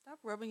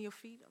rubbing your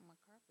feet on my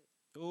carpet.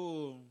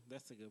 Ooh,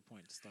 that's a good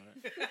point to start.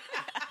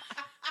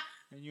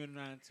 And you're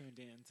not tuned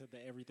in to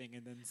the everything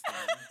and then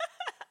stuff.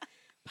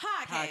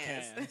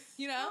 Podcast.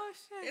 You know, Oh,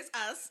 it's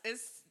us.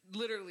 It's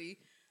literally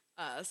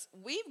us.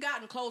 We've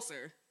gotten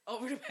closer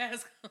over the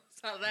past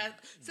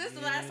since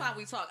the last time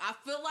we talked. I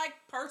feel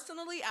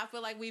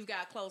like we've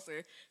got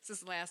closer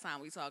since the last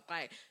time we talked.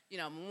 Like, you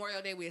know,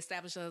 Memorial Day, we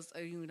established us.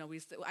 You know,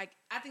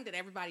 I think that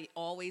everybody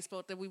always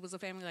felt that we was a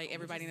family, like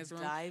everybody in this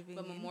room.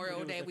 But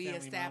Memorial Day, we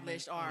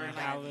established our like,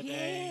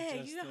 holiday,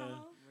 yeah, you know,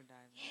 We're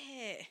diving.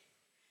 yeah.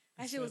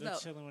 That shit was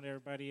dope. Chilling with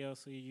everybody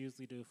else who you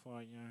usually do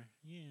for your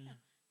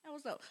That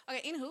was dope.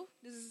 Okay, anywho,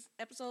 this is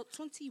episode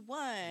 21.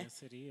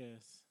 Yes, it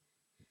is.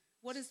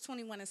 What is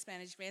 21 in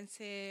Spanish?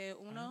 Veinte I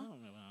uno?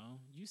 don't know.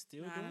 You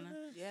still I doing don't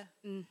know.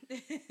 that?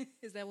 Yeah.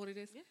 Is that what it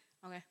is? Yeah.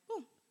 Okay.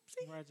 Boom.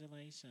 See?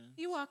 Congratulations.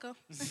 You're welcome.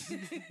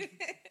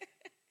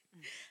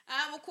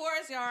 Of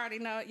course, y'all already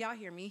know. Y'all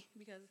hear me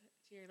because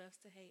Jerry loves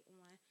to hate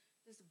on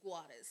this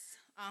Guadas.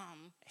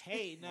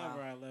 Hey, never.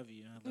 Wow. I love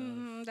you. I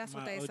love that's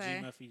what my they OG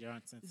say. Muffy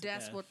Johnson.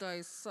 That's what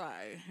they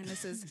say.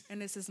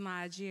 And this is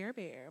my Jer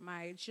Bear,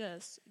 my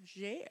just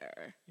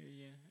Jer.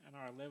 Yeah, and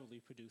our lovely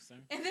producer.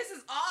 And this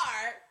is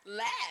our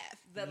laugh,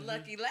 the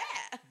lucky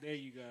laugh. There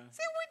you go.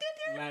 See what we did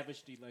there?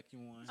 Lavish the lucky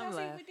one. See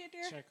what we did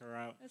there? Check her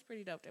out. That's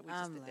pretty dope that we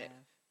just did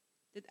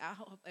that. I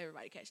hope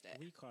everybody catch that.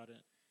 We caught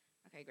it.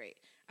 Okay, great.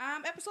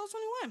 Episode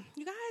 21.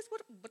 You guys,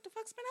 what the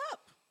fuck's been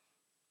up?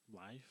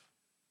 Life.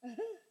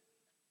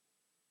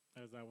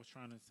 As I was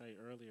trying to say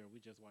earlier, we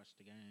just watched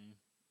the game.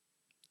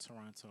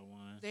 Toronto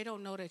won. They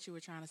don't know that you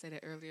were trying to say that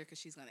earlier because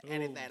she's going to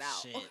edit that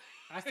out. Shit.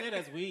 I said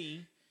as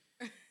we.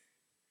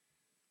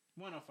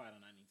 105 to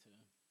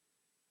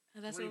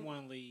 92. That's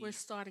 3-1 lead. We're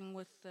starting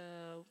with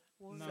the...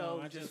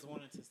 No, I just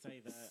wanted to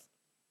say that.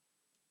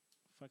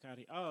 Fuck out of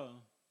here. Oh.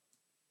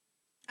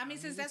 I mean,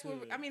 since that's what...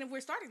 if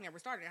we're starting there, we're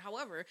starting there.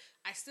 However,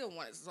 I still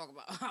wanted to talk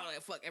about how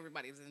the fuck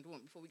everybody was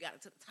doing before we got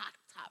into the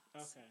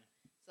topics. Okay.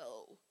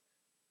 So,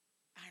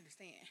 I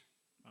understand.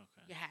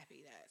 Okay. You're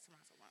happy that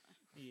Toronto won.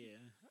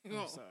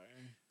 Yeah. I'm sorry.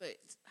 But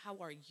how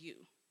are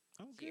you?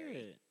 I'm Jerry?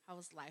 good.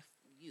 How's life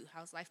for you?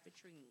 How's life been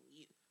treating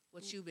you?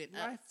 What you been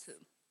up to?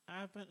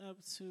 I've been up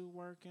to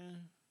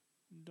working,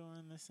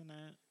 doing this and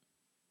that.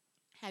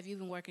 Have you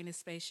been working this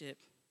spaceship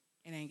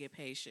and ain't get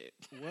paid shit?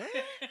 What?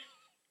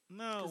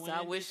 No. Because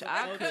I wish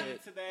I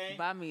could today.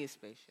 buy me a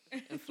spaceship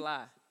and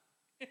fly.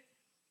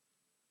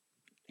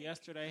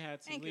 Yesterday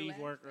had to leave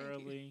work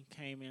early.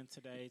 Came in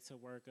today to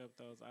work up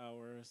those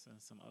hours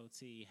and some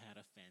OT. Had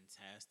a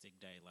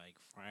fantastic day. Like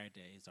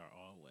Fridays are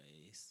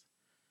always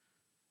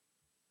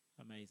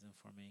amazing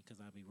for me because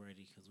I'll be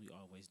ready because we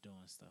always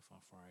doing stuff on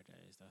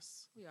Fridays.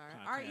 That's we are.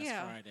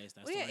 Fridays.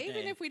 That's our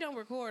even day. if we don't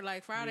record,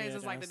 like Fridays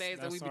is like the days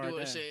that we be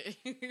doing shit.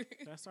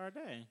 That's our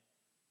day.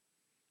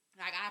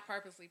 Like I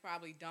purposely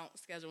probably don't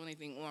schedule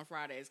anything on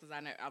Fridays because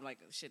I'm like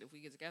shit. If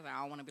we get together,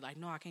 I don't want to be like,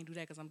 no, I can't do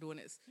that because I'm doing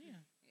this. Yeah.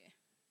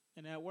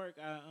 And at work,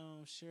 I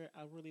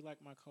really like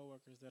my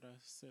coworkers that I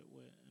sit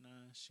with, and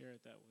I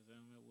shared that with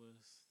them. It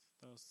was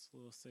those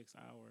little 6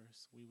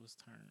 hours we was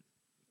turned.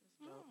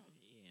 Dope.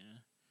 Yeah.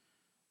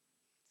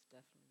 It's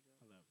definitely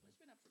dope. Lovely. What's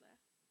been up to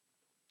that?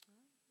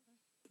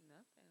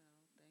 Nothing, I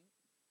don't think.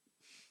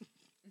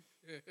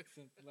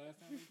 Since the last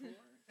time we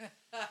recorded?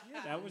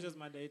 Yeah, that was just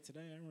my day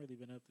today. I haven't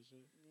really been up to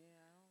shit. Yeah,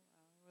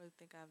 I don't really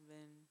think I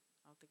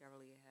don't think I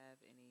really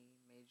have any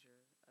major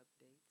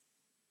updates.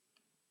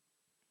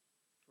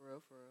 For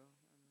real. I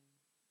mean,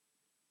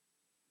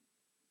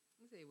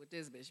 Let me see what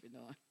this bitch been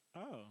doing.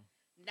 Oh.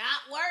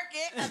 Not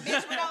working. A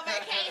bitch been on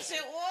vacation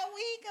all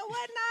week and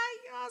whatnot.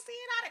 You know what I'm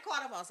saying? I done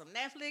caught up on some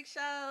Netflix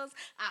shows.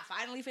 I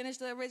finally finished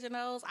the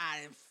originals.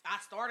 I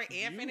started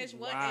and finished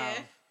What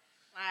If.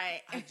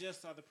 Like, I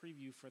just saw the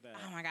preview for that.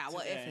 Oh my God,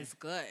 What If it's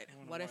good?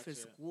 What if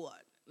it's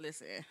good?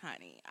 Listen,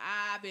 honey,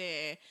 I've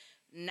been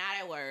not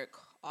at work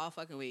all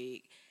fucking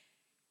week.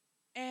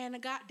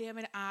 And God damn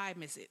it, I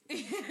miss it.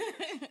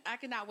 I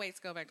cannot wait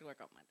to go back to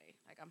work on Monday.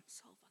 Like, I'm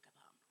so fucking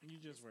bummed. You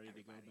just ready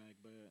to go back,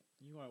 but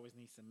you always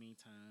need some me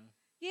time.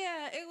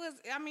 Yeah, it was.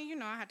 I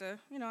mean, I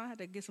had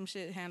to get some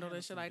shit handled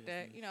and shit like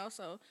that.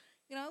 So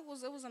it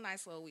was a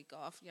nice little week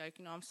off. Like,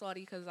 I'm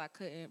sorry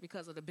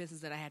because of the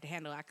business that I had to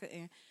handle. I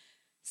couldn't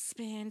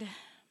spend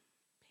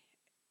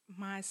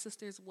my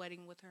sister's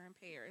wedding with her in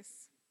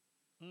Paris.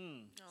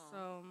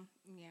 So,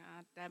 yeah,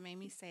 that made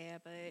me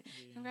sad. But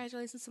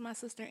congratulations to my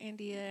sister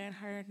India and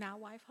her now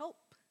wife Hope.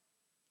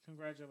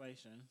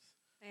 Congratulations.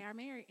 They are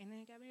married and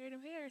they got married in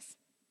Paris.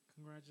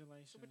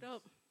 Congratulations. Super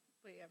dope.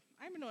 But yeah,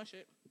 I ain't been doing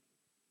shit.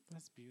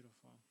 That's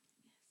beautiful.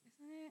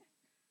 Yes,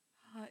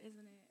 isn't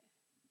it?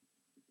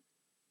 Isn't it?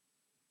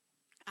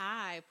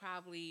 I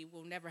probably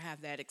will never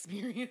have that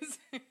experience.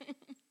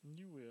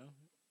 You will.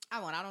 I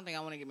won't. I don't think I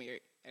want to get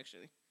married,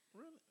 actually.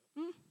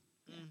 Really?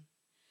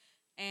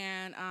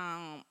 And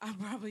I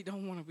probably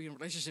don't want to be in a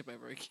relationship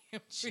ever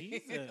again.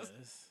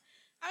 Jesus.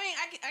 I mean,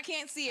 I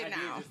can't see it now.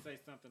 I did just say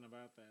something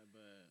about that,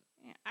 but...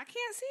 Yeah, I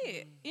can't see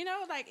it.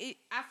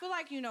 I feel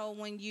like,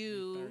 when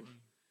you...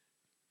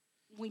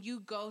 when you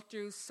go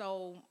through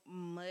so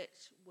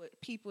much with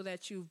people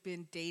that you've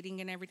been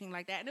dating and everything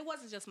like that, and it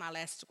wasn't just my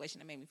last situation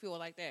that made me feel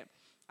like that.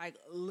 Like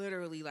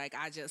literally, like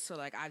I just feel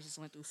like I just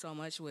went through so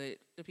much with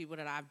the people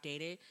that I've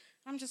dated.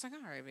 I'm just like, all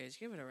right, bitch,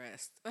 give it a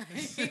rest.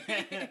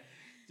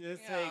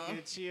 Just take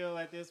it chill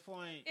at this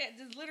point. Yeah,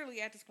 just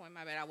literally at this point.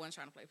 My bad, I wasn't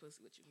trying to play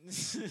pussy with you.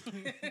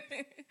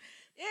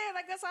 Yeah,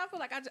 like that's how I feel.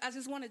 Like I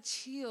just want to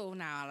chill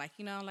now. Like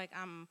like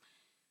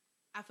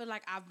I feel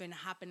like I've been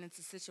hopping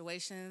into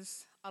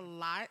situations a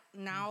lot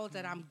now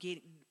that I'm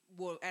getting.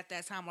 Well, at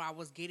that time where I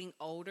was getting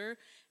older,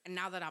 and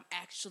now that I'm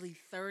actually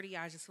 30,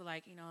 I just feel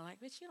like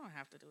like bitch, you don't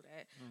have to do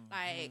that.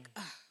 Like,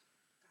 God,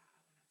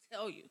 when I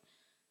tell you,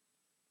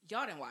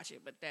 y'all didn't watch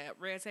it, but that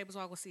Red Tables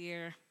Walk with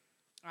Sierra.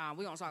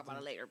 We're gonna talk about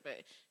it later,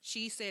 but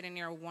she said in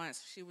there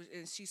once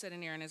she said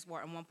in there in this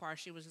part in one part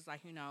she was just like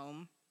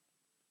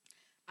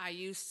I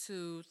used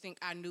to think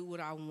I knew what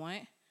I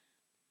want,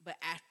 but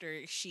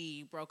after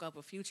she broke up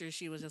with Future,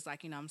 she was just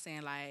like what I'm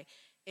saying, like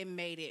it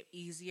made it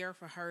easier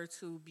for her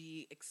to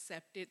be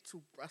accepted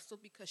to Russell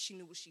because she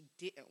knew what she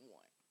didn't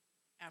want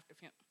after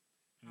him.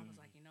 I was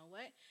like, you know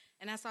what?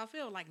 And that's how I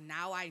feel. Like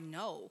now I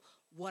know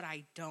what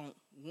I don't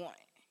want.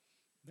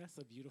 That's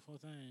a beautiful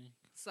thing.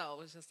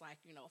 So it's just like,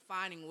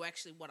 finding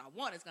actually what I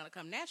want is going to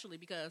come naturally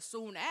because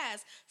soon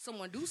as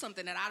someone do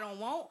something that I don't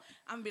want,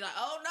 I'm going to be like,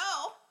 oh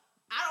no,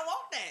 I don't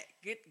want that.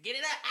 Get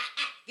it up.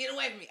 Get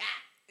away from me.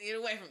 Get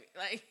away from me.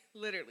 Like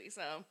literally.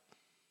 So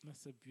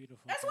that's a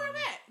beautiful That's thing. where I'm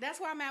at. That's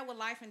where I'm at with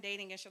life and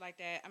dating and shit like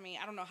that. I mean,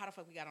 I don't know how the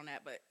fuck we got on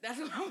that, but that's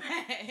where I'm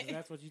at.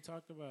 That's what you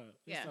talked about.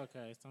 It's Yeah.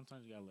 okay.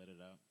 Sometimes you got to let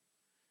it out.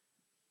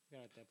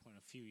 Got at that point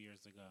a few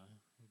years ago,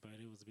 but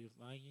it was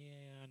beautiful. Like,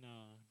 yeah, I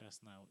know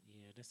that's not.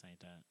 Yeah, this ain't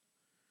that.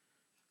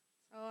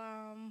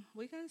 So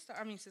we can start.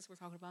 I mean, since we're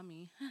talking about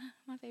me,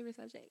 my favorite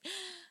subject.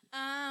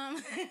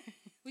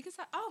 We can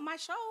start. Oh, my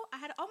show. I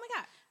had. Oh my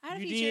god, I had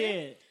a feature.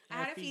 Did. I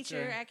had a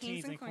feature at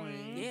Kings and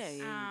Queens.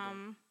 Yeah.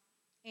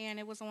 And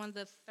it was on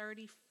the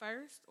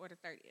 31st or the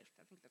 30th.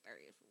 I think the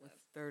 30th was.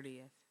 The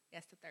 30th.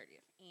 Yes, the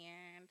 30th.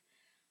 And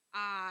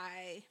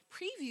I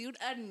previewed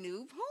a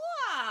new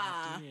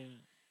poem.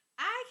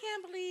 I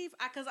can't believe,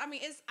 because I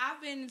mean,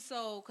 I've been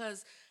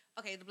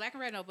okay, the Black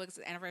and Red Notebooks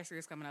anniversary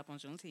is coming up on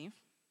Juneteenth.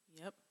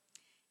 Yep.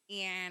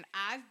 And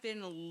I've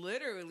been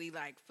literally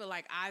I feel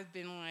like I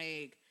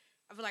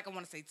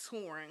want to say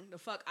touring the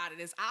fuck out of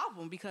this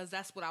album because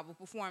that's what I would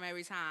perform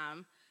every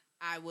time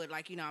I would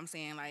what I'm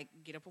saying,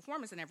 get a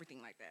performance and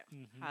everything like that.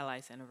 Mm-hmm.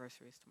 Highlights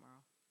anniversary is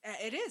tomorrow.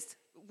 It is.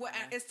 Well,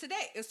 it's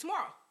today. It's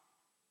tomorrow.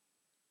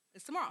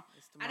 It's tomorrow.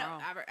 I know.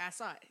 I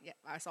saw it. Yeah,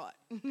 I saw it.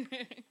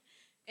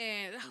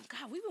 And oh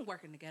God, we've been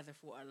working together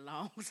for a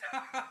long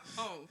time.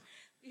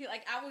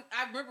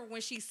 I remember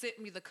when she sent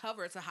me the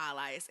cover to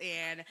Highlights,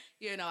 and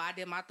I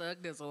did my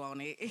Thug Dizzle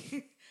on it.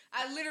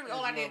 I literally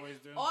all I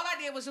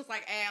did was just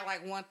add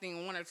one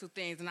or two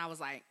things, and I was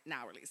like,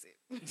 now release it.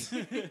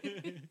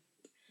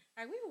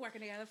 We've been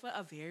working together for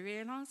a very,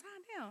 very long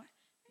time now.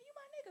 And you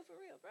my nigga for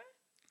real, bro.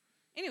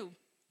 Anywho,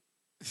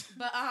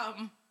 but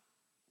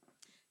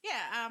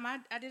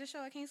I did a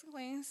show at Kings and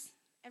Queens.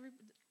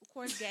 Of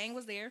course, gang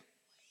was there.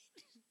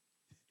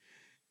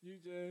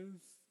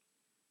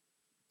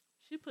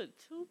 She put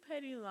 2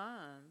 petty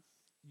lines.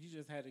 You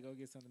just had to go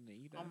get something to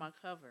eat on my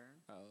cover.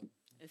 Oh.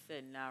 It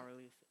said, now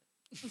release it.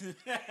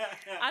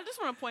 I just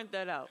want to point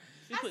that out.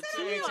 She put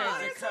 2 lines.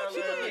 I said I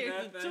did 1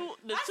 or 2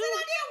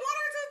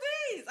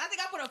 things. I think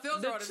I put a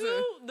filter on it.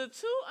 The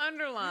 2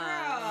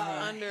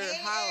 underlines under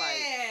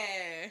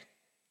highlights.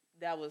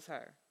 That was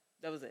her.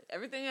 That was it.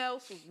 Everything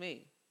else was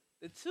me.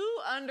 The 2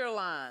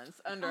 underlines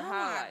under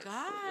highlights. Oh my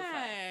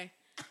God.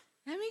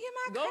 Let me get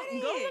my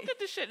credit. Go look at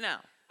the shit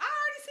now. I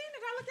already seen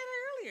it. I looked at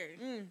it earlier.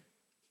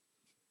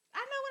 I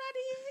know what I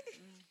did.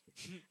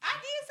 I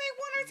did say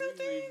 1 or 2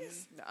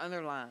 things. The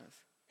underlines.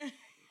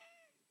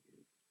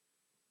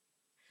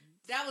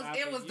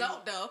 It was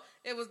dope though.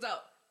 It was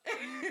dope.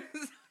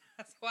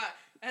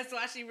 That's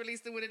why she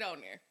released it with it on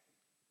there.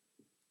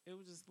 It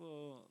was just a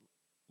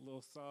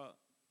little salt,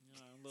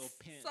 a little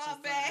pinch.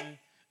 Salt Bae.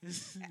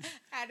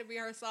 Had to be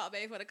her Salt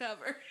Bae for the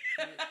cover.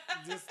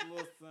 Just a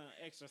little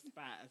extra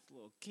spice, a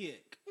little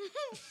kick.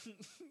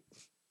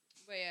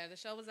 But yeah, the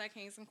show was at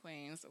Kings and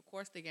Queens. Of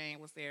course, the gang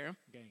was there.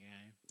 Gang.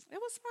 It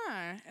was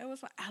fun.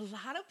 A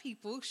lot of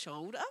people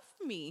showed up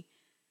for me.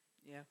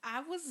 Yeah, I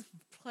was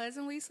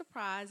pleasantly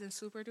surprised and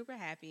super duper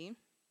happy.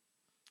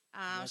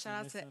 Shout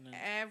out to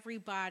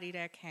everybody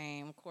that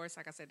came. Of course,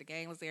 like I said, the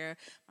gang was there.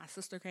 My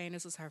sister came.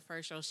 This was her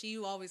first show. She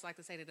always liked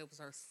to say that it was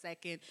her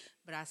second,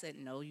 but I said,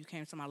 no, you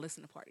came to my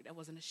listening party. That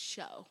wasn't a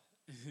show.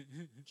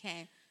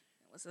 Okay,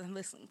 it was a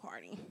listening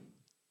party.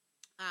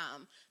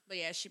 But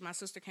yeah, my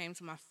sister came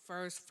to my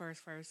first,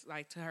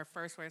 to her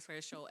first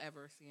show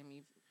ever, seeing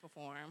me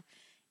perform,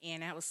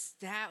 and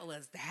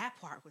that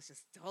part was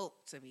just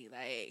dope to me.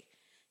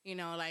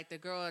 The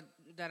girl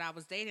that I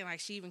was dating,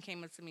 she even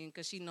came up to me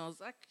because she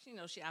knows,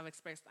 I've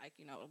expressed,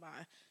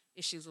 my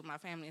issues with my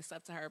family and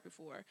stuff to her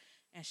before.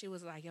 And she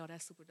was like, yo,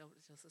 that's super dope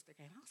that your sister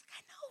came. I was like,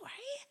 I know,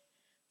 right?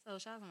 So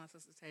shout out to my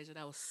sister Tasia.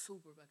 That was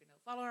super fucking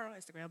dope. Follow her on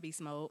Instagram,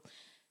 Beast Mode.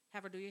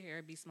 have her do your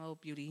hair, Beast Mode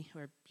Beauty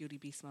or Beauty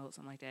Beast Mode,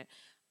 something like that.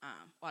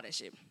 All that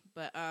shit.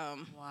 But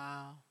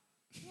wow.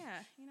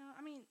 Yeah,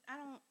 I mean,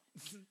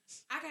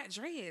 I got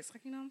dreads,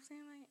 like, you know what I'm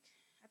saying? Like,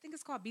 I think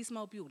it's called Beast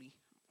Mode Beauty.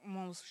 I'm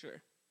almost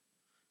sure.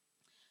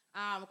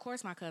 Of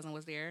course, my cousin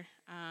was there.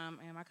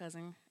 And my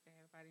cousin,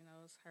 everybody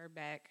knows her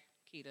back,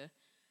 Keita,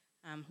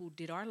 who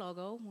did our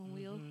logo when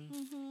we'll.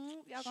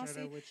 Y'all gonna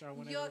see. With y'all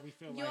whenever we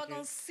feel y'all like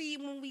gonna it. see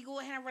when we go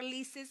ahead and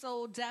release it.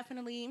 So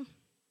definitely.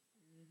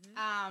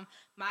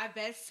 My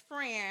best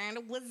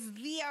friend was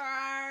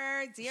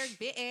there, Derek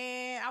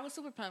Bitten. I was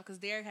super pumped because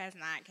Derek has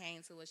not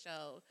came to a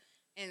show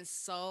in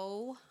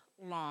so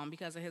long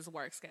because of his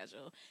work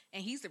schedule,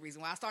 and he's the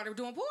reason why I started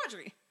doing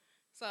poetry.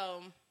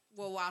 So,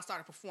 why I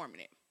started performing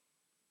it.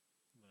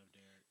 Love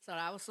Derek. So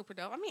that was super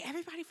dope. I mean,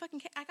 everybody fucking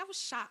came. Like, I was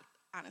shocked,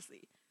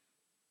 honestly.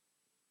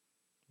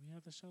 We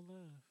have to show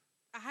love.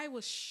 I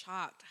was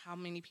shocked how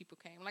many people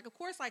came. Like, of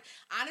course, like,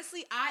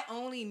 honestly, I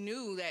only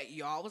knew that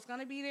y'all was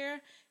gonna be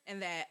there,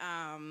 and that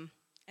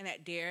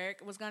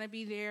Derek was gonna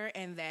be there,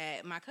 and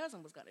that my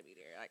cousin was gonna be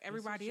there. Like,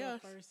 everybody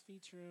else. This was your first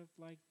feature of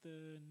like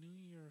the New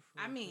Year.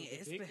 I mean,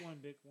 it's big one.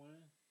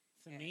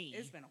 To me,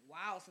 it's been a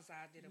while since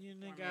I did a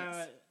performance.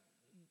 Got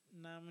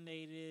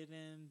nominated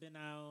and been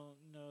out.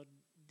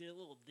 Did a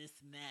little this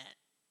and that.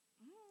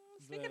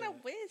 Speaking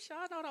of which,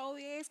 y'all know the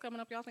OVA's coming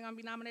up. Y'all think I'm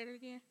gonna be nominated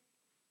again?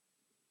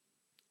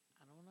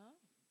 I don't know.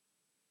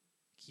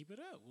 Keep it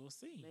up. We'll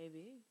see.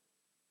 Maybe.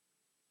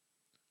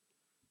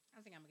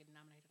 I think I'm gonna get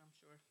nominated. I'm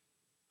sure.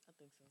 I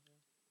think so too.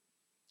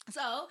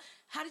 So,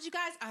 how did you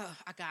guys? Oh,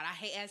 I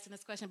hate asking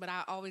this question, but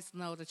I always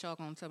know that y'all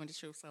gonna tell me the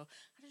truth. So,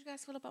 how did you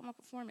guys feel about my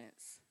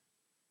performance?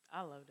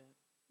 I loved it.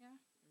 Yeah.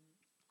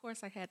 Of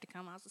course, I had to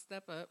come out to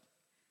step up.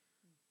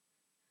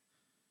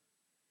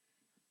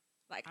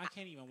 Like, I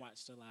can't even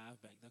watch the live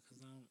back though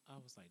because I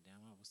was like, damn,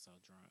 I was so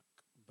drunk.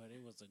 But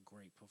it was a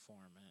great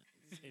performance.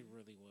 It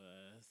really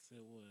was.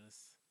 It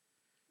was.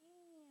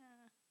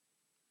 Yeah.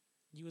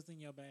 You was in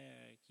your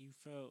bag. You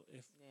felt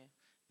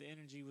the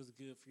energy was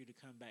good for you to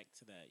come back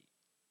to that.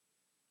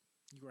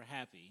 You were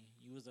happy.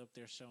 You was up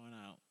there showing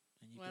out,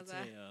 and you could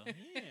tell.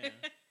 Yeah.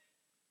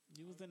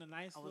 You was in a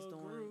nice little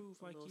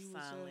groove, like you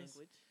was sign just,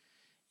 language.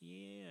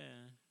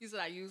 Yeah. You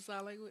said I use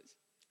sign language?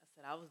 I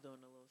said I was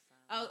doing a little sign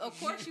language. Oh, of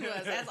course you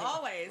was, as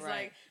always.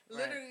 Right. Like,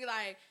 literally,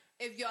 like,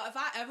 if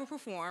I ever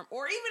perform,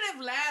 or even if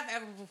Lav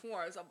ever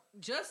performs,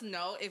 just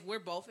know if we're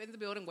both in the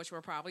building, which we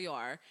probably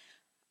are,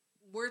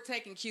 we're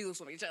taking cues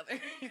from each other.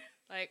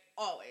 Like,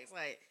 always.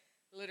 Like,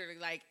 literally,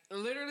 I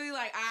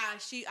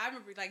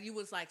remember, like, you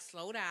was like,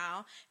 slow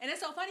down. And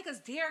it's so funny because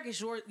Derek is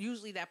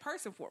usually that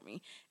person for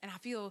me. And I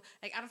feel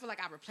like, I don't feel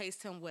like I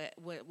replaced him with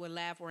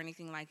Lav or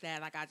anything like that.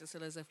 Like, I just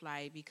feel as if,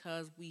 like,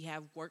 because we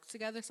have worked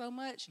together so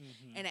much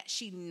and that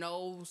she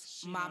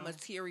knows my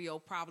material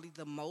probably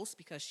the most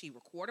because she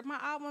recorded my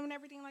album and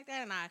everything like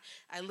that. And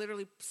I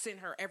literally sent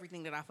her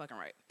everything that I fucking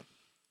write.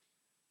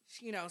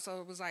 So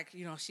it was like,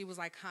 she was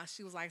like,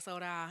 slow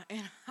down.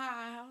 And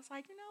I was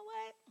like, you know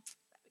what?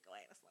 Let me go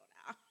ahead and slow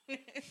down.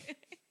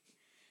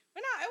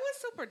 But no, it was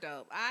super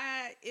dope.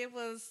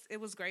 It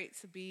was great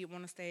to be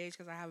on the stage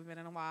because I haven't been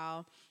in a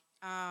while.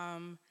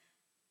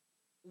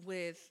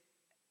 With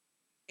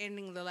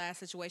ending the last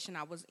situation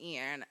I was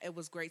in, it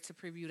was great to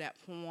preview that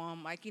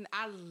poem. Like,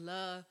 I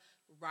love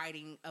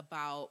writing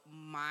about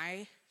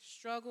my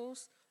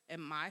struggles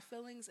and my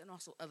feelings and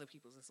also other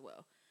people's as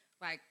well.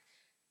 Like,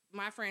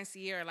 my friend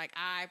Sierra, like,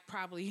 I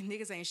probably,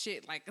 niggas ain't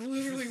shit, like,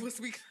 literally was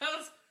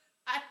because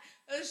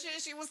the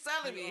shit she was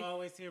telling me. You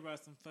always hear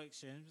about some fuck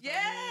shit.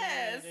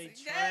 Yes. Like,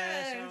 they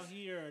trash out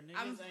here. Niggas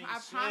ain't I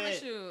shit.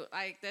 promise you,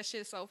 like, that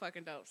shit's so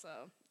fucking dope.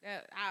 So, yeah,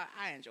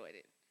 I enjoyed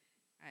it.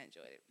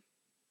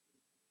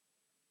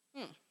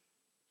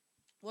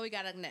 What we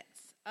got up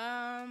next?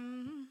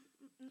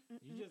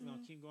 You just gonna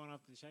keep going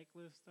off the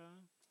checklist, though?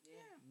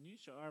 Yeah. You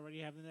should already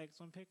have the next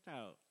one picked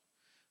out.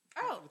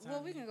 Oh,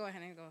 well, we can go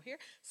ahead and go here.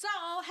 So,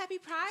 happy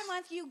Pride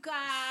Month, you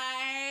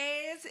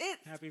guys.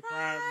 It's happy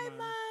Pride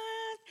Month.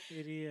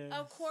 It is.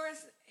 Of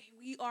course,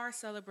 we are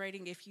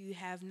celebrating. If you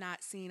have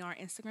not seen our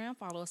Instagram,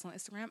 follow us on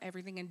Instagram,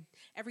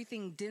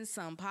 Everything Din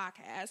Some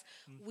Podcast.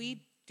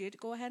 We did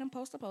go ahead and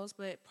post a post,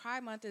 but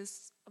Pride Month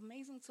is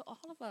amazing to all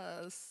of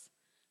us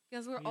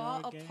because we're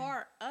all a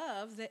part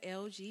of the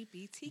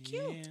LGBTQ.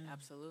 Yeah.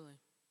 Absolutely.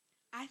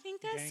 I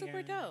think that's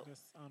super dope.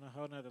 Just on a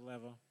whole nother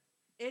level.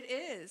 It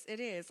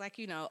is. Like,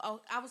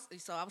 I was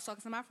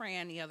talking to my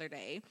friend the other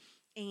day,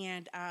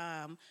 and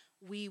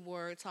we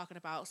were talking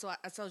about, so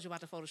I told you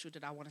about the photo shoot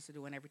that I wanted to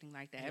do and everything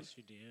like that. Yes,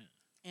 you did.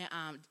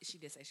 And she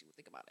did say she would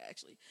think about it,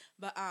 actually.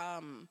 But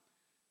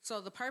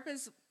so the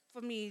purpose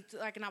for me,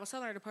 and I was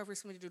telling her the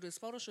purpose for me to do this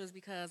photo shoot is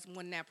because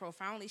when that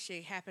profoundly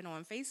shit happened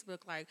on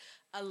Facebook, like,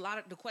 a lot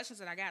of the questions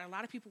that I got, a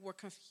lot of people were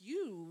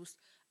confused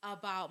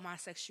about my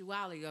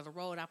sexuality or the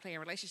role that I play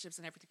in relationships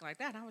and everything like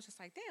that. And I was just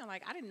like, damn,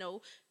 like, I didn't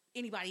know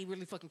anybody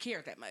really fucking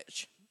cared that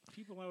much.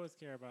 People always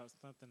care about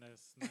something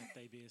that's not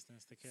their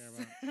business to care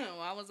about.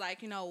 Well, I was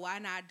like, why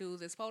not do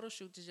this photo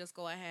shoot to just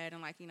go ahead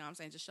and, like, what I'm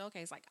saying, just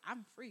showcase, like,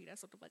 I'm free.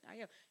 That's what the fuck I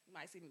am. You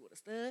might see me with a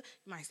stud.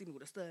 You might see me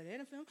with a stud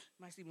and a film.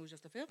 You might see me with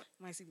just a film.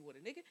 You might see me with a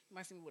nigga. You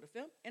might see me with a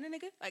film and a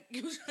nigga. Like,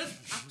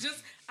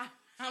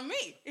 I'm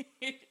me.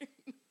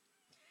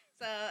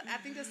 So I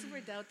think that's super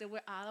dope that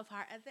we're all a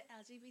part of the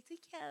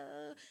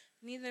LGBTQ.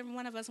 Neither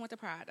one of us went to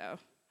Pride, though.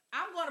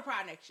 I'm going to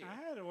Pride next year. I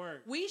had to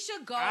work. We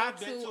should go I've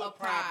to been to a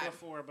Pride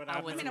before, but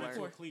I've been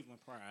to a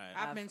Cleveland Pride.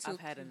 I've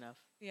had enough.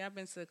 Yeah, I've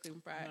been to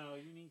Cleveland Pride. No,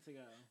 you need to go.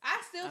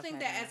 I still think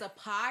that as a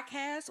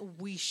podcast,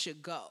 we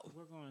should go.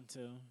 We're going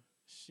to.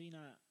 She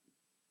not.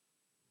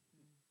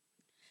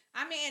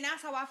 I mean, and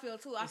that's how I feel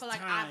too. I feel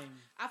like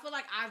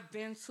I've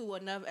been to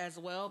enough as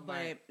well,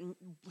 but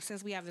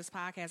since we have this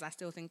podcast, I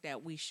still think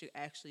that we should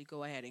actually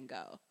go ahead and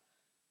go.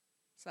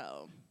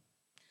 So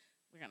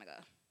we're gonna go.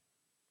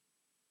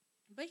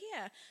 But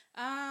yeah,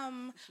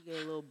 we should get a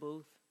little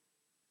booth.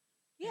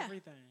 Yeah,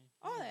 everything,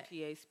 all that.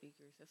 PA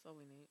speakers. That's all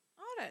we need.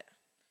 All that.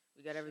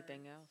 We got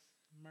everything else.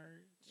 Merch.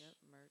 Yep,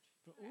 merch.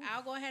 But,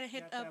 I'll go ahead and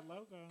hit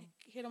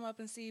them up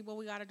and see what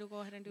we got to do. Go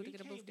ahead and do to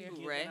get a booth there.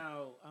 Ray,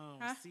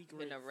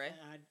 secret. Ray.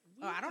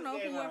 I don't know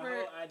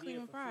whoever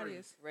Cleveland Pride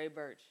is. Ray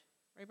Birch.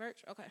 Ray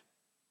Birch. Okay.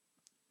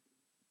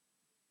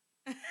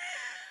 My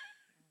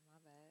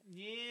bad.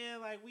 Yeah,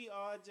 like we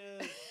all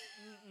just.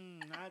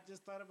 I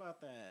just thought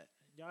about that.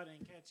 Y'all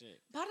didn't catch it.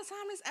 By the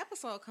time this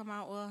episode come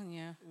out, well,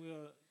 yeah.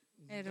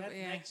 That's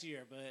next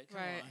year, but come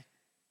on.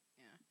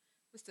 Yeah.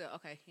 But still,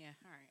 okay, yeah,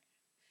 all right.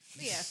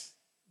 But yeah.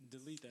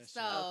 Delete that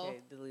shit.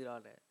 Okay, delete all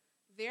that.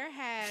 There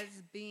has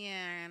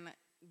been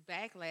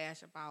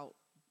backlash about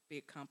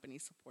big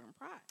companies supporting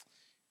Pride.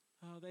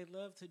 Oh, they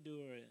love to do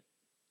it.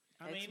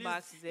 I mean,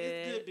 it's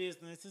good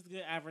business. It's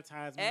good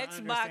advertisement.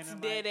 Xbox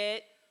did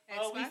it.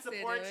 Oh, we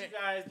support you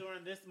guys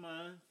during this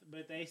month,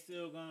 but they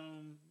still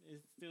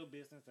it's still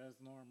business as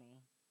normal.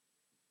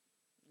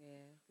 Yeah.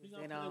 We're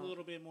going to put a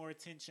little bit more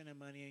attention and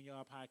money in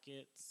y'all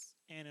pockets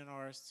and in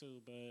ours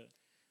too, but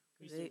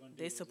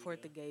they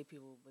support the gay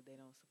people, but they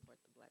don't support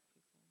the black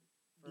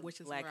people. Which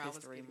is Black where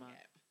History Month.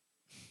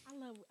 I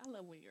love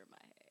when you're in my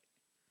head.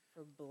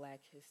 For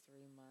Black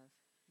History Month.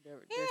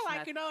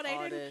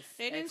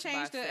 They didn't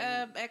change the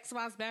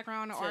Xbox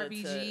background to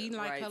RBG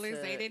colors.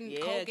 They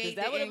didn't Colgate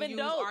that would have been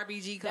dope.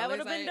 RBG colors. That would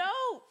have been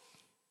dope.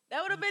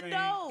 That would have been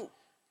dope.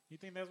 You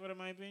think that's what it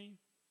might be?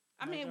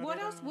 I mean, what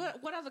else?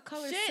 What other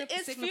colors? Shit,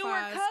 it's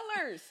fewer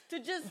colors to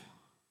just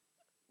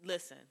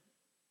listen.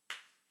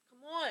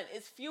 Come on,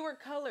 it's fewer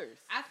colors.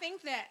 I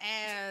think that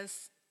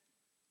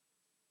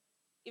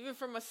even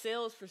from a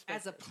sales perspective,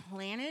 as a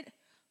planet,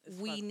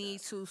 we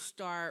need to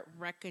start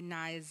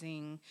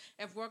recognizing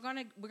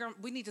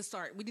we need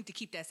to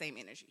keep that same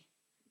energy.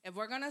 If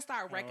we're gonna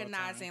start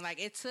recognizing, like,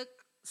 it took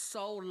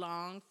so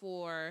long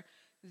for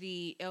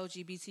the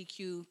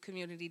LGBTQ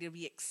community to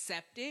be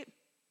accepted.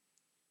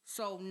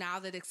 So now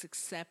that it's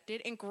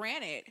accepted, and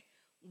granted,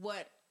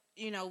 what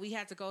we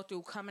had to go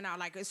through coming out,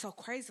 like, it's so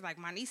crazy. Like,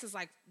 my niece is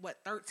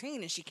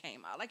 13, and she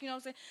came out. Like, you know what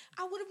I'm saying?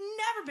 I would have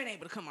never been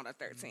able to come out at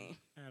 13.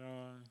 At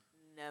all.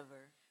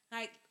 Never.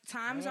 Like,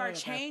 times are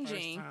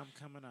changing. First time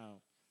coming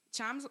out.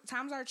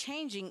 Times are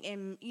changing,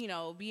 and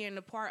being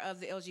a part of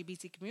the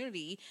LGBT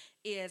community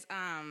is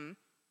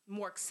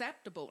more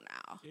acceptable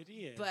now. It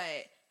is.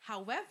 But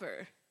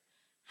however,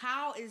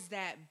 how is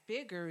that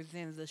bigger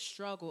than the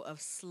struggle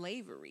of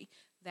slavery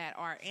that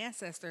our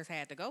ancestors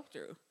had to go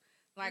through?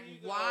 Like,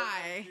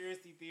 why?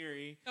 Conspiracy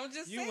theory. I'm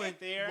just saying. You went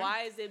there.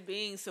 Why is it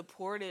being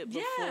supported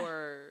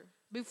before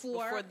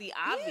the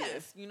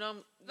obvious? Yeah. You know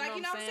what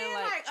I'm saying?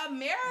 Like,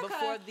 America,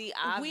 before the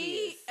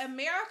obvious.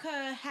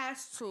 America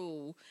has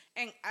to,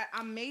 and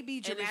I may be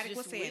dramatic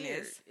with saying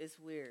this. It's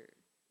weird.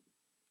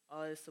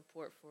 All this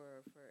support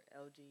for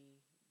LGBT.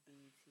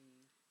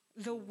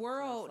 The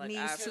world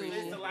needs to.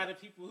 There's a lot of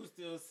people who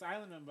still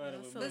silent about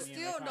it. But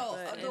still,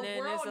 the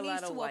world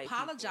needs to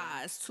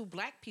apologize to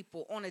Black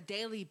people on a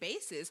daily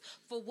basis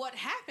for what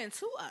happened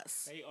to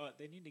us.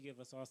 They need to give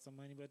us all some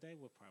money, but they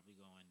would probably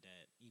go in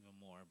debt even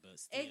more. But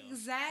still,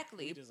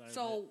 exactly.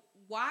 So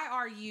why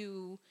are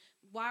you?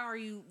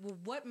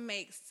 What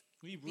makes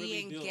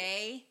being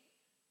gay?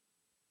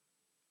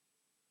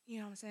 You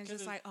know what I'm saying?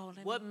 Just like,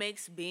 what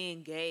makes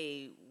being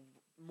gay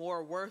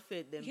more worth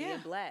it than being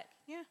Black?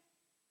 Yeah.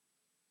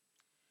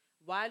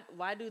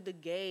 Why do the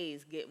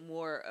gays get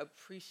more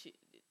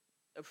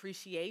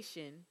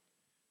appreciation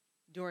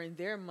during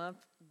their month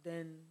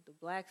than the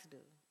Blacks do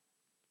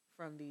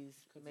from these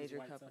major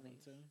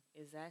companies?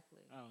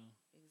 Exactly. Oh,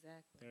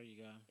 exactly. There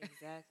you go.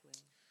 Exactly.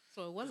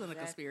 So it wasn't a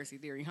conspiracy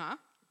theory, huh?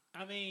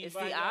 I mean, it's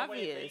the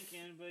obvious.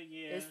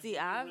 It's the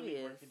obvious.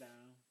 Really work it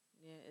down.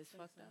 Yeah, it's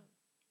fucked up.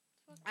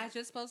 I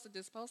just posted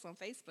this post on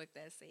Facebook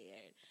that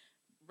said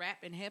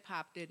rap and hip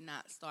hop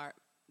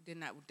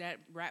that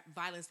rap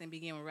violence didn't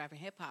begin with rap and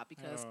hip hop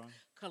because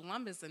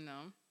Columbus and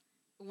them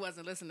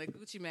wasn't listening to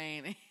Gucci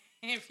Mane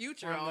and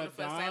Future on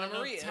the Santa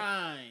Maria.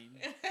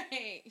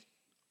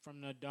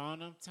 From the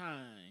dawn of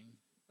time.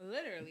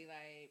 Literally,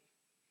 like,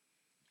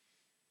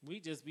 we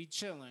just be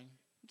chilling.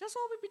 That's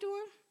what we be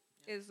doing.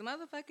 is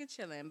motherfucking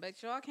chilling.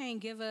 But y'all can't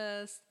give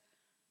us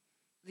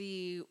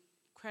the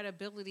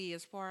credibility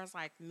as far as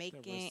like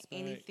making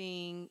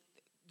anything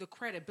the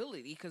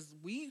credibility, because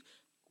we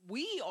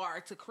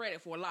are to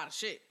credit for a lot of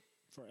shit.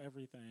 For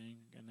everything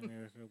in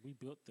America, we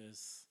built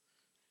this.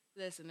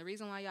 Listen, the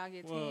reason why y'all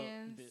get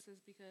tans is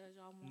because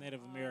y'all want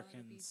Native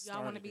Americans.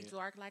 Y'all want to be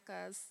dark like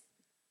us,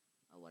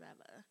 or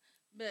whatever.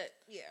 But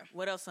yeah.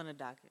 What else on the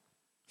docket?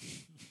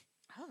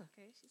 Oh,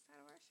 okay. She's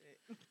tired of our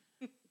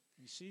shit.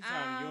 She's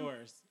tired of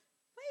yours.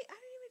 Wait, I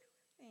didn't even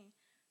do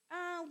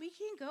anything. We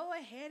can go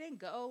ahead and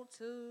go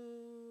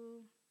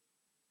to.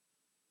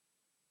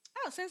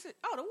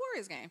 The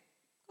Warriors game.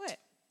 Go ahead.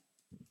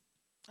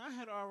 I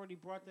had already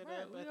brought that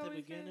up at the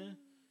beginning.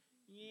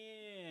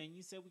 Yeah, and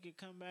you said we could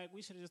come back.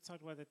 We should have just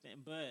talked about that thing,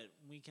 but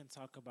we can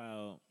talk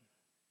about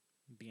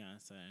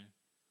Beyonce,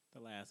 the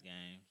last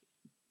game.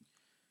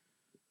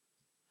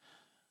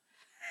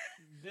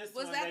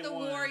 Was that the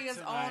Warriors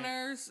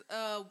owner's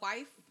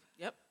wife?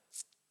 Yep.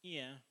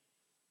 Yeah.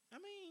 I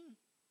mean,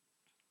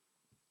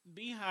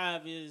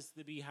 Beehive is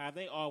the Beehive.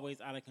 They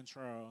always out of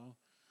control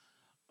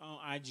on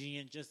IG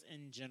and just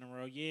in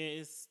general. Yeah,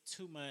 it's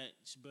too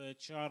much,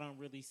 but y'all don't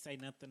really say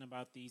nothing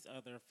about these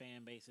other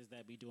fan bases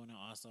that be doing it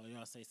also.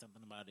 Y'all say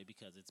something about it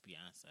because it's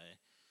Beyonce.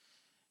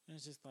 And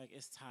it's just like,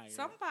 it's tired.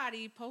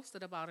 Somebody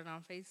posted about it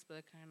on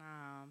Facebook, and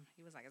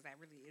he was like,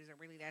 is it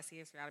really that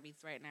serious for y'all to be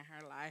threatening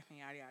her life and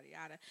yada, yada,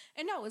 yada.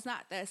 And no, it's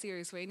not that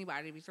serious for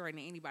anybody to be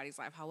threatening anybody's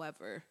life.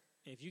 However,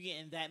 if you get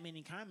in that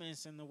many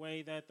comments in the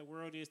way that the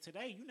world is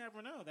today, you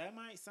never know.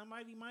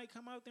 Somebody might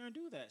come out there and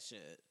do that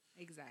shit.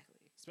 Exactly.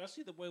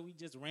 Especially the way we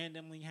just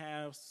randomly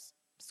have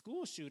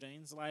school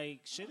shootings.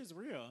 Like, shit is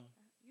real.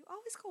 You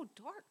always go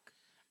dark.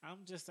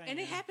 I'm just saying. And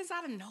it happens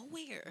out of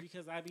nowhere.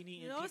 Because I be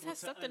needing it always people has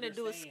something to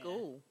do with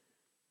school.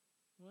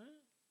 What?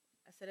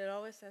 I said it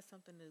always has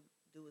something to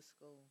do with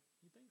school.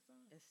 You think so?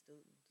 And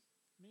students.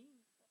 Me?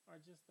 Or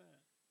just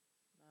that?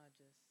 Nah,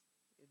 just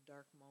your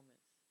dark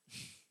moments.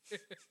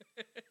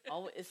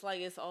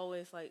 It's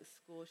always like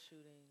school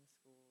shootings,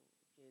 school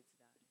kids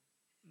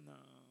dying. No.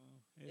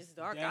 It's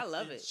dark. I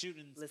love it.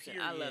 Shootings, listen,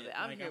 period. I love it.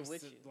 I'm here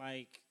with you.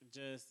 Like,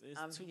 just, it's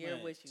I'm too here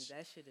much. with you.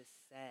 That shit is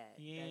sad.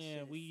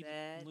 Yeah, we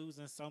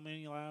losing so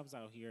many lives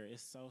out here.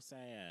 It's so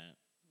sad.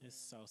 It's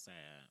so sad.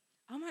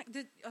 Oh my!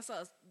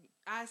 So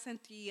I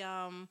sent the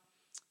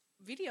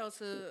video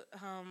to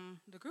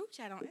the group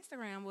chat on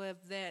Instagram with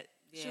that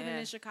shooting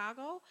in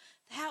Chicago.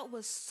 That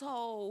was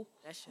so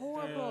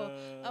horrible.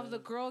 Of the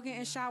girl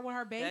getting shot with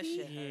her baby. That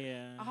shit hurt.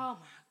 Yeah. Oh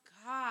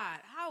my God!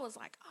 I was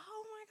like,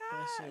 oh my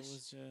gosh. That shit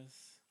was just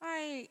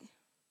like.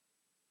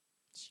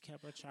 She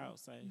kept her child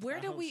safe.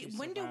 When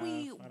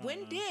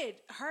did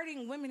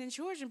hurting women and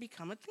children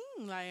become a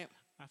thing? Like,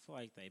 I feel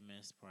like they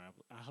missed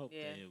probably. I hope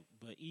they,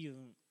 but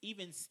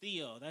even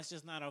still, that's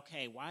just not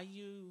okay. Why?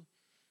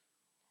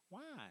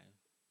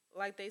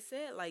 Like they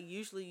said, like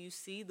usually you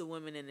see the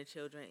women and the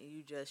children and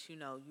you just, you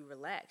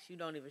relax. You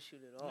don't even shoot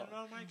it off.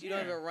 You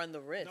don't even run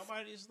the risk.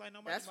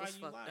 That's what's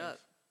you fucked life. Up.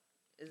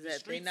 Is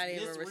that they're not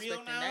even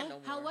respecting that no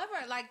more. However,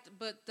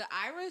 but the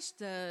Irish,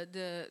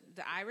 the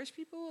Irish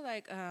people,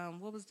 like,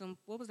 what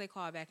was they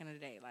called back in the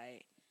day?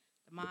 Like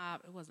the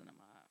mob. It wasn't a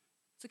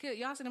mob.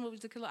 Y'all seen the movie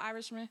To Kill an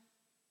Irishman?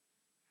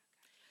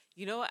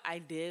 You know what? I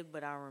did,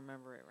 but I don't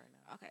remember it right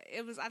now. Okay,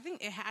 it was. I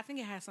think it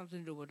had something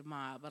to do with the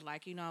mob, but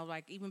like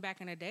like even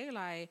back in the day,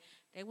 like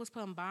they was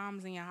putting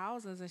bombs in your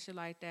houses and shit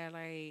like that.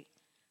 Like,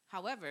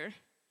 however,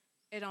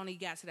 it only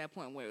got to that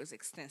point where it was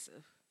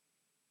extensive,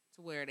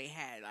 to where they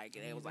had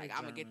they was like,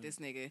 I'm gonna get this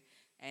nigga at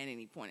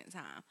any point in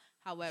time.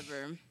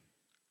 However,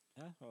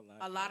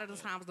 a lot of the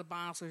times the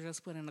bombs were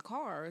just put in the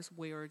cars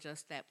where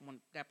just that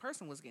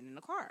person was getting in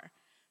the car.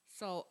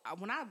 So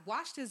when I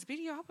watched this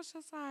video, I was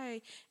just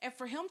like, and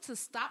for him to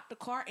stop the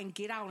car and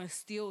get out and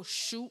still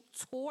shoot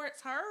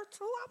towards her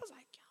too, I was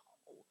like,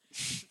 yo,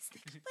 this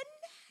nigga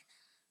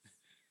bananas.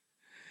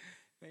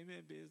 They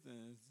meant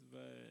business,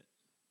 but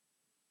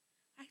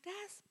like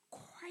that's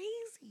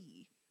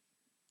crazy.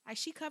 Like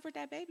she covered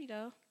that baby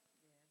though.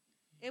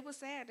 Yeah. It was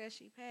sad that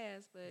she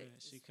passed, but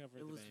she covered it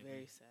the was baby.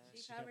 Very sad.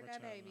 She covered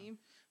that baby.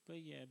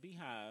 But yeah,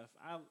 Beehive.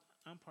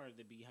 I'm part of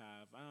the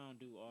Beehive. I don't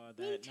do all that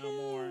Me too. no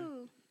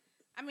more.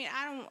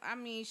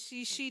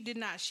 She did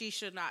not. She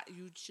should not.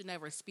 You should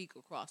never speak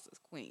across as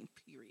queen.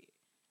 Period.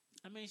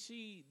 I mean,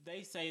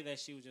 they say that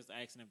she was just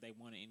asking if they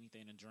wanted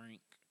anything to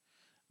drink,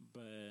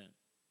 but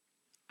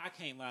I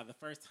can't lie. The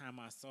first time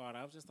I saw it,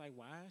 I was just like,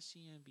 why is she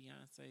in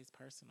Beyonce's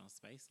personal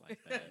space like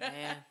that?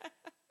 Man,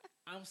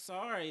 I'm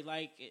sorry.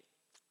 Like,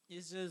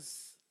 it's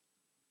just.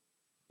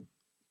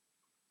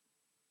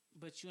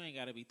 But you ain't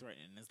got to be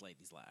threatening this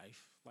lady's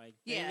life. Like,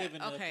 they live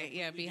in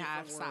a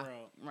Beehive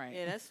world. Right.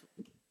 Yeah, that's.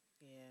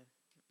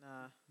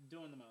 Nah.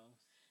 Doing the most.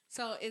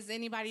 So is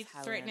anybody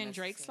threatening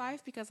Drake's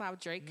life because how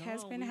Drake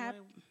has been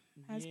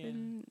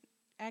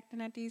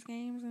acting at these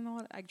games and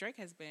all? Like Drake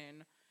has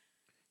been.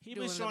 He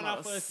been showing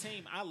out for his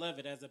team. I love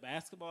it as a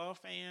basketball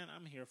fan.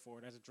 I'm here for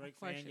it as a Drake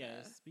fan.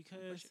 Yes,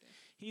 because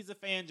he's a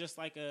fan just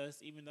like us.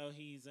 Even though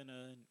he's in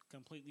a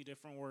completely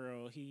different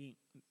world,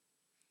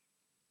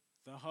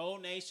 The whole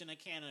nation of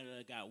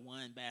Canada got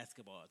one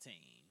basketball team.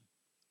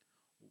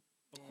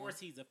 Of course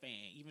he's a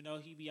fan, even though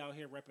he be out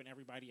here repping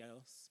everybody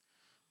else.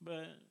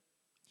 But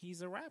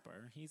he's a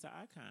rapper. He's an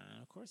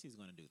icon. Of course he's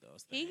going to do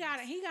those things. He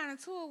got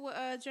into it with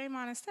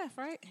Draymond and Steph,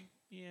 right?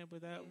 Yeah,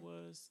 but that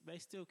was... They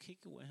still kick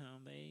it with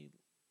him.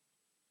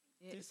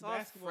 It's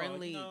all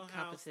friendly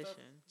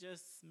competition.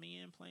 Just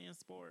men playing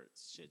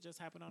sports. Shit just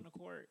happened on the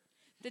court.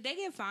 Did they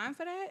get fined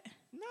for that?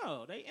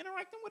 No, they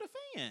interacting with a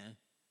fan.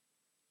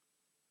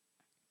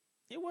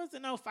 It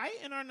wasn't no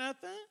fighting or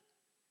nothing.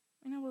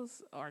 And it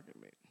was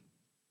argument.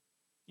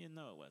 You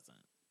know it wasn't.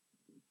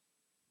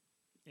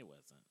 It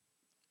wasn't.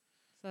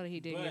 So he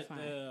didn't get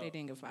fined. They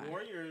didn't get fined.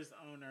 Warriors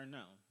owner,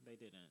 no, they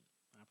didn't.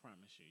 I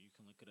promise you. You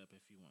can look it up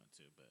if you want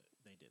to, but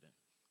they didn't.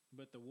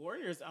 But the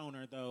Warriors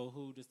owner, though,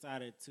 who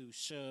decided to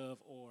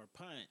shove or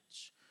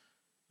punch,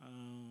 oh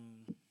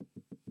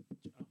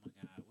my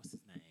God, what's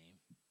his name?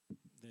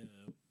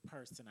 The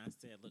person I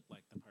said looked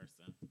like the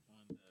person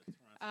on the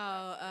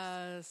Toronto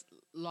Raptors.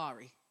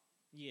 Lowry.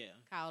 Yeah.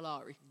 Kyle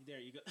Lowry. There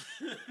you go.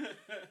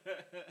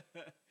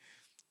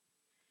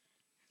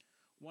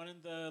 One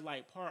of the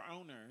part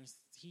owners,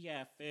 he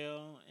had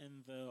fell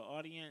in the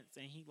audience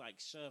and he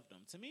shoved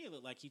him. To me, it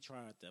looked like he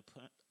tried to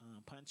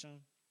punch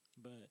him,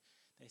 but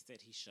they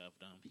said he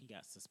shoved him. He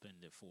got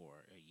suspended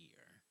for a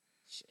year.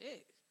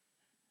 Shit.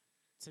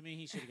 To me,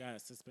 he should have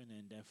got suspended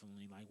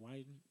indefinitely.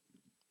 Why?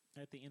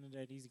 At the end of the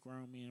day, these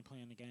grown men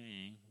playing the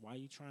game. Why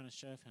you trying to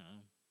shove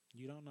him?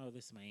 You don't know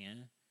this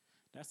man.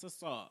 That's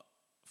assault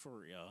for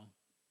real.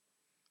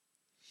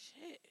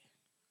 Shit.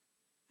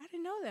 I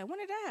didn't know that. When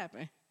did that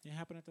happen? It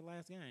happened at the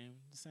last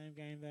game. The same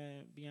game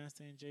that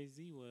Beyonce and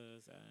Jay-Z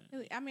was at.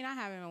 Really? I mean, I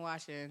haven't been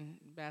watching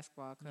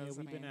basketball. Cause,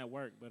 we've been at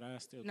work, but I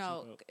still keep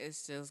up.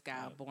 It's just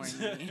got boring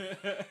to me.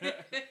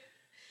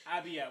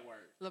 I be at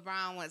work.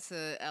 LeBron went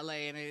to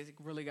L.A. and it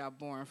really got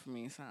boring for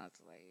me. So I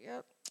was like,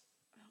 yep.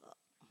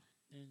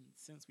 And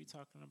since we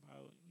talking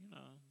about,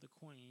 the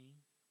queen,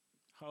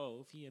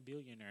 Hov, he a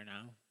billionaire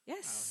now.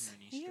 Yes, out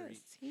here in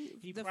these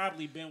streets. He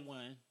probably been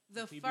one.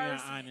 The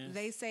first,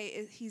 they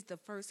say he's the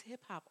first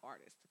hip hop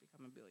artist to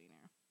become a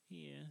billionaire.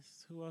 He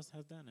is. Who else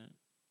has done it?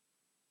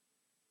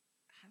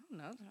 I don't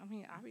know. I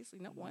mean, obviously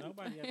no one.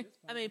 Nobody at this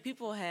point. I mean,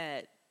 people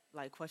had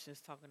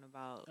questions talking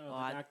about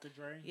Dr.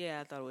 Dre.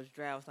 Yeah, I thought it was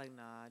Dre. I was like,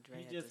 nah,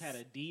 Dre. He just had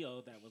a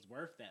deal that was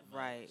worth that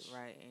much.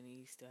 Right, and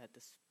he still had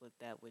to split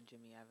that with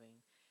Jimmy Iovine.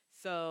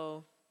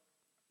 So,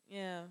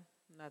 yeah,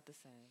 not the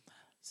same.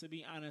 To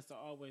be honest, I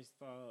always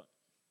thought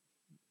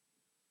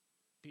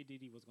P.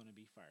 Diddy was going to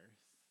be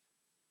first.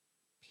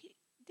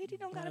 Diddy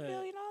don't got $1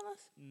 billion?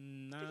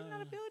 Nah. Diddy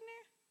not a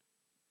billionaire?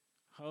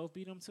 Hov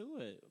beat him to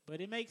it.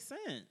 But it makes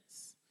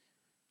sense.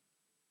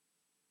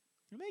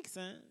 It makes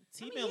sense.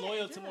 He's been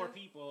loyal to more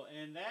people,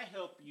 and that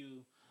helped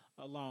you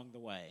along the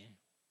way.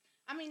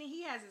 I mean,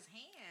 he has his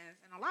hands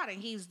and a lot,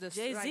 and he's the...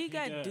 Jay-Z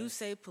got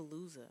Duce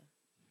Palooza.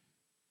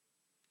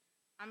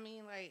 I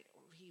mean,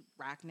 he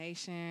Rock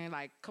Nation,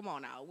 come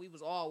on now. We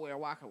was all wear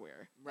Walker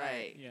wear.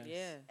 Right. Yes.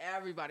 Yeah.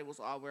 Everybody was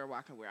all wear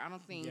Walker wear. I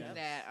don't think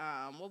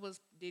that, what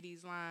was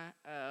Diddy's line?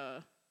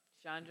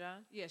 Sean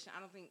John? Yeah, I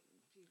don't think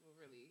people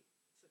really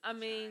took John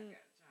as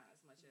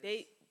much as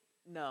we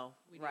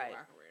did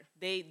Walker wear.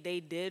 They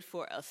did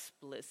for a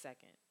split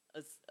second.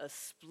 A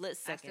split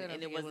second,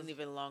 and it wasn't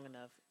even long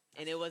enough.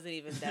 And it wasn't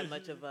even that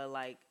much of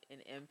an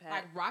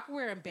impact.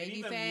 Rockaware and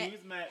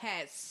Babyfat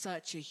had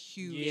such a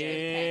huge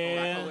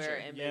impact on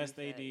Rockaware and Yes,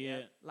 they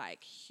did.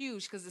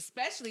 Huge,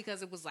 especially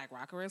because it was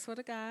Rockaware was for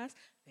the guys,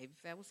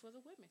 Babyfat was for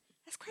the women.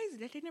 That's crazy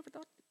that they never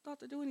thought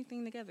to do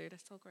anything together.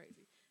 That's so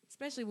crazy.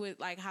 Especially with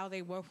how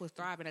they both was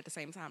thriving at the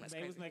same time. That's they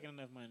crazy. was making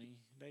enough money.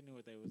 They knew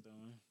what they was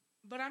doing.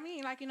 But I mean,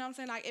 you know what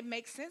I'm saying? It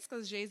makes sense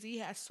because Jay-Z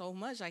has so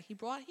much. He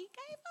gave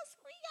us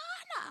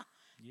Rihanna.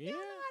 Yeah.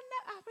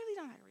 I really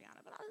don't like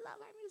Rihanna, but I love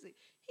her music.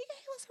 He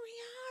gave us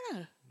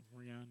Rihanna.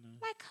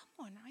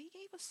 Come on now. He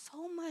gave us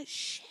so much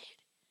shit.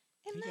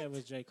 And he gave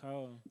us J.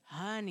 Cole.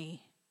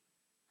 Honey.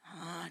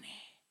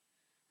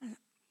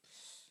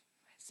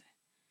 Listen.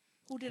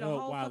 Who did a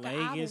whole fucking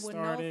album with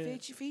no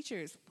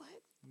features? What?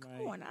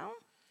 Come on now.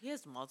 He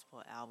has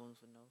multiple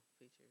albums with no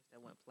features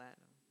that went platinum.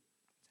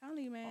 I'm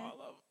telling you, man.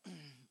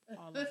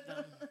 All of them.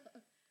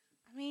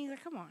 I mean,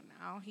 come on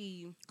now.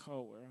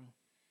 Cold World.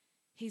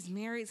 He's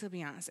married to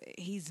Beyonce.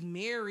 He's not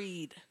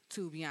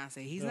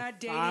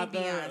dating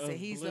Beyonce.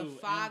 He's the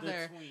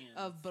father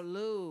of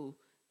Blue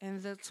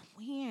and the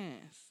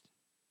twins.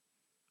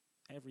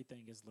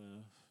 Everything is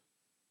love.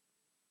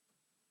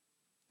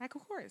 Of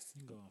course.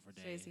 You can go on for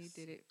days. Jay-Z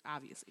did it,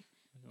 obviously.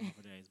 You can go on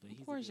for days, but of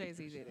course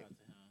Jay-Z did it.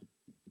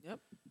 Yep.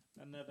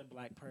 Another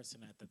black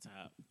person at the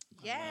top.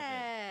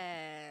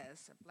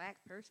 Yes. A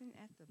black person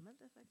at the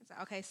motherfucking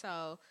top. Okay,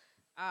 so...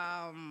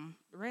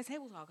 Red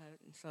Table Talk.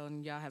 So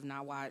y'all have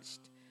not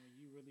watched.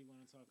 You really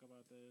want to talk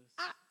about this?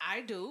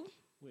 I do.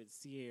 With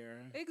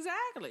Sierra.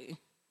 Exactly.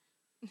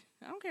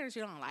 I don't care that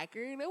you don't like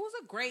her. It was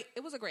a great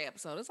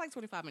episode. It's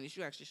 25 minutes.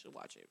 You actually should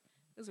watch it.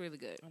 It was really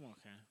good. I'm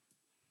okay.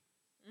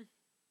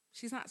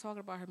 She's not talking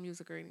about her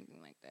music or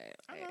anything like that.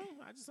 I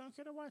know. I just don't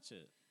care to watch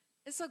it.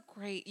 It's a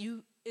great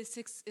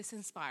it's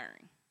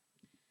inspiring.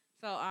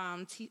 So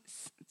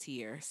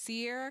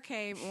Sierra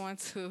came on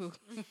to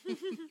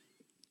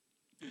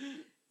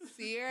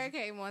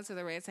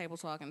the Red Table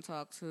Talk and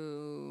talked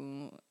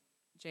to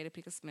Jada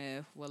Pinkett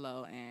Smith,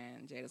 Willow,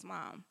 and Jada's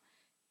mom.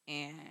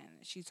 And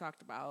she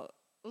talked about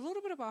a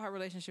little bit about her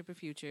relationship with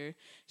Future.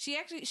 She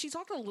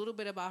talked a little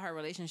bit about her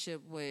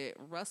relationship with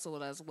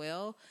Russell as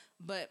well,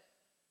 but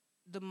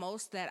the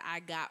most that I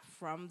got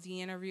from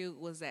the interview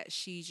was that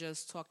she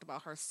just talked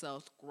about her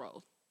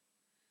self-growth.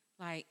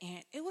 Like,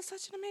 and it was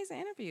such an amazing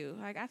interview.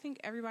 Like, I think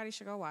everybody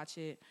should go watch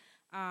it.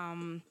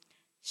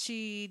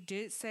 She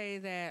did say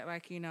that,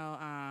 like,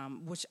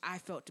 which I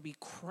felt to be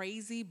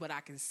crazy, but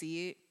I can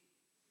see it.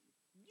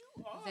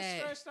 You all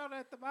stretched out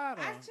at the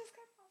bottom. I just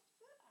got my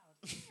foot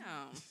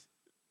out. Damn.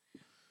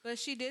 But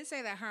she did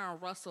say that her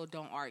and Russell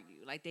don't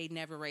argue. Like, they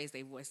never raise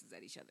their voices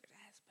at each other.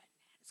 That's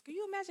bananas. Can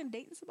you imagine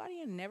dating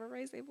somebody and never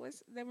raise your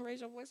voice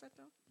at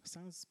them?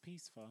 Sounds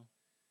peaceful.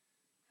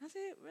 Does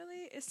it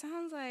really? It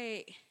sounds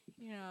like,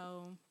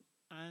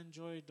 I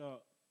enjoyed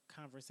the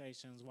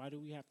conversations. Why do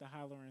we have to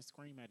holler and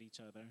scream at each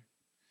other?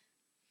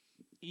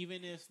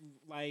 Even if,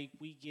 like,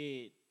 we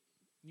get,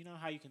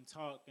 how you can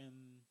talk and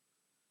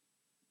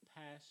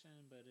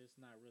passion, but it's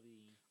not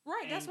really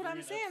right. That's what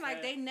I'm saying.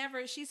 Like,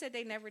 she said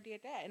they never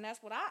did that, and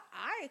that's what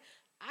I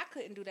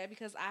couldn't do that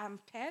because I'm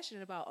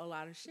passionate about a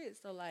lot of shit.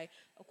 So, like,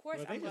 of course,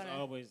 they just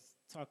always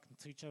talking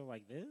to each other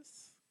like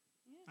this.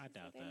 Yeah, I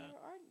doubt that.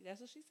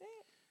 That's what she said.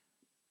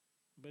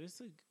 But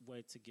it's a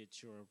way to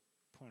get your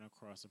point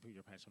across and put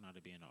your passion not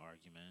to be in an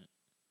argument.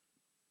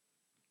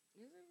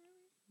 Is it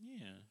really?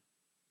 Yeah.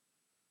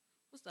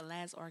 What's the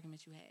last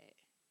argument you had?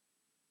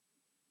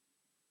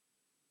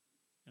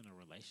 In a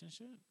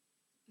relationship?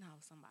 No,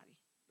 somebody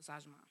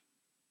besides your mom.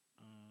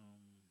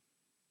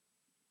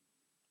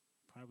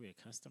 Probably a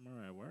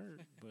customer at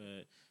work,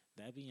 but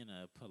that be in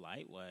a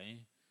polite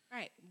way.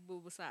 Right.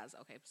 But besides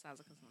a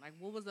customer, like,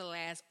 what was the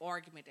last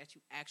argument that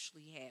you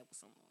actually had with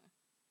someone?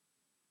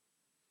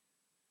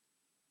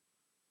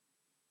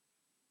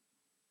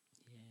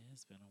 Yeah,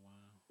 it's been a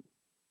while.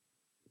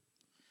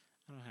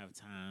 I don't have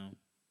time.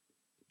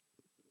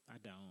 I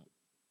don't.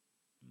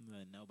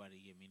 Let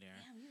nobody get me there.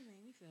 Damn, you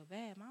made me feel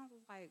bad. Mine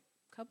was like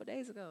a couple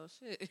days ago.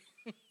 Shit.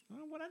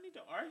 What I need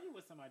to argue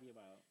with somebody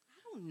about? I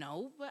don't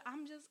know, but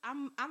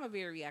I'm a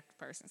very reactive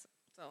person.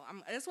 So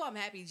that's why I'm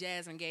happy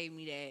Jasmine gave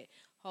me that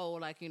whole,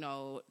 like,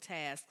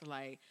 task,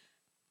 like,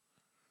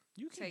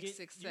 you can take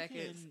 6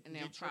 seconds and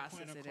then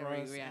process it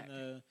and react in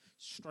a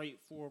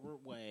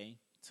straightforward way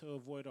to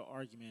avoid an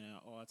argument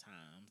at all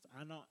times.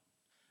 I know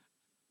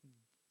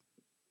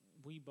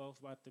we both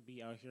about to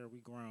be out here,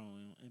 we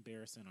grown,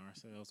 embarrassing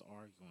ourselves,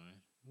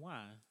 arguing.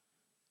 Why?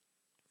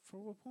 For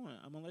what point?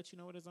 I'm going to let you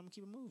know what it is. I'm going to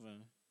keep it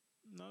moving.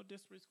 No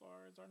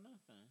disregards or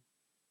nothing.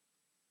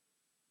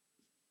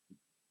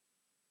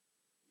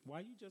 Why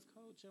you just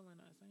cold chilling,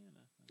 not saying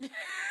nothing?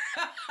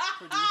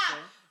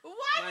 Producer.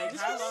 Why did you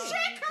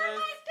check her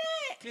like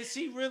that? Because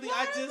she really,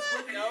 I just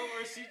looked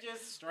over. She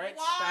just stretched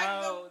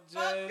out.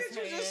 Why the fuck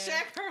did you just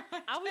check her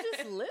like I was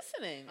just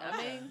listening. I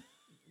mean...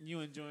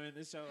 You enjoying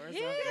the show or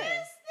something?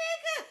 Yes,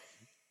 nigga.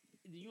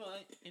 You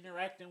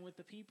interacting with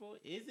the people?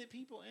 Is it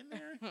people in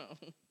there?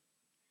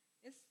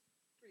 It's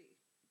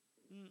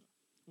free.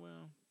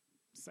 Well,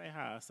 say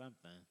hi or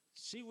something.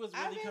 She was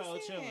really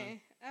cold chilling.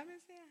 I've been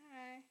saying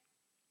hi.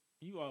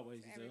 You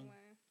always do.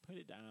 Everyone. Put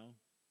it down.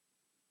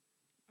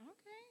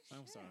 Okay.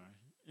 I'm sorry.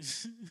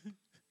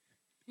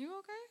 You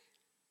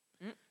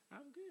okay?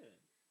 I'm good.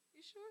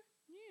 You sure?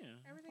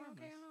 Yeah. Everything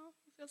okay at home?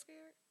 You feel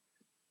scared?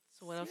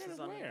 So what else is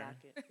on the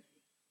docket?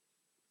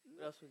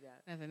 What else we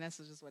got? Nothing. That's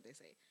just what they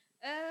say.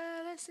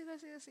 Let's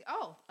see.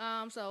 Oh,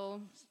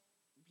 so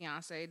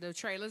Beyonce, the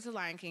trailer to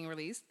Lion King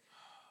released,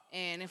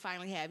 and it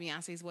finally had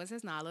Beyonce's voice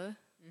as Nala.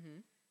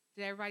 Mm-hmm.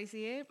 Did everybody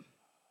see it?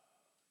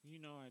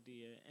 No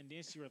idea. And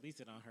then she released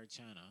it on her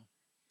channel.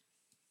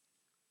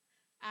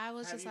 I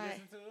was Have just you like,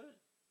 listened to it?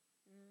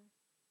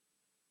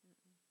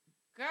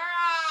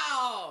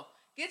 girl,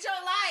 get your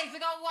life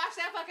and go watch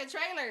that fucking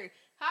trailer.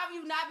 How have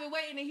you not been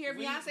waiting to hear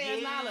Beyonce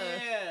as Nala?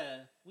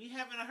 Yeah, we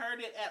haven't heard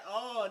it at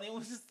all, and it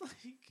was just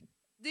like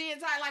the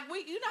entire, like,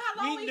 you know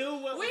how long we knew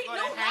what was going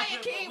to happen.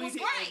 Lion King was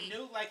great. We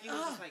knew, like, it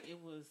was just like it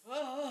was.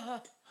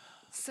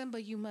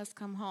 Simba, you must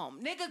come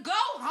home, nigga. Go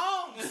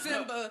home,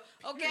 Simba.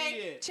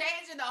 Okay,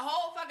 changing the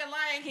whole fucking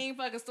Lion King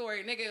fucking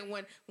story, nigga.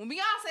 When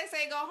Beyonce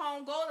say go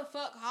home, go the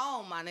fuck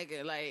home, my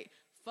nigga. Like,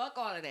 fuck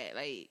all of that,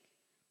 like,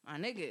 my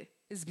nigga.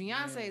 It's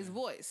Beyonce's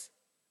voice.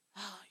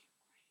 Oh,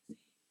 you crazy.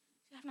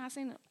 You have not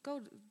seen it? Go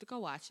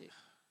watch it.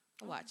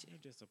 Go watch it. You're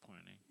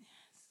disappointing. Yes.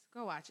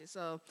 Go watch it.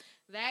 So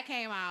that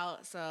came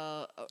out.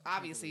 So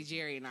obviously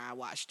Jerry and I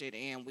watched it,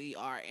 and we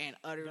are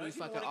utterly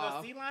fucking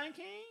off. Go see Lion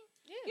King?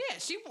 Yeah,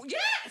 she does.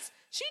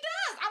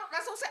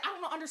 That's what I'm saying. I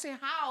don't understand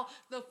how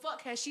the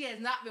fuck she has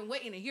not been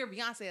waiting to hear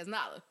Beyonce as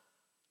Nala.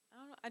 I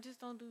don't know. I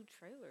just don't do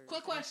trailers.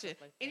 Quick question: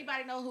 like,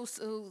 anybody know who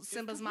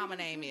Simba's mama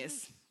name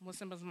is? What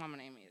Simba's mama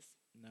name is?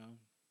 No.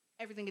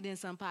 Everything and Then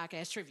Some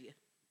podcast trivia.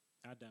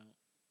 I don't.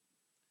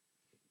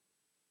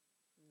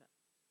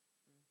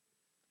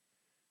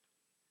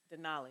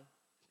 Denali.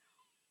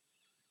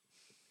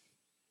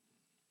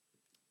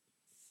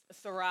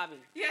 Sarabi.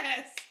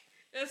 Yes.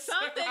 It's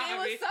something.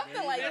 Sarabi. It was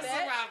something like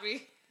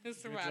that.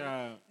 It's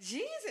Sarabi.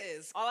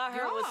 Jesus. All I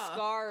heard was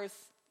Scar's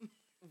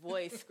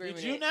voice screaming.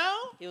 Did you know?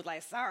 He was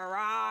like,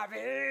 Sarabi.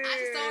 I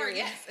just saw her.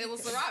 Yes, it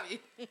was Sarabi.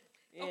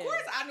 Yeah. Of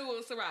course I knew it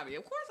was Sarabi.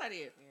 Of course I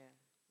did. Yeah.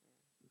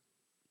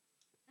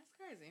 That's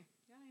crazy.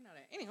 Y'all didn't know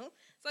that. Anywho,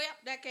 so yep,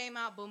 that came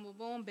out. Boom, boom,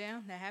 boom,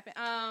 bam. That happened.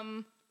 I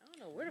don't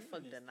know where the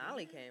fuck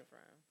Denali came from.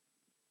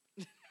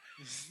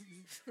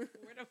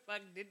 Where the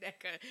fuck did that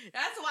come?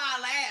 That's why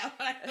I laugh.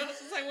 I was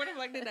just like, where the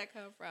fuck did that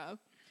come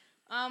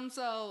from?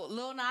 So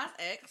Lil Nas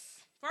X.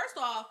 First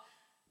off,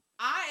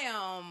 I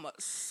am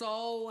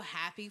so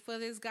happy for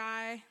this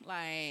guy.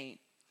 Like,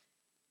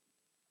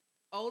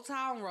 Old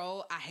Town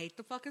Road, I hate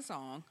the fucking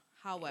song.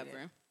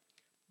 However,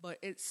 but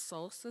it's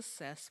so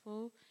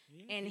successful,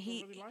 and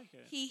he really like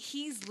it.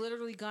 He's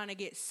literally gonna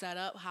get set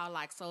up how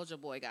like Soulja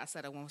Boy got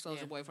set up when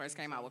Soulja Boy first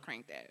came out with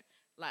Crank That.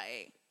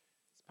 Like,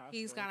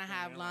 he's gonna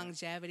have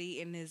longevity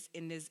in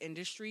this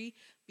industry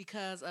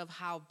because of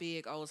how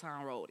big Old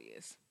Town Road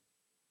is.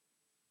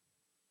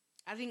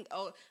 I think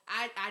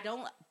I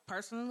don't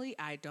personally,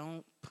 I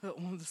don't put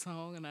on the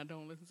song and I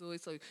don't listen to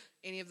it. So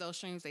any of those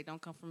streams, they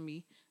don't come from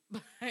me.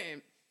 But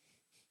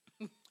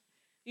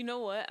you know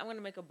what? I'm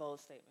gonna make a bold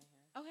statement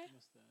here. Okay.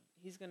 What's that?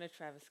 He's gonna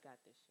Travis Scott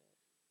this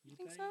shit. You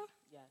think so?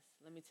 Yes.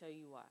 Let me tell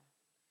you why.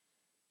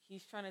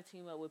 He's trying to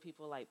team up with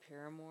people like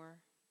Paramore.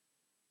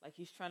 Like,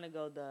 he's trying to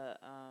go the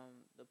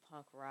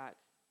punk rock,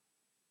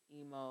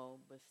 emo,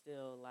 but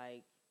still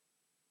like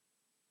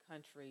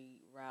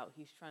country route.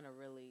 He's trying to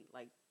really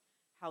like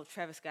how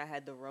Travis Scott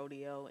had the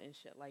rodeo and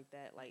shit like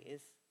that. Like,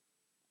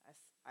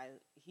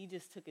 he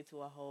just took it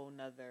to a whole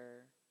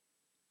nother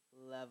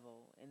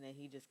level, and then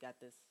he just got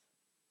the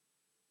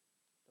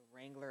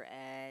Wrangler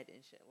ad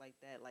and shit like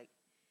that. Like,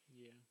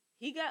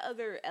 he got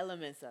other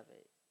elements of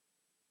it.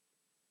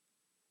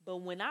 But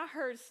when I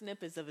heard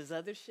snippets of his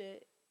other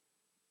shit,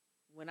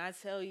 when I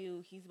tell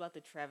you he's about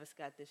to Travis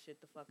Scott this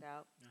shit the fuck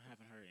out, I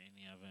haven't heard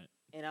any of it,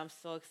 and I'm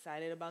so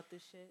excited about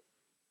this shit.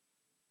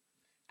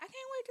 I can't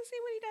wait to see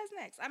what he does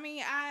next.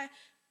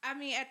 I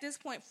mean, at this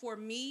point, for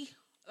me,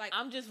 like,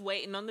 I'm just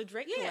waiting on the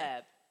Drake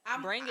collab.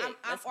 Bring it.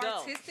 Let's go.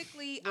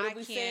 Artistically, what did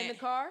we say in the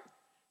car?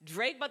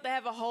 Drake about to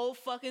have a whole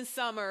fucking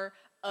summer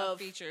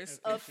of features.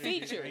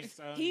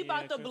 He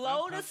about to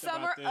blow the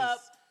summer up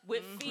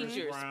with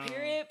features.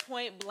 Period.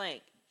 Point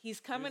blank. He's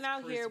coming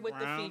out here with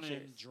the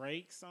features. And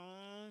Drake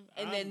song,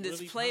 and then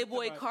this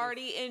Playboy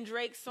Cardi and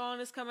Drake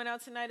song is coming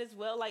out tonight as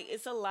well. Like,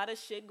 it's a lot of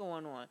shit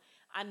going on.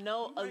 I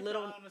know a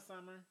little.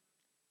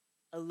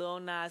 A Lil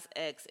Nas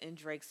X and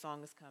Drake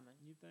song is coming.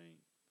 You think?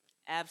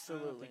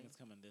 Absolutely. I don't think it's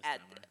coming this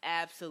summer.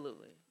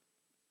 Absolutely.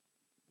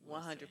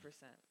 100%.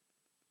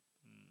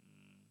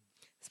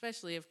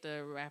 Especially if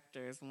the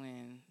Raptors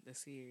win the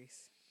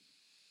series.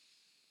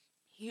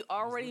 He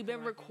already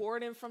been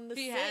recording from the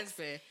He has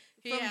been.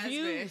 He has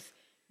views.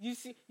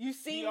 Been. You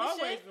seen he the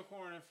always shit?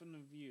 Recording from the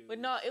views. But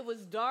no, it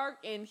was dark,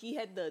 and he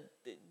had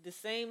the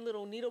same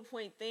little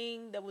needlepoint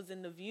thing that was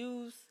in the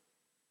views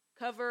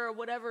cover or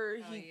whatever.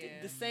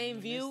 The same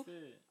view.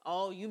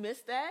 Oh, you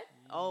missed that?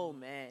 Yeah. Oh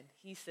man,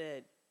 he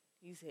said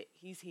he's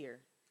here.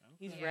 Okay.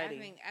 He's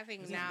ready. I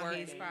think now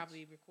he's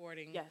probably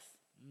recording. Yes.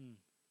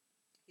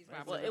 He's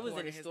probably. Well, it was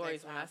in the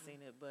stories when I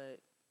seen it, but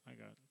I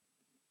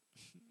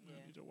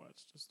need to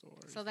watch the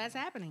stories. So that's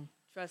happening.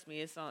 Trust me,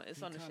 it's on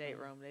the Shade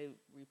Room. They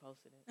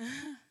reposted it.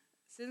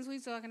 Since we're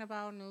talking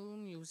about new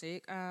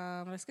music,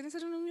 let's get into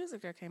the new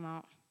music that came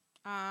out.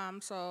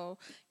 So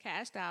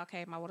Cash Doll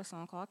came out with a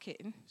song called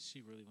Kitten.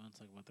 She really want to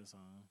talk about this song.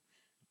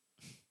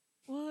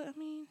 Well, I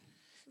mean,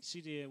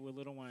 she did with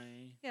Lil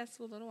Wayne. Yes,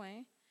 with Lil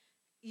Wayne.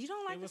 You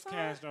don't like the song? It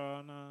was Cash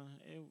Doll. No,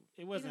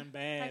 it wasn't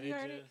bad. Have you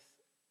heard it?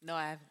 No,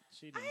 I haven't.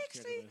 I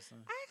actually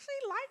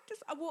like this.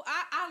 Well,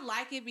 I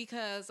like it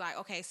because, like,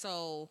 okay,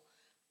 so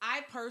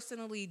I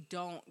personally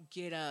don't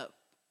get up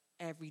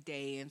every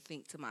day and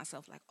think to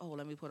myself like, oh,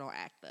 let me put on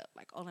Act Up.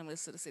 Like, oh, let me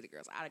listen to the City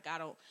Girls. I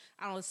don't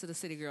listen to the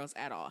City Girls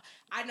at all.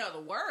 I know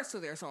the words to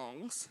their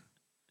songs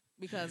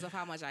because of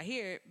how much I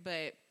hear it,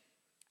 but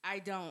I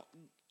don't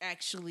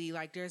actually,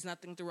 like, there's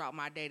nothing throughout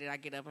my day that I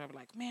get up and I'm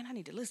like, man, I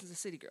need to listen to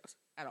City Girls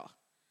at all.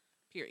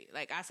 Period.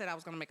 Like, I said I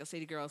was going to make a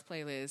City Girls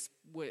playlist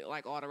with,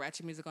 like, all the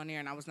ratchet music on there,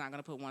 and I was not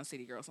going to put one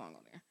City Girl song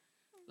on there.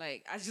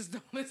 Like, I just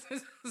don't listen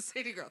to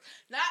City Girls.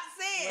 Not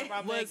saying.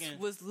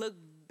 Was Look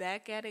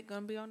Back at It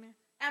going to be on there?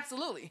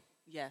 Absolutely.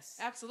 Yes.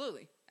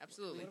 Absolutely.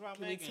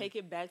 Can we take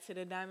it back to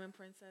the Diamond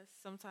Princess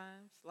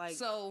sometimes? Like,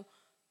 so,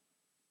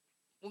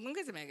 we're going to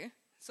get to Megan.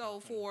 So,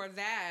 for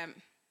that,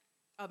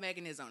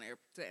 Megan is on there,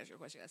 to answer your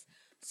question, yes.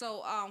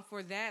 So,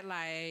 for that,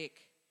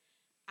 like,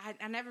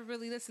 I never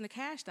really listened to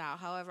Cash Doll.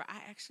 However,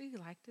 I actually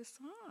like this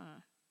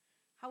song.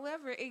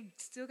 However, it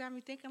still got me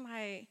thinking,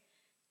 like,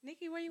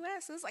 Nicki, where you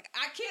at? So it's like,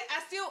 I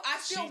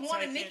still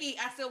want a Nicki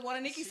song.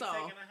 She's taking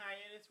a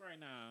hiatus right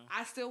now.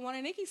 I still want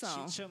a Nicki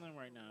song. She's chilling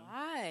right now.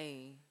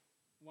 Why?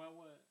 Why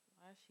what?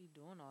 Why is she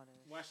doing all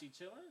this? Why she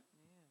chilling?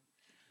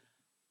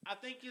 Yeah. I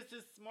think it's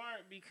just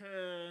smart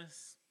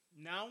because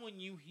now when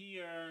you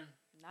hear...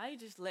 Now you're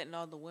just letting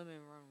all the women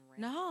run around.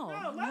 No.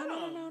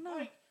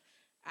 Like,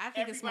 I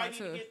think it's smart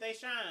too. Everybody need to get their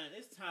shine.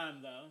 It's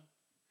time, though.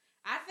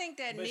 I think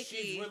that but Nicki...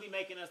 she's really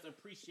making us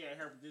appreciate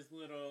her for this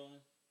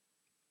little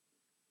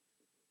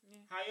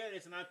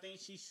hiatus, and I think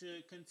she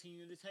should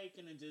continue to take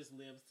it and just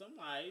live some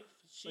life.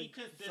 She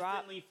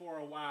consistently for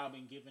a while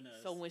been giving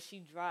us... So when she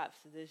drops,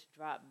 this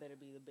drop better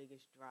be the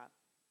biggest drop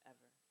ever.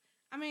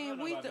 I mean, I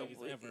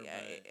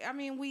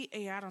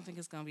don't think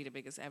it's gonna be the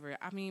biggest ever.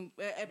 I mean,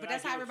 but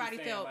that's how everybody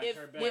felt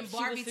when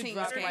Barbie Teen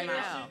was right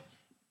now.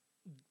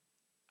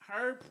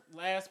 Her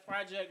last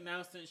project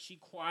now, since she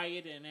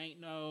quiet and ain't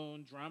no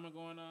drama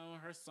going on,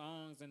 her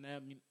songs and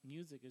that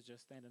music is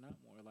just standing out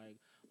more. Like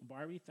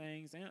Barbie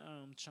Things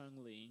and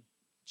Chung-Li,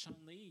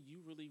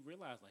 you really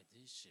realize like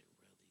this shit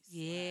really slaps.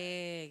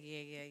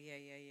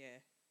 Yeah.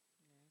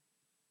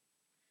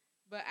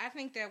 But I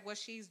think that what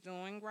she's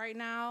doing right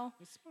now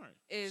is smart.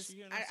 I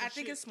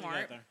think it's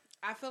smart. Together.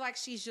 I feel like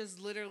she's just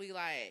literally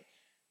like,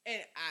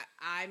 and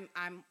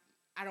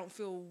I don't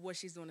feel what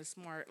she's doing is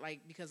smart,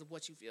 like because of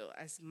what you feel.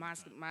 As my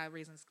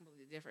reason is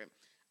completely different.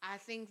 I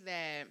think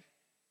that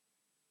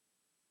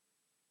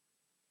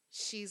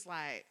she's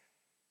like,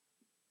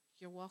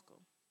 you're welcome.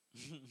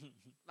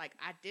 Like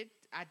I did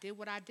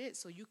what I did,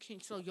 so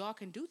y'all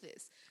can do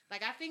this.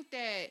 Like I think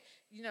that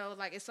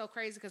like it's so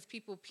crazy because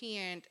people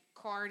pinned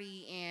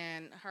Cardi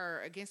and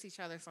her against each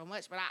other so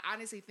much, but I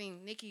honestly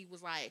think Nicki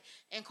was like,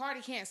 and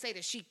Cardi can't say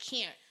that she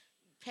can't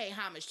pay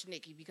homage to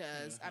Nicki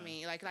because I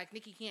mean like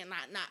Nicki can't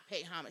not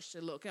pay homage to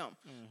Lil Kim.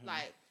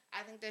 Like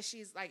I think that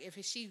she's like if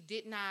she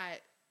did not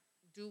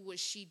do what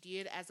she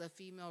did as a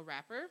female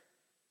rapper,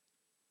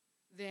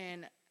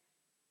 then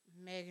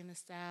Megan Thee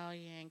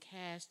Stallion,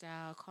 Cash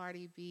Doll,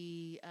 Cardi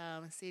B,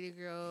 City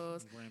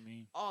Girls.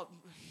 Grammy.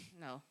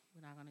 No,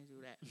 we're not gonna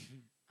do that.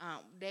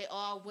 They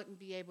all wouldn't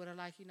be able to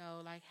like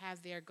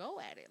have their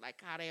go at it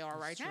like how they are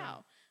right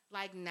now.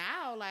 Like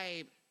now,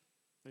 like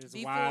it's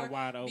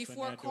wide open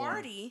before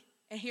Cardi.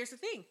 And here's the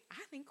thing: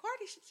 I think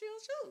Cardi should chill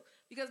too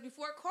because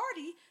before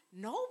Cardi,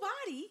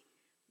 nobody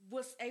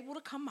was able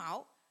to come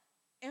out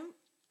and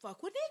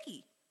fuck with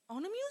Nicki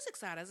on the music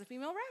side as a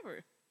female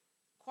rapper.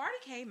 Cardi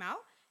came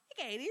out.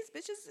 He gave these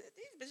bitches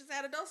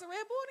had a dose of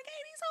Red Bull and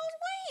gave these hoes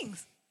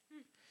wings.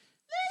 Literally.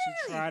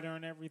 She tried her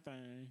and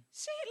everything.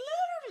 She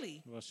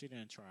literally. Well, she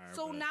didn't try her.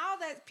 So now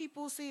that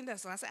people seen that,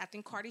 so I said I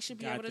think Cardi should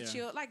be able to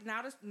chill. Like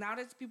now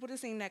that people are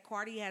seeing that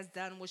Cardi has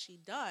done what she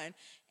done,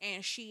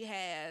 and she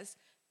has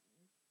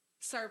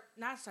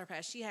not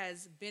surpassed. She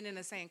has been in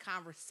the same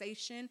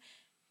conversation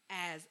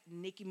as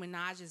Nicki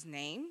Minaj's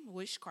name,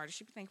 which Cardi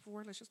should be thankful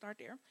for. Let's just start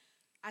there.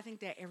 I think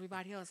that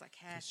everybody else, like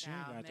Cash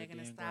Doll, Megan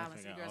Thee Stallion,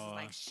 City Girls, is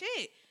like,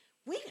 shit,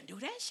 we can do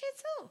that shit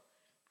too.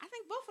 I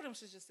think both of them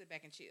should just sit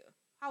back and chill.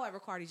 However,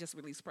 Cardi just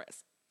released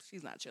Press.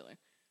 She's not chilling.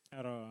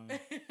 At all.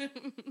 But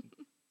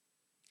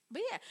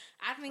yeah,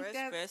 I think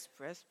press.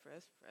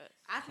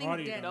 I think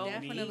Cardi that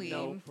definitely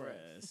no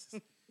press.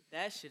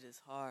 That shit is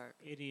hard.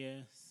 It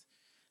is.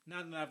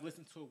 Now that I've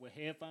listened to it with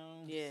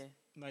headphones,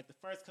 like the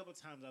first couple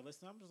of times I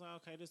listened, I'm just like,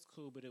 okay, this is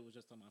cool, but it was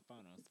just on my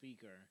phone on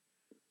speaker.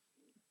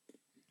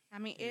 I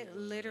mean, it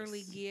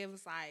literally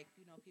gives like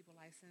people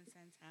like Cyn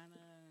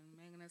Santana and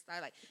Megan Thee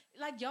Stallion,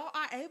 like y'all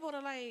are able to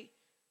like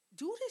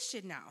do this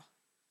shit now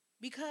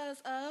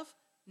because of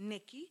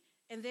Nicki,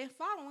 and then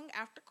following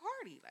after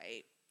Cardi.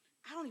 Like,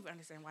 I don't even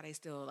understand why they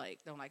still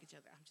like don't like each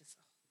other. I'm just.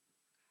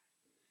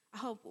 I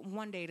hope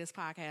one day this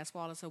podcast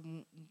falls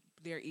into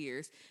their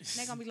ears. And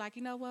they're gonna be like,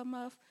 you know what,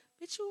 Muff?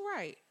 Bitch, you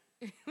right.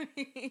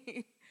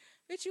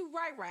 Bitch, you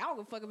right. I don't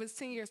give a fuck if it's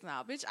 10 years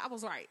now. Bitch, I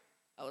was right.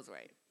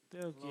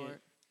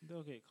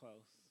 They'll get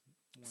close.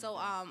 So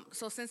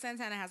Cyn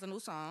Santana has a new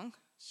song.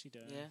 She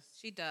does. Yeah,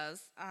 she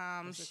does.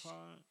 What's it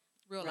called?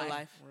 Real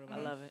Life. I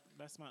love it.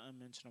 That's my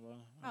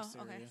unmentionable.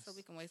 Okay. So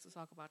we can wait to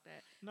talk about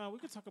that. No, we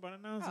can talk about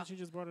it now since you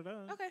just brought it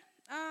up. Okay.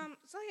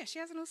 So yeah, she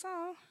has a new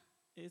song.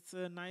 It's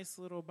a nice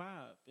little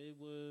bop. It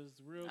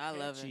was real catchy. I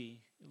love it.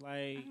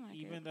 Like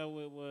even though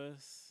it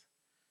was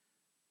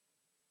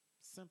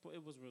simple,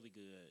 it was really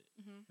good.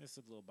 Mm-hmm. It's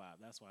a little bop.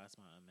 That's why it's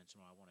my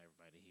unmentionable. I want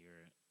everybody to hear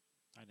it.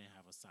 I didn't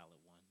have a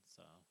solid one,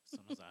 so as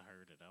soon as I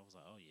heard it, I was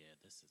like, "Oh yeah,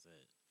 this is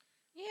it."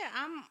 Yeah,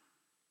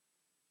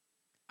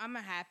 I'm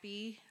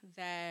happy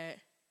that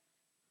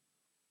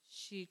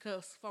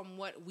cause from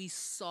what we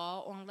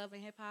saw on Love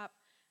and Hip Hop,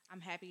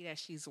 I'm happy that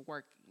she's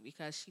working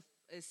because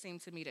it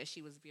seemed to me that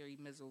she was very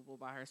miserable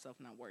by herself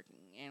not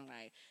working, and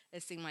like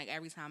it seemed like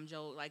every time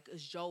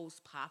Joe's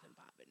popping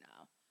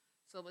now,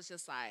 so it's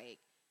just like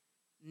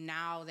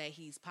now that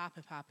he's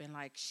popping,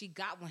 like she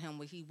got with him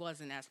when he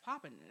wasn't as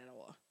popping at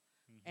all.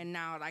 And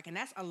now, like, and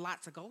that's a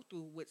lot to go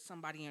through with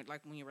somebody,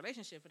 like, when you're in a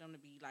relationship, for them to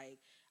be, like,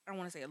 I don't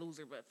want to say a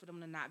loser, but for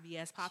them to not be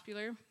as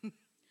popular,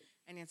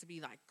 and then to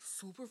be, like,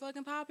 super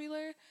fucking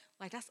popular,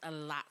 like, that's a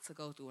lot to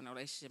go through in a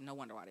relationship. No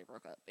wonder why they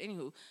broke up.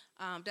 Anywho,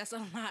 that's a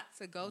lot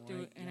to go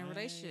through in a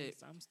relationship.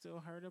 I'm still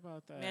hurt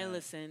about that. Man,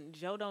 listen,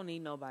 Joe don't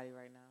need nobody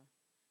right now.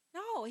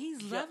 No,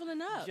 he's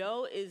leveling up.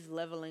 Joe is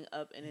leveling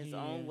up in his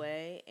own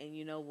way, and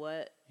you know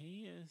what?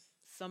 He is.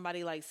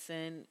 somebody like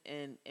Cyn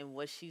and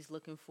what she's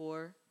looking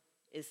for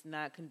is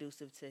not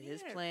conducive to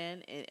his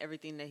plan and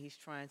everything that he's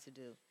trying to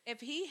do. If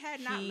he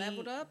had not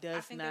leveled up, I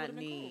think it would have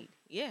been cool.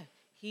 Yeah,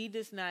 he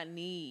does not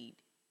need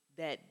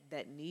that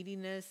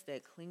neediness,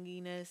 that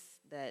clinginess,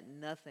 that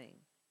nothing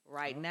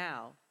right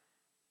now.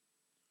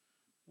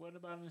 What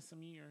about in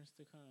some years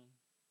to come,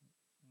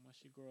 once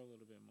you grow a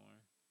little bit more?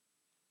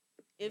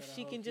 If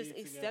she can just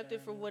accept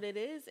it for what it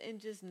is and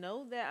just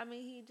know that, I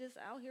mean, he just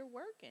out here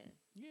working.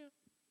 Yeah.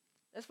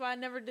 That's why I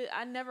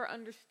never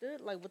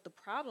understood, like, what the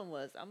problem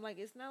was. I'm like,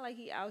 it's not like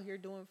he out here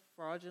doing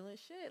fraudulent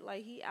shit.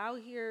 Like, he out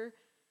here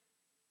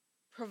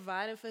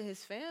providing for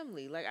his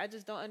family. Like, I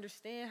just don't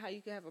understand how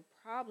you can have a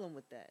problem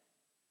with that.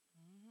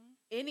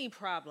 Mm-hmm. Any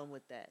problem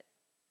with that.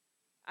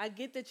 I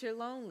get that you're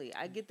lonely.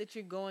 I get that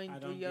you're going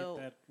through your... I don't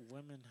get that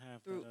women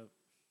have that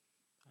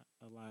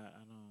a lot.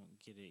 I don't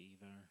get it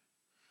either.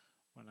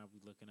 When I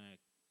be looking at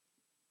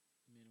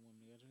men and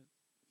women together,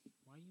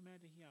 why are you mad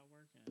that he out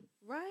working?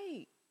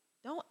 Right.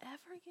 Don't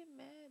ever get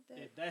mad that...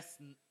 If that's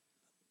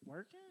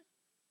working?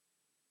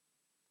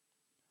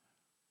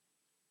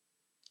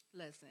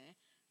 Listen,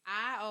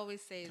 I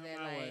always say Come that,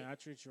 my like... way. I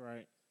treat you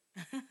right.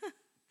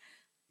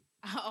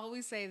 I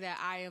always say that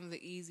I am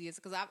the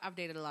easiest, because I've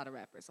dated a lot of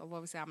rappers. So I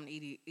always say I'm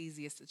the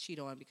easiest to cheat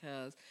on,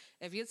 because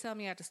if you tell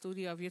me at the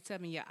studio, if you tell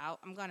me you're out,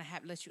 I'm going to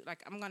let you...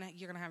 Like, you're going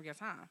to have your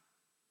time.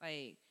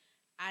 Like,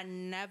 I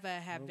never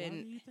have been...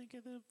 Why do you think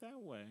of it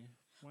that way?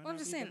 Why well,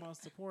 not be the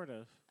most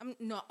supportive?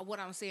 No, what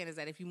I'm saying is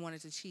that if you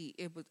wanted to cheat,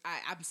 it was...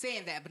 I'm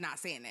saying that, but not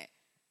saying that.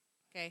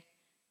 Okay?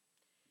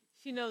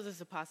 She knows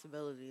it's a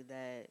possibility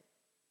that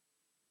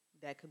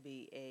could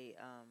be an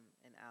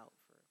out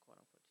for quote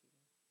unquote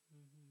cheating.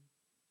 Mm-hmm.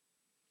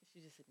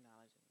 She's just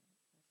acknowledging it.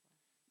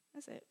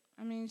 That's it.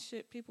 I mean,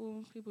 shit.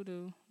 People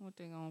do what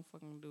they gonna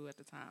fucking do at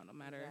the time, no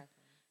matter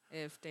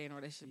if they in a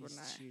relationship or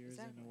not. Cheers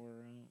in the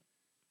world.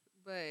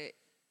 But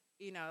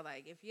you know,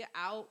 like if you're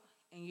out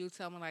and you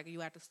tell me like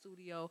you at the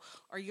studio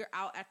or you're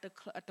out at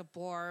the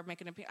bar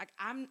making a like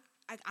I'm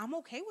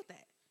okay with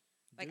that.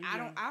 Like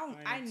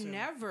I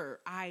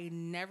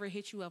never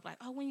hit you up like,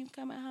 oh, when you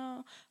coming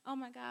home? Oh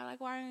my God, like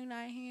why are you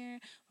not here?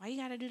 Why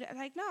you gotta do that?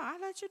 Like, no, I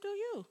let you do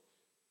you.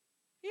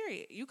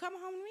 Period. You coming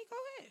home to me? Go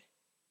ahead.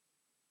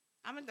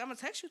 I'm gonna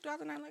text you throughout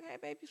the night like, hey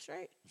babe, you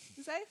straight?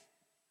 You safe?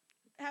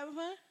 Having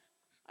fun?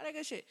 All that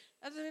good shit.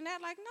 Other than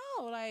that, like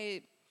no,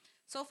 like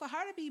so for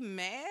her to be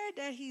mad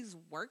that he's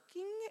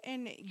working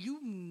and you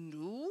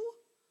knew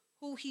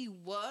who he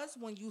was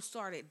when you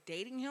started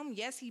dating him.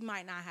 Yes, he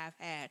might not have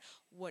had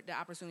what the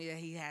opportunity that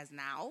he has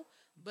now,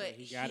 but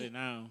he got it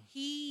now.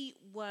 He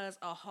was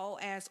a whole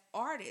ass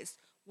artist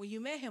when you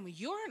met him.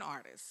 You're an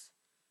artist,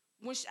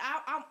 which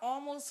I'm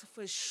almost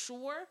for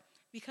sure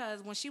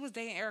because when she was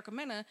dating Erica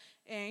Mena,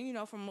 and you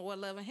know from what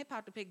Love and Hip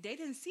Hop to pick, they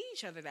didn't see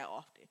each other that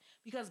often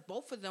because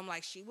both of them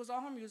like she was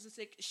on her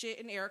music shit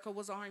and Erica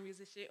was on her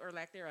music shit or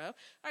lack thereof.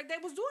 Like they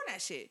was doing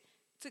that shit.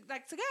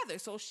 Together,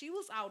 so she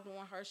was out doing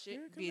her shit,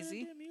 Erica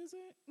busy. Did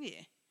music?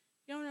 Yeah,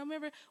 you don't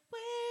remember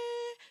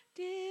where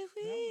did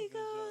we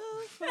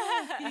go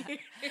from here?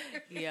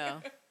 Yeah,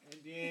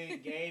 and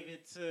then gave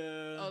it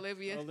to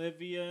Olivia.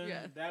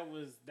 Yeah, that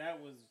was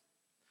bad.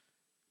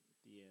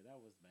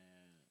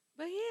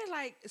 But yeah,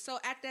 like so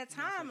at that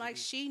time, like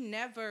you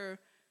never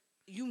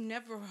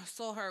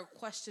saw her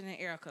questioning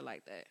Erica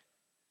like that.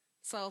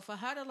 So for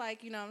her to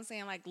like, you know what I'm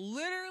saying, like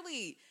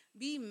literally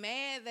be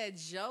mad that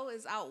Joe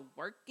is out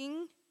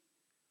working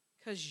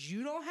because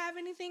you don't have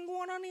anything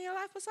going on in your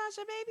life besides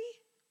your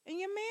baby and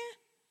your man,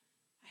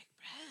 like,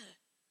 bruh.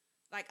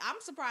 Like, I'm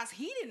surprised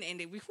he didn't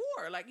end it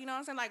before. Like, you know what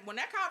I'm saying? Like, when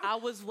that I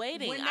was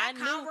waiting. When that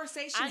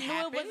conversation happened.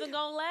 I knew it wasn't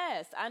going to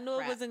last. I knew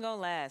it wasn't going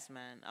to last,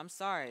 man. I'm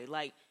sorry.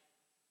 Like,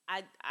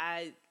 I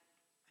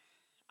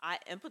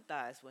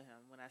empathized with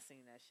him when I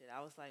seen that shit.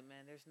 I was like,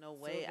 man, there's no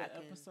way I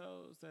can...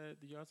 episodes that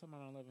y'all talking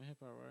about on Love and Hip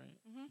Hop, right?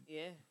 Mm-hmm.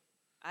 Yeah.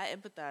 I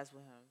empathized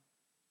with him.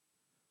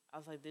 I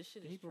was like, this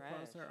shit is trash. Did he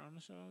propose her on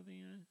the show at the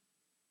end?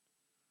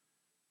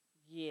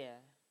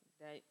 Yeah.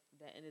 That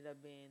ended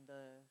up being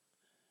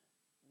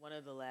one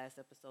of the last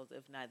episodes,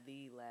 if not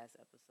the last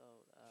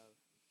episode of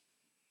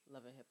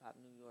Love and Hip Hop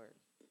New York.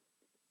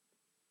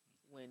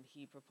 When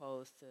he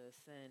proposed to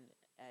Cyn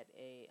at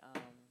a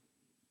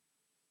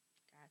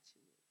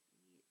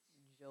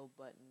Joe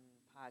Budden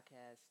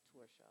podcast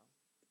tour show.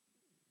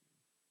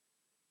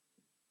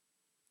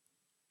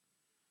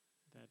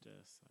 That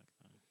does suck,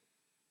 though.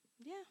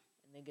 Yeah.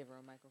 And they give her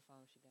a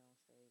microphone. She got on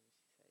stage and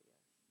she said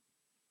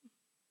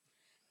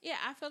yes. Yeah,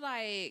 I feel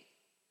like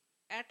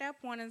at that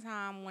point in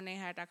time when they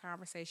had that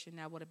conversation,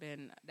 that would have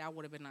been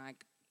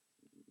like,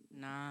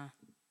 nah,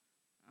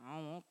 I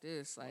don't want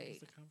this. Like, what was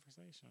the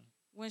conversation?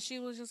 When she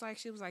was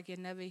like, you're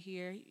never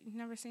here. You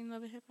never seen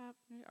Love and Hip Hop?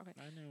 Okay.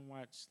 I didn't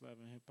watch Love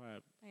and Hip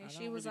Hop. Yeah, I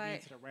she was really like,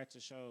 get into the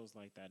ratchet shows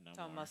like that no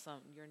talking more. about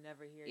something. You're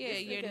never here. Yeah,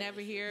 you're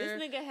never here.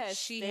 This nigga had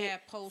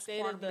had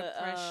postpartum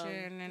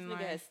depression and this nigga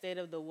like had State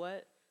of the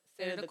what?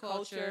 State of the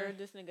culture.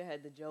 This nigga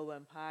had the Joe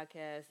Budden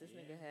podcast. This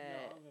nigga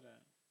had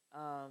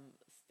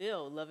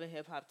Still loving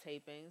hip hop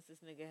tapings. This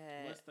nigga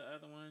had. What's the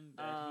other one?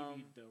 That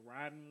he be the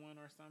riding one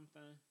or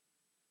something?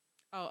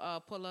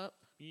 Pull Up.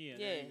 Yeah,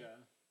 there you go.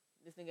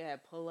 This nigga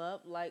had Pull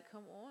Up. Like,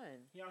 come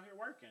on. He out here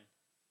working.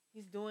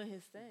 He's doing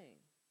his thing.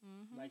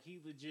 Mm-hmm. Like, he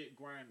legit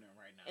grinding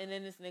right now. And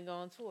then this nigga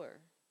on tour.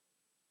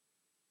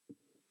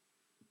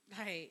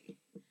 Like,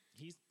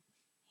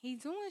 he's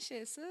doing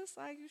shit, sis.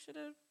 Like, you should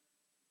have,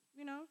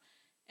 you know.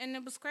 And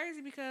it was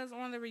crazy because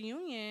on the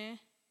reunion,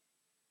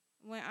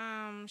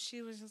 when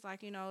she was just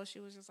like, you know, she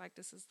was just like,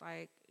 this is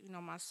like, you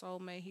know, my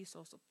soulmate. He's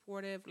so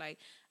supportive. Like,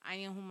 I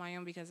am whom I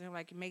am because they're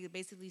like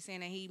basically saying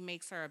that he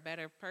makes her a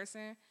better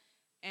person.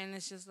 And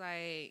it's just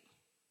like,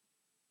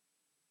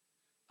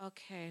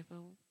 okay, but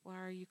why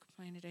are you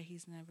complaining that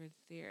he's never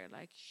there?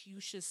 Like, you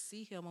should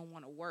see him and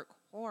want to work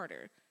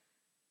harder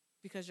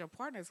because your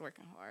partner's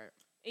working hard.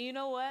 And you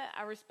know what?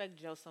 I respect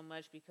Joe so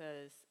much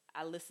because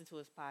I listen to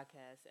his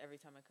podcast every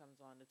time it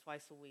comes on,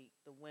 twice a week,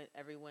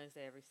 every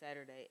Wednesday, every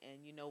Saturday.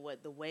 And you know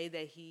what? The way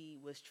that he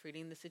was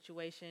treating the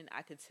situation,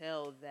 I could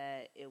tell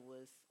that it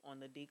was on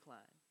the decline.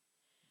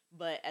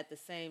 But at the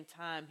same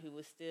time, he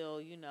was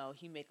still, you know,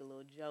 he make a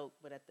little joke.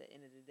 But at the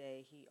end of the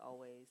day, he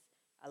always,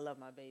 I love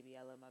my baby,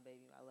 I love my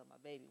baby, I love my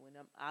baby. When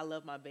I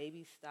love my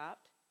baby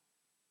stopped,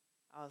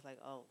 I was like,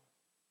 oh,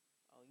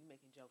 you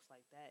making jokes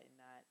like that and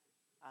not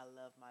I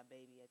love my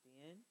baby at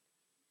the end?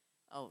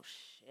 Oh,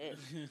 shit.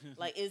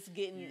 Like, it's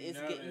getting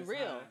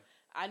real.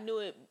 I knew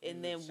it.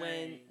 And then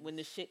when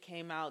the shit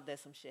came out that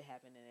some shit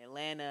happened in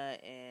Atlanta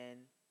and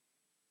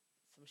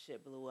some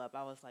shit blew up,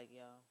 I was like,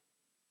 yo.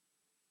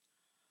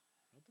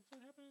 What the fuck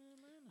happened in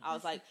Atlanta? I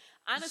was like,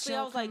 honestly,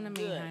 I was like, good.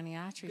 Me, honey.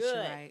 I treat you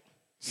right.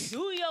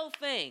 Do your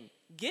thing.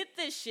 Get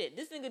this shit.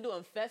 This nigga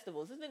doing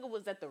festivals. This nigga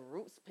was at the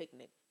Roots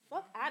picnic.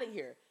 Fuck out of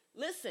here.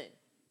 Listen,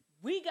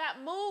 we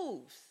got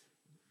moves.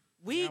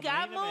 We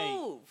got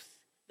moves.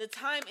 The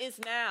time is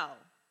now.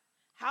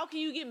 How can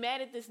you get mad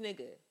at this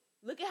nigga?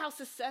 Look at how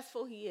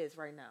successful he is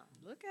right now.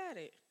 Look at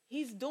it.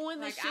 He's doing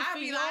this shit for y'all. I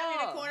be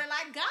like in the corner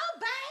like, go,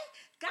 babe.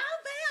 Go,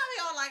 babe. I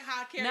be all like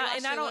how Carrie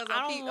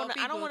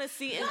I don't want to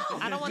see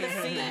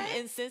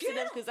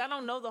insensitive because I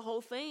don't know the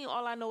whole thing.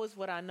 All I know is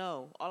what I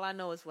know. All I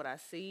know is what I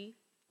see.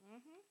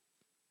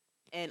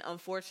 Mm-hmm. And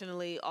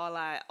unfortunately, all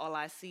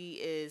I see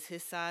is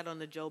his side on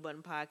the Joe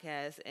Budden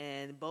podcast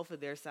and both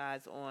of their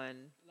sides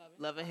on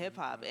Love and Hip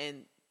Hop.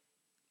 And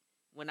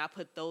when I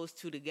put those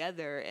two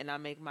together and I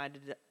make my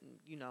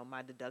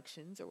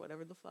deductions or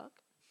whatever the fuck,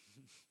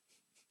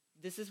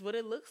 this is what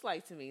it looks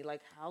like to me.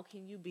 Like, how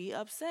can you be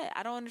upset?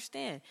 I don't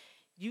understand.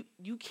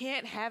 You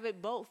can't have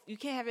it both. You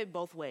can't have it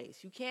both ways.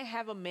 You can't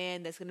have a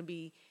man that's gonna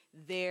be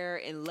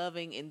there and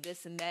loving and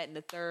this and that and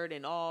the third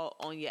and all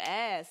on your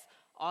ass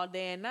all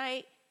day and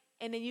night,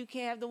 and then you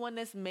can't have the one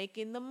that's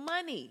making the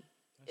money.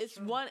 It's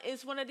true.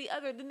 It's one or the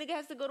other. The nigga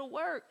has to go to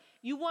work.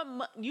 You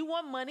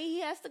want money,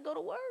 he has to go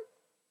to work.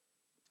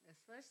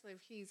 Especially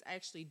if he's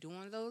actually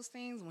doing those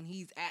things when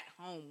he's at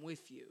home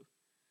with you.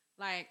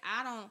 Like,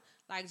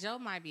 Joe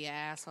might be an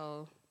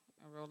asshole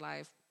in real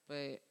life,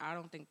 but I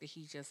don't think that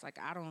he just, like,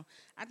 I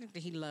think that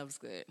he loves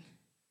good.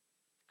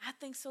 I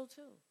think so,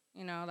 too.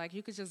 You know, like,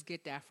 you could just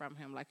get that from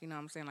him. Like, you know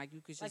what I'm saying? Like,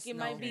 you could just like, it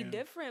might be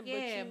different,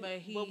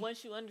 but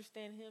once you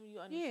understand him, you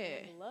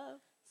understand the love.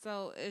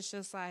 So, it's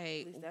just like,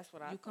 at least that's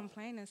what I thought.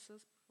 Complaining,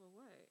 sis, for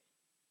what?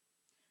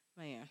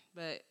 Man,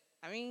 but,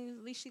 I mean,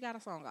 at least she got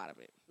a song out of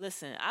it.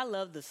 Listen, I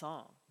love the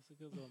song. It's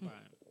a good little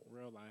vibe.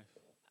 Real life.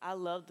 I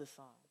love the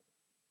song.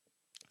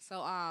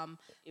 So,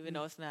 even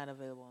though it's not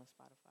available on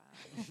Spotify,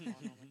 I don't know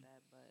with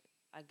that, but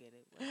I get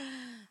it.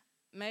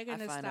 Megan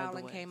Thee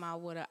Stallion came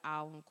out with an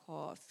album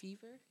called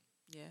Fever.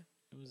 Yeah.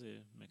 It was a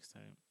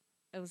mixtape.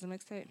 It was a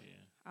mixtape?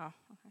 Yeah. Oh,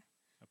 okay.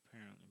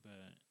 Apparently,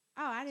 but...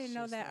 Oh, I didn't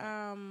know that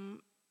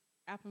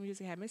Apple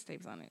Music had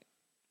mixtapes on it.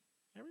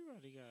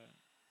 Everybody got...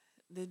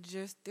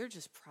 They're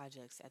just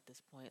projects at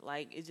this point.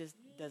 Like, it just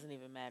doesn't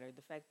even matter.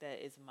 The fact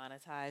that it's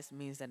monetized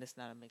means that it's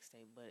not a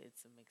mixtape, but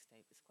it's a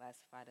mixtape. It's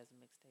classified as a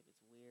mixtape.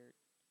 It's weird.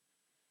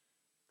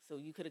 So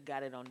you could have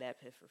got it on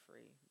that pit for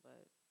free,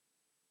 but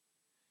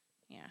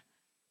yeah,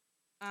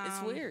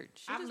 it's weird.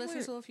 I've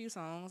listened to a few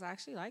songs. I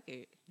actually like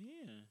it.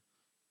 Yeah,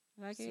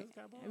 like it.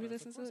 Have you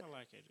listened to it? I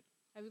like it.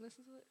 Have you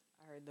listened to it?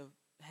 I heard the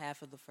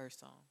half of the first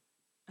song.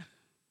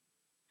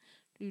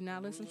 Do you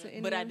not listen to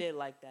any? But I did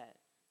like that.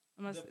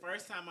 The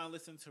first time I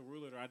listened to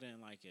Ruler, I didn't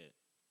like it.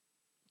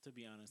 To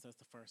be honest, that's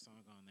the first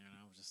song on there, and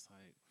I was just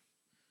like,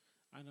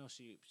 I know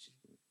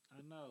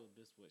I know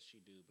this what she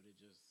do, but it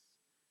just.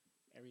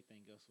 Everything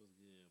else was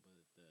good,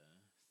 but the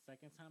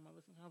second time I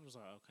listened, I was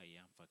like, okay,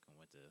 yeah, I'm fucking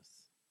with this.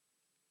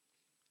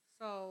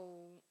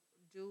 So,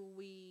 do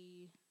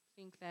we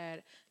think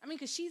that... I mean,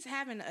 because she's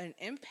having an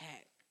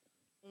impact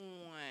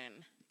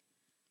on...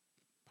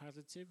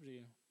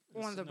 positivity.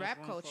 On the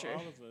rap culture. For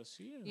all of us,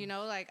 yeah. You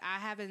know, like, I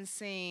haven't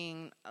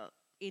seen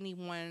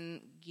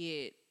anyone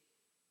get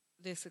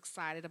this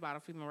excited about a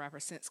female rapper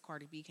since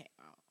Cardi B came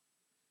out.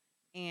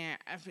 And,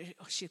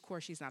 of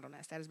course, she's not on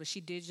that status, but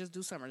she did just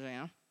do Summer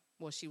Jam.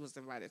 Well, she was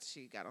invited.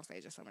 She got on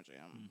stage at Summer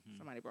Jam. Mm-hmm.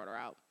 Somebody brought her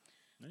out.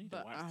 I need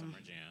to watch Summer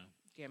Jam.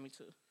 Yeah, me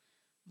too.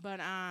 But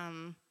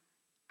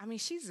I mean,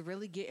 she's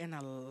really getting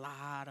a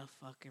lot of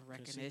fucking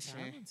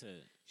recognition.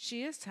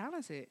 She is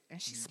talented,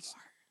 and she's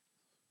smart.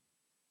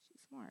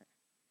 She's smart.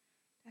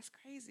 That's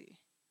crazy.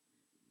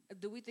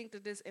 Do we think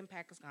that this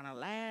impact is gonna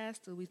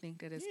last? Do we think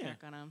that it's not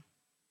gonna?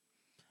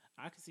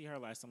 I can see her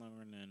lasting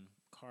longer than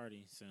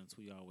Cardi, since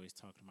we always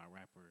talking about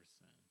rappers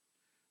and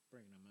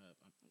bringing them up.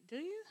 Do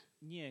you?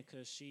 Yeah,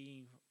 because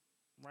she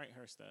write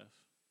her stuff.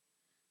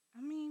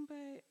 I mean,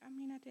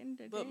 at the end of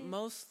the day. But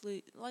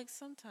mostly, like,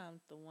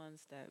 sometimes the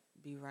ones that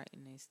be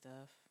writing their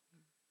stuff.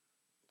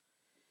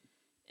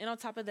 And on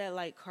top of that,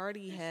 like,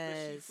 Cardi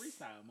has... She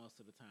freestyle most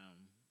of the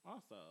time,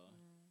 also.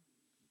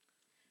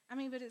 I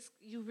mean, but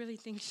you really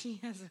think she's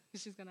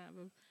gonna have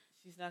a...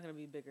 She's not gonna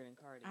be bigger than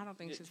Cardi. I don't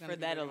think she's gonna be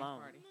bigger than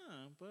Cardi.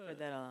 No, but... For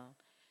that alone.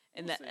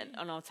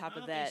 And on top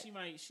of that... She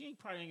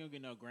probably ain't gonna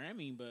get no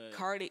Grammy, but...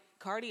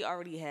 Cardi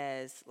already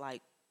has,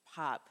 like,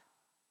 pop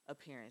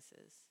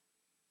appearances.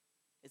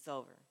 It's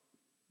over.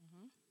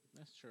 Mm-hmm.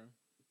 That's true.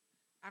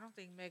 I don't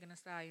think Megan Thee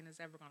Stallion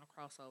is ever gonna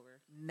cross over.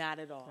 Not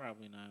at all.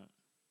 Probably not.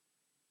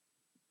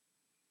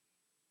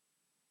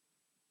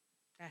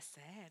 That's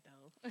sad,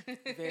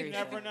 though. Very you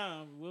never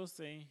know. We'll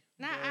see.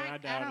 Nah, I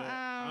doubt it.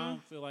 I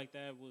don't feel like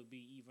that would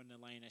be even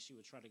the lane that she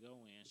would try to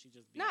go in. She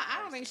just No,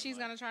 I don't think she's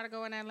going to try to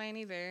go in that lane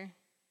either.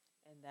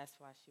 And that's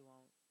why she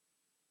won't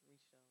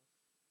reach those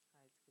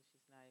heights, because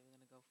she's not even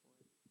going to go for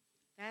it.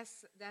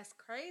 That's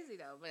crazy,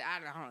 though. But I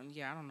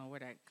don't know where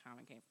that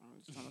comment came from.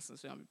 Just honestly,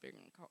 she'll be bigger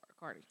than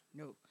Cardi.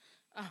 No.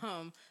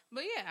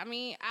 But yeah, I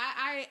mean,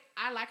 I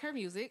like her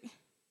music.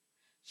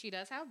 She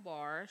does have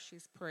bars.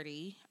 She's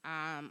pretty.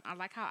 I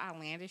like how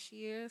outlandish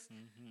she is.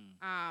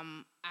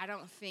 Mm-hmm. I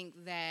don't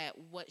think that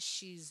what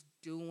she's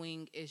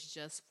doing is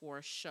just for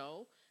a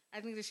show.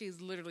 I think that she's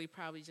literally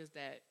probably just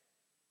that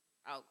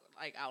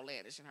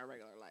outlandish in her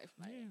regular life.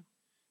 Like, yeah.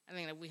 I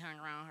think that if we hung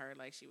around her,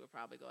 like, she would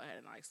probably go ahead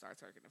and like start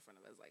twerking in front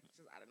of us, like,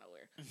 just out of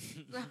nowhere.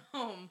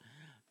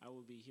 I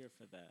will be here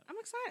for that. I'm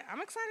excited.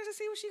 I'm excited to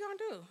see what she gonna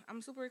do.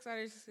 I'm super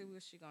excited to see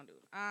what she gonna do.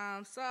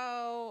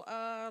 So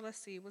let's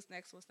see. What's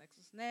next?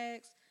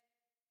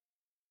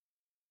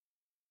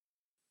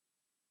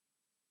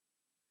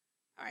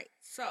 All right.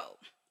 So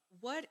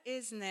what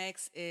is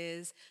next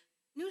is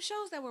new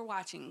shows that we're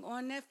watching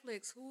on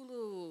Netflix,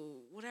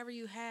 Hulu, whatever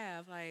you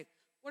have. Like,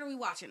 what are we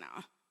watching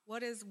now?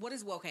 What is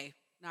okay?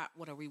 Not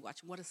what are we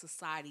watching? What is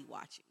society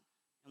watching?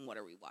 And what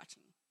are we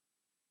watching?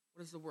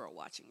 What is the world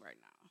watching right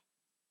now?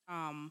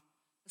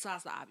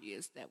 Besides the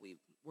obvious that we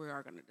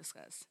are going to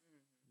discuss.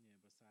 Yeah,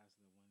 besides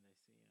the one they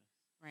see us.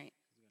 Right.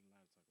 We got a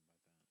lot to talk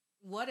about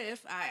that. What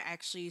if I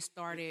actually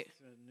started...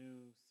 It's a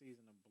new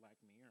season of Black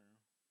Mirror.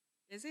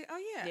 Is it? Oh,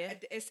 yeah.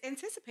 It's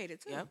anticipated,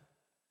 too. Yep.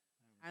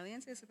 Highly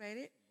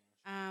anticipated.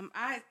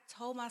 I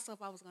told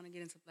myself I was going to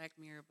get into Black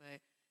Mirror,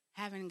 but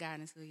haven't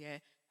gotten into it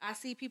yet. I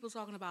see people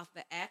talking about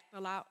The Act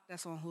a lot.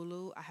 That's on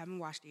Hulu. I haven't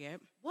watched it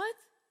yet. What?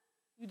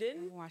 You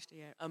didn't? I haven't watched it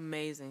yet.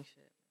 Amazing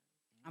shit.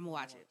 I'm going to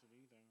watch it.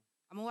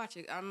 I'm going to watch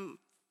it. I'm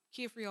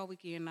kid-free all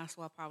weekend. That's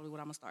what I'm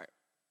going to start.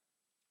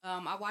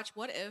 I watched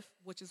What If,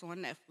 which is on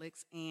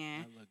Netflix,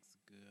 and that looks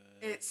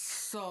good. It's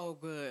so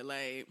good.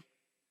 Like,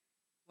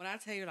 when I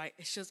tell you, like,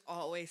 it's just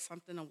always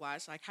something to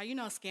watch. Like,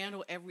 how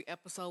Scandal, every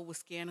episode with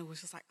Scandal was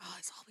just like, oh,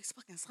 it's always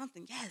fucking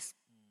something. Yes.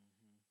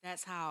 Mm-hmm.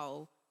 That's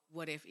how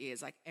What If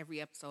is. Like,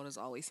 every episode is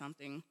always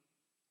something.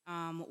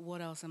 What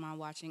else am I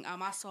watching?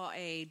 I saw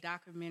a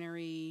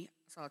documentary.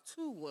 I saw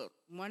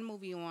one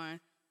movie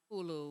on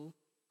Hulu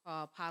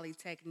called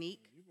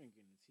Polytechnique. You've been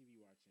getting TV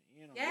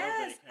watching.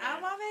 Yes,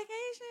 I'm on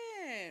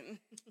vacation.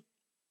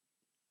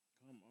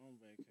 Come on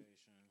vacation.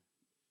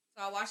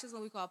 So I watched this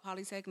movie called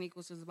Polytechnique,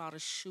 which is about a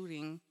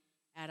shooting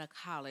at a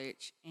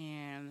college,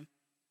 and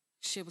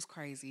shit was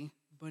crazy.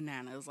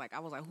 Bananas. Like, I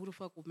was like, who the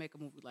fuck would make a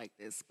movie like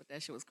this? But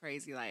that shit was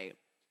crazy. Like,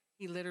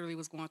 he literally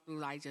was going through,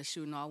 like, just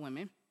shooting all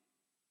women.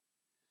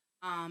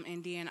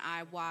 And then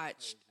I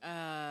watched,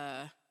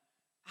 I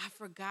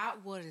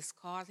forgot what it's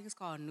called. I think it's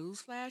called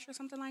Newsflash or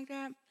something like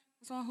that.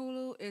 It's on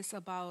Hulu. It's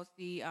about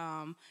the,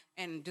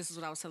 and this is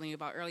what I was telling you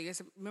about earlier.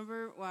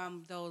 Remember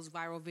those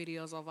viral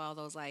videos of all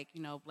those, like,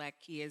 black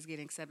kids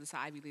getting accepted to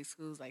Ivy League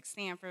schools like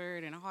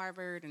Stanford and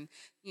Harvard and,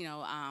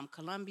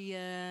 Columbia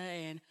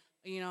and,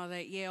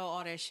 that Yale,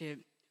 all that shit.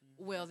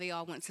 Mm-hmm. Well, they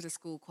all went to the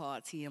school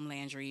called T.M.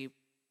 Landry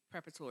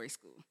Preparatory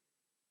School.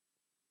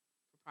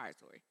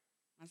 Proprietary.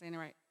 Am I saying it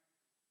right?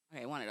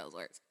 Okay, one of those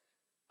words.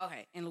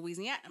 Okay, in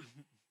Louisiana.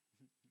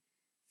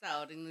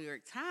 So the New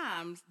York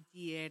Times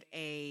did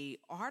an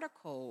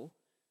article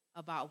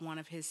about one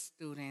of his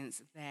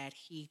students that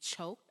he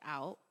choked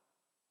out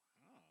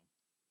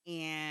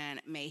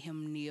and made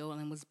him kneel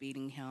and was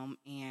beating him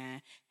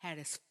and had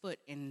his foot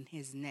in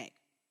his neck.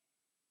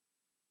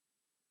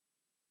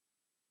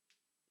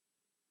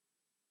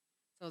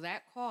 So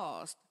that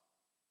caused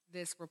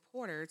this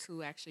reporter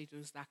to actually do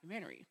this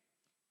documentary.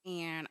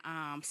 And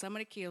some of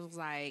the kids was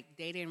like,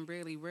 they didn't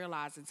really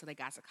realize until they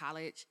got to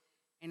college.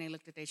 And they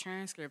looked at their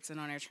transcripts, and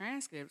on their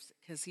transcripts,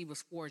 because he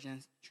was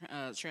forging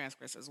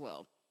transcripts as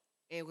well,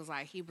 it was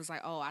like, he was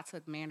like, oh, I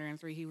took Mandarin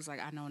 3. He was like,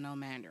 I know no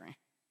Mandarin.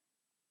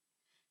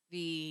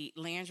 The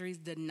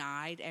Landrys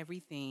denied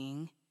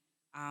everything.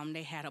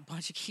 They had a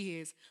bunch of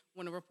kids.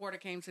 When the reporter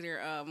came to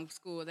their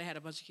school, they had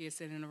a bunch of kids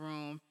sitting in the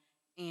room.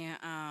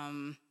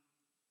 And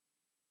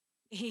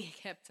he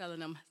kept telling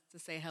them to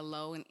say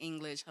hello in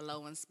English,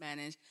 hello in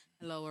Spanish,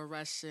 hello in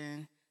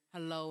Russian,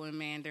 hello in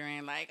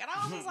Mandarin. Like, and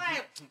I was just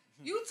like,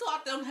 you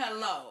taught them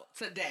hello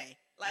today.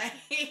 Like,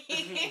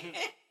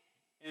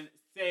 and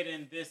say it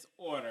in this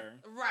order.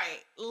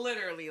 Right.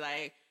 Literally.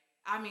 Like,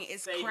 I mean,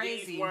 it's say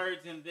crazy. These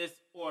words in this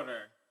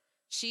order.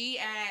 She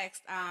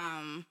asked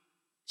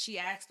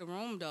the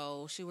room,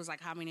 though, she was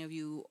like, how many of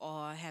you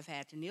all have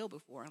had to kneel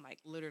before? And, like,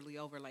 literally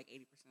over, like,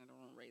 80% of the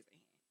room raised their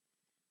hand.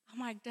 I'm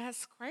like,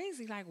 that's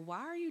crazy. Like,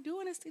 why are you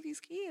doing this to these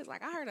kids?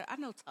 Like, I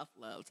know tough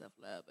love,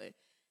 but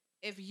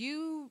if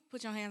you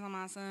put your hands on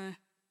my son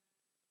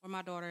or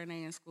my daughter and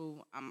they in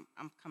school, I'm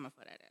coming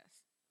for that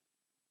ass.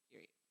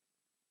 Period.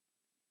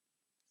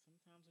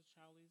 Sometimes a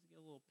child needs to get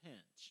a little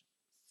pinch.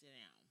 Sit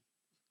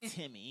down,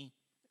 Timmy.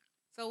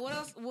 So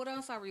what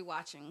else are we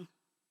watching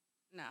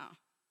now?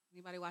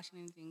 Anybody watching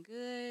anything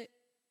good?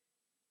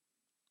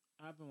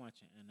 I've been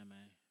watching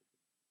anime.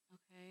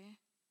 Okay.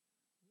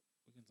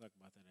 We can talk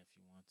about that if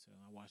you want to.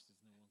 I watched this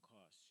new one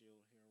called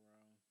Shield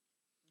Hero.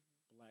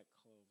 Black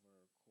Clover,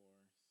 of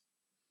course.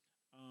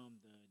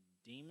 The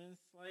Demon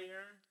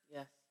Slayer.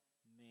 Yes.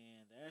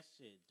 Man, that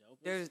shit dope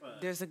as fuck.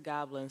 There's a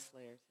Goblin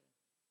Slayer too.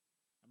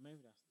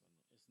 Maybe that's the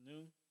it's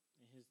new.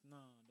 And the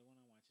one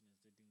I'm watching is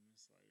the Demon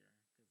Slayer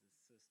because his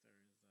sister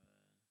is dead.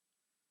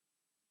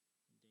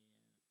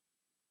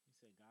 You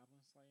said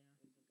Goblin Slayer?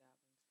 There's a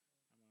Goblin Slayer.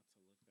 I'm about to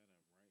look that up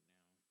right now.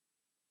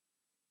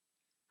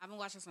 I've been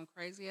watching some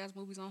crazy ass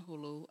movies on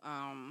Hulu.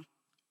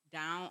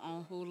 Down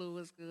on Hulu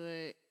is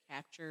good.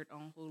 Captured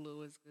on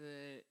Hulu is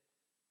good.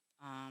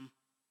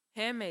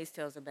 Handmaid's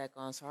Tales are back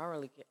on, so I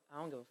don't give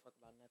a fuck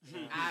about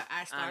nothing.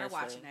 I started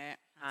watching that.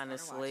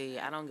 Honestly,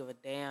 I don't give a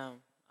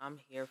damn. I'm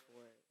here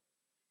for it.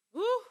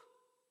 Woo!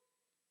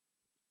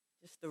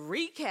 Just the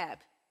recap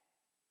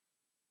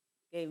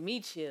gave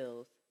me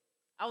chills.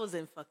 I was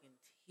in fucking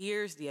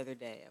tears the other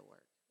day at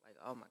work. Like,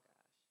 oh my gosh,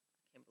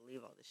 I can't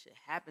believe all this shit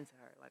happened to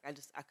her. Like,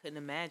 I couldn't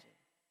imagine.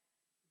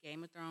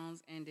 Game of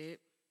Thrones ended.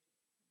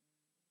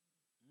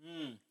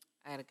 I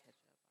had to catch up.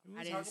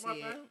 I didn't see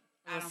it.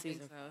 I don't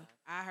think so. 5.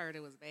 I heard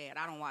it was bad.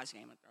 I don't watch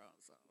Game of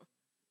Thrones, so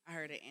I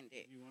heard it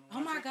ended. Oh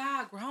my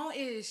God,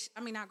 grown-ish. I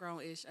mean, not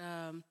grown-ish.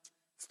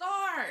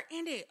 Star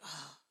ended.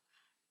 Oh.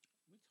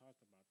 We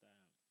talked about that.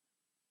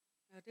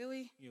 Oh, did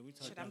we? Yeah, we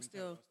talked. Shit, about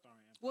Star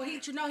Empire. Well,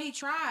 he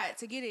tried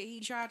to get it. He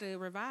tried to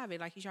revive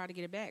it. Like, he tried to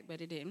get it back, but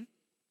it didn't.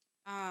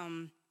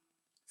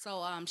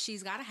 So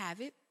She's Gotta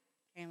Have It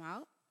came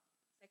out.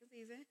 2nd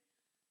season.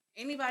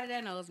 Anybody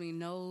that knows me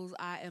knows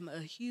I am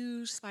a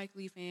huge Spike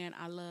Lee fan.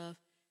 I love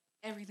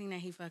everything that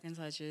he fucking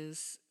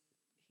touches.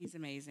 He's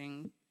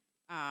amazing.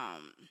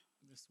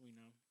 This we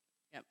know.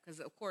 Yep, because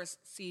of course,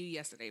 See You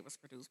Yesterday was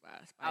produced by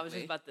Spike I was Lee.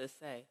 just about to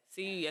say,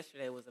 See You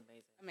Yesterday was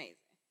amazing. Amazing.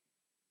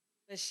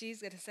 But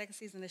she's got the 2nd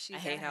season that she. I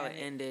hate how it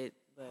ended,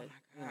 but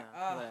whatever.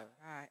 God.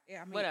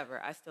 Yeah, I mean,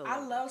 whatever. I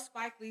love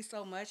Spike Lee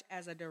so much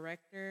as a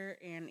director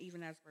and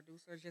even as a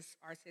producer, just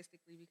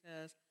artistically,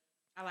 because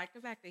I like the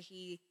fact that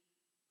he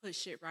put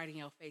shit right in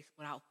your face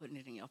without putting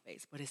it in your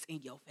face, but it's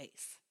in your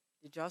face.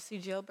 Did y'all see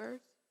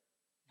Jailbirds?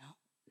 No. Oh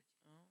my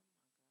God.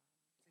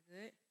 Is it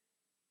good?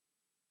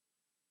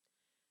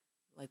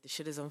 Like, the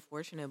shit is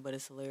unfortunate, but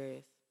it's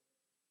hilarious.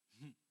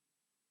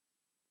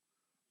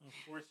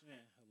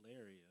 Unfortunate,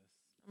 hilarious.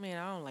 I mean,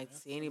 I don't like to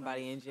see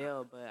anybody in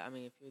jail, but I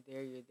mean, if you're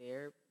there, you're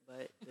there.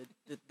 But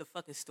the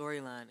fucking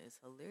storyline is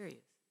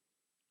hilarious.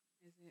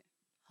 Is it?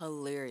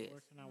 Hilarious.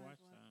 Where can I watch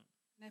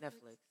that?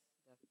 Netflix.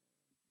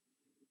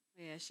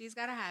 Yeah, She's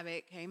Gotta Have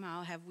It came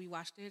out. Have we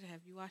watched it?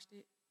 Have you watched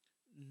it?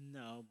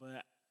 No,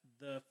 but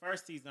the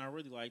first season, I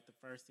really liked the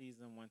first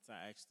season once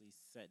I actually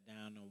sat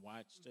down and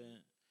watched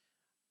it.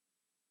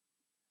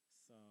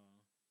 So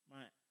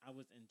I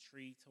was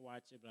intrigued to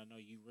watch it, but I know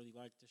you really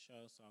liked the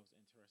show, so I was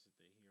interested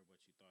to hear what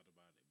you thought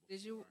about it.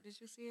 Did you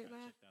see it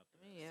live?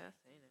 Yeah, I've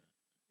seen it.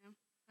 Yeah.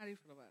 How do you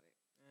feel about it?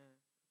 Yeah, it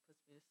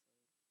puts me to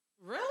sleep.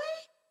 Really?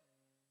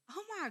 Yeah.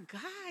 Oh my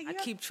God! I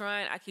keep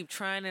trying, and just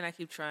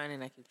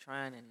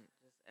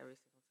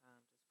every single time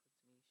just puts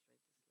me straight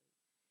to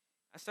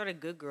sleep. I started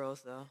Good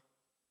Girls though.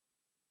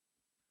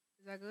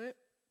 Is that good?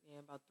 Yeah,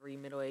 about 3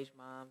 middle-aged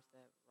moms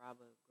that rob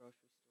a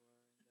grocery store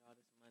and get all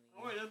this money.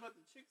 Oh, wait, that's about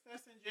the chicks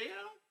that's in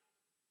jail?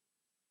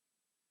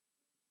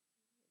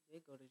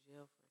 They go to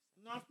jail for a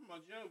second. No, I'm from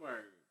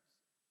Jailbirds.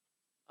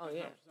 Oh, that's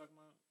yeah. What you're talking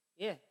about?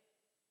 Yeah.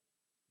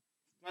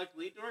 Spike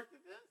Lee directed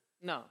this?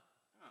 No.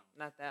 Oh.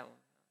 Not that one.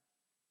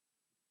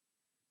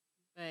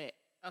 No. But,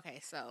 okay,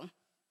 so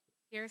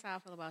here's how I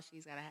feel about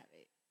She's Gotta Have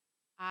It.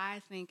 I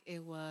think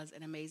it was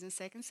an amazing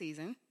 2nd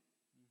season.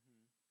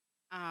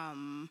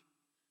 Mm-hmm.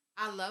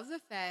 I love the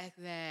fact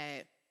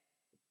that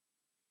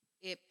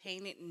it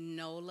painted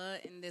Nola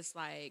in this,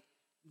 like,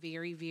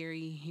 very,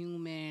 very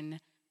human,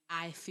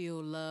 I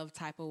feel love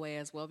type of way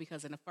as well.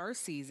 Because in the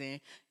first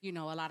season, you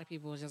know, a lot of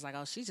people was just like,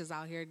 oh, she's just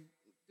out here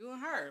doing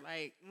her.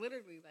 Like,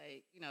 literally,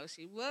 like, you know,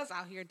 she was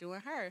out here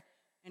doing her.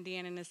 And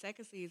then in the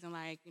second season,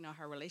 like, you know,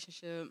 her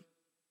relationship,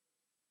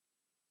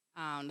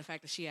 the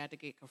fact that she had to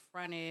get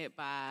confronted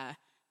by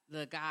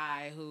the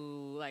guy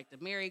who, like, the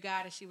married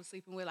guy that she was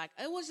sleeping with, like,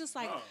 it was just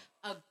like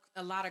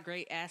a lot of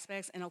great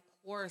aspects. And of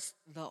course,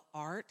 the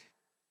art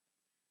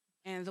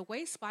and the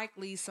way Spike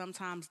Lee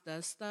sometimes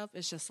does stuff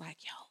is just like,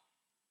 yo,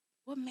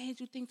 what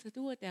made you think to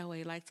do it that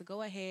way? Like, to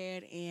go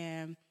ahead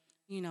and,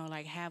 you know,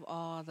 like, have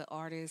all the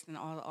artists in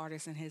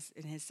his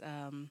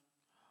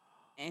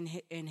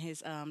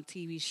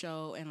TV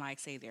show and, like,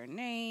 say their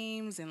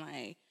names and,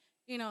 like,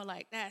 you know,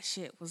 like, that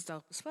shit was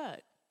dope as fuck.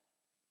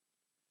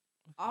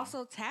 Okay.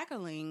 Also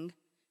tackling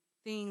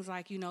things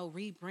like, you know,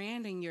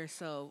 rebranding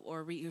yourself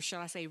or should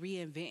I say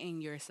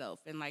reinventing yourself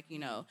and, like, you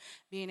know,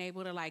 being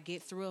able to, like,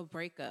 get through a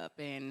breakup.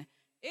 And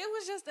it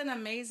was just an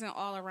amazing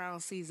all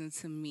around season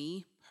to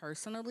me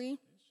personally.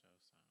 This show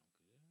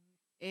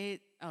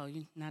sound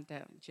good. Not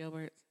that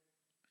Gilbert.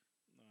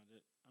 No,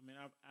 I mean,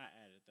 I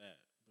added that,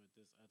 but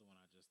this other one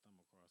I just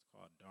stumbled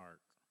across called Dark.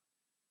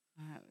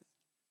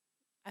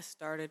 I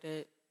started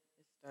it.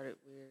 It started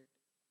weird.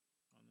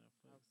 On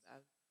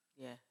Netflix.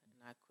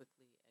 And I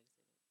quickly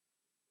exited.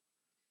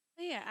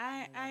 But yeah,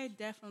 I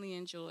definitely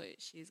enjoyed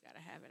She's Gotta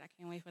Have It. I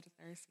can't wait for the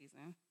third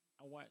season.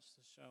 I watched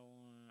the show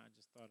I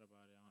just thought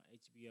about it, on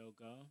HBO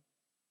Go.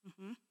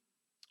 Mm-hmm.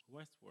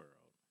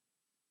 Westworld.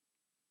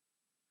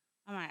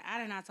 I'm like, I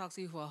did not talk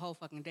to you for a whole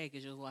fucking day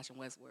because you was watching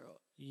Westworld.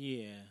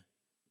 Yeah.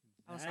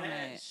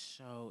 That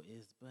show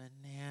is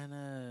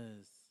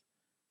bananas.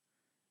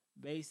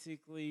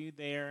 Basically,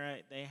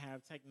 they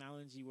have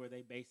technology where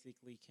they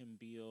basically can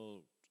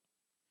build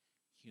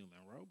human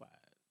robots.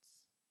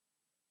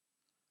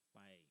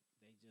 Like,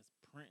 they just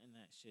printing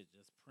that shit,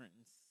 just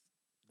printing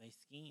they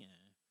skin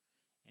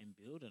and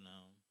building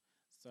them.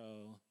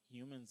 So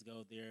humans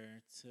go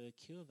there to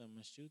kill them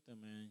and shoot them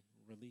and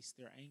release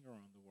their anger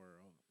on the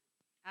world.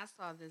 I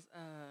saw this.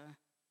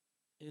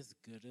 It's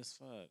good as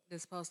fuck.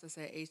 This poster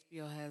said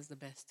HBO has the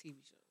best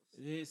TV shows.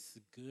 It's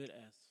good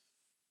as.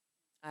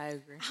 I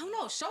agree. I don't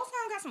know.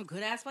 Showtime got some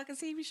good ass fucking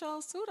TV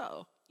shows too,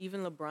 though.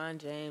 Even LeBron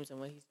James and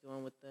what he's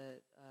doing with the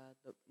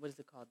what is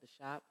it called? The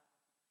Shop.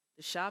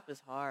 The Shop is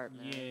hard,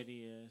 man. Yeah, it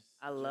is.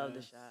 I love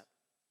The Shop.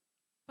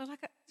 But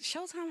like,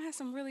 Showtime has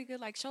some really good.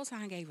 Like,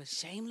 Showtime gave us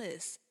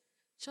Shameless.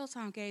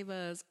 Showtime gave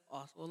us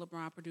also a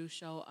LeBron produced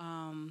show.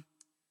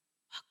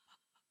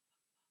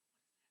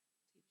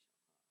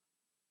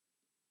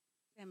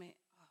 Damn it!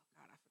 Oh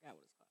God, I forgot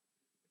what it's called.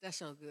 But that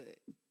show good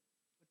with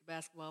the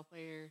basketball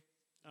player.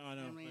 Oh, I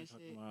know what you're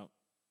talking about.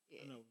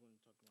 Yeah. I know what you're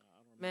talking about.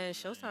 I don't Man,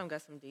 Showtime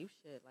got some deep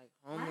shit like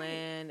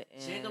Homeland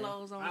and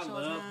Gigolos on I Showtime.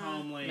 love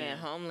Homeland. Man,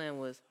 Homeland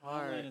was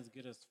hard. Homeland is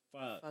good as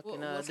fuck. Fucking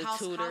was the House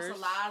Tutors. of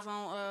Lies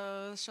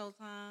on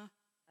Showtime?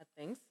 I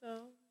think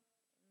so.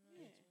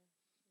 Yeah.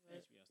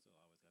 HBO still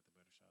always got the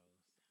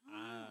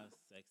better shows.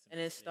 Sex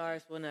and its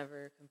stars will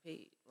never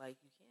compete. Like,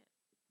 you can't.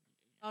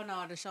 Oh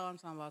no, the show I'm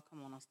talking about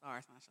come on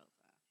Stars, not Showtime.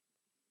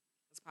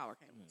 Because Power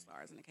came on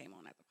Stars and it came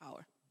on after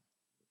Power.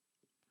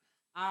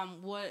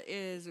 What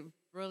is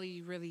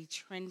really, really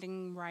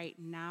trending right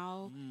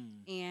now,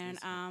 and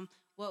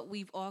what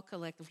we've all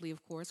collectively,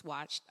 of course,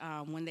 watched,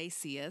 When They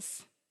See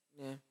Us.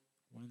 Yeah.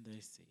 When They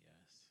See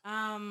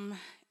Us.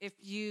 If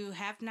you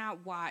have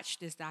not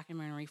watched this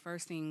documentary,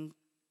 first things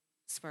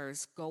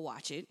first, go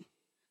watch it.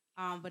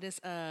 But it's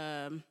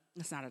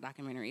not a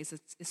documentary.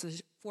 It's a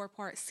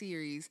 4-part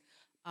series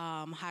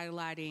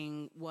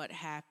highlighting what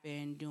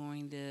happened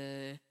during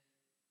the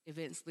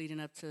events leading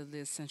up to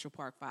this Central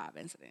Park 5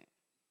 incident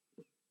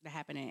that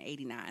happened in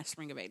 '89,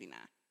 spring of '89.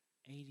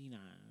 '89.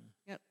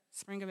 Yep,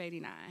 spring of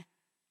 '89.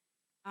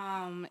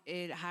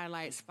 It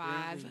highlights it's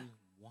 5. Really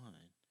 1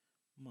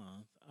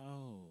 month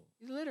old.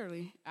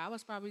 Literally, I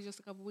was probably just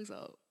a couple weeks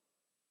old.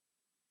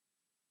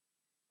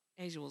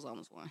 Asia was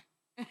almost 1.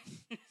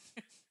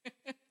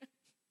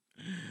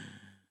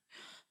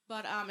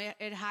 But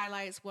it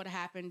highlights what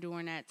happened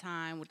during that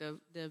time with the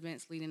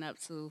events leading up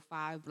to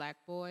 5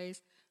 black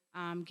boys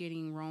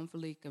getting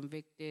wrongfully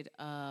convicted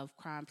of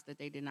crimes that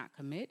they did not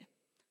commit.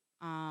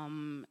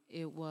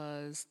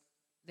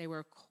 They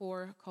were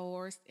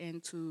coerced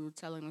into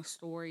telling a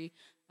story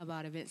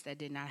about events that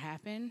did not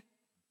happen.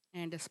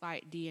 And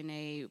despite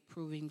DNA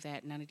proving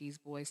that none of these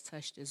boys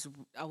touched this,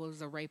 it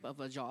was a rape of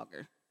a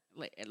jogger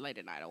late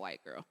at night, a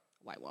white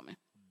woman.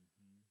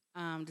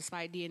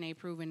 Despite DNA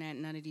proving that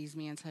none of these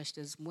men touched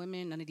these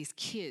women, none of these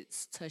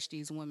kids touched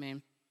these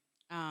women,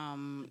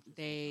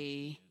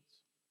 they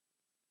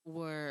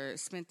were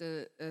spent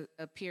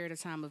a period of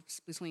time of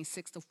between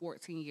 6 to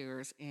 14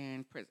 years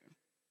in prison,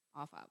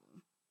 all 5 of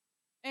them.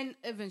 And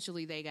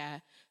eventually they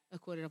got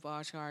acquitted of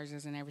all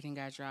charges and everything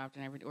got dropped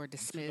and everything, or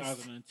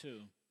dismissed.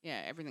 2002.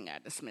 Yeah, everything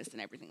got dismissed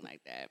and everything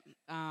like that.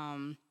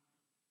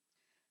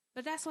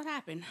 But that's what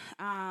happened.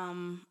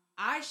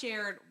 I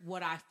shared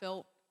what I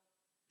felt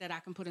that I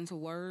can put into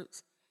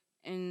words,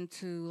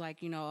 into,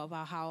 like, you know,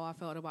 about how I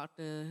felt about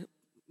the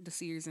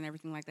series and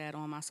everything like that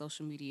on my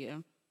social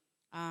media.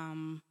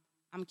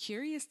 I'm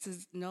curious to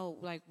know,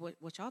 like,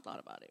 what y'all thought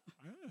about it.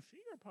 I didn't see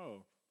your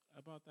post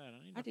about that. I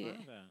need to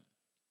find that.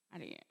 I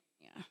did,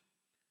 yeah.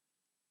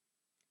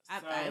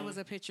 It was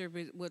a picture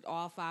with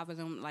all 5 of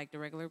them, like the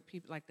regular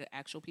people, like the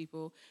actual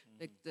people,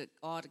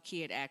 all the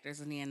kid actors,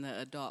 and then the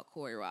adult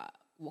Corey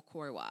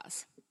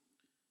Wise.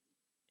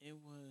 It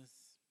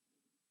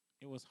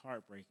was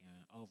heartbreaking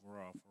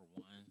overall for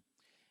one,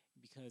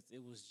 because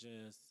it was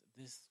just,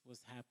 this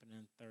was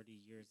happening 30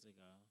 years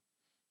ago.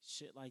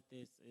 Shit like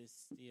this is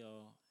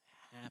still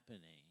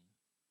happening.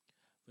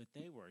 But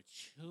they were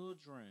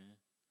children,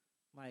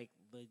 like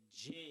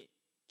legit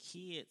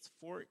kids,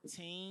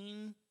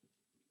 14.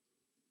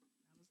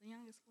 I was the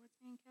youngest,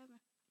 14, Kevin.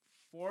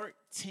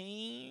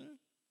 14?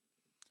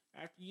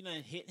 After you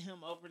done hit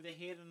him over the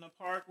head in the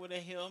park with a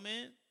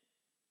helmet?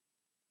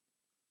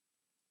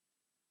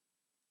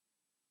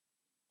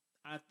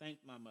 I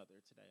thanked my mother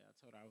today. I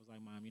told her, I was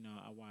like, Mom,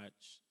 I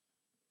watch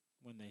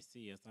When They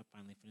See Us. I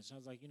finally finished. I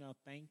was like,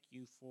 thank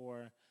you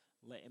for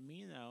letting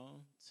me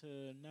know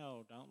to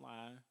no, don't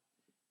lie.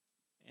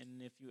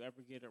 And if you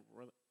ever get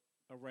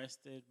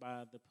arrested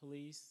by the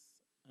police,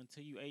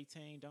 until you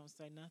 18, don't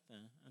say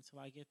nothing until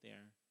I get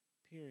there.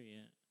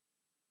 Period.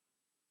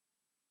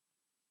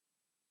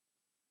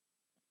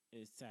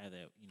 It's sad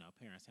that,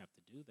 parents have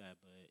to do that,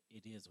 but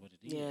it is what it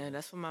is. Yeah,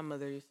 that's what my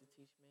mother used to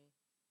teach me.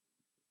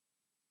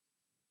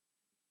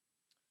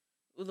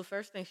 Well, the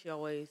first thing she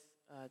always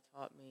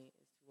taught me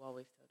is to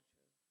always tell the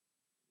truth.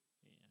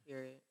 Yeah.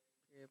 Period.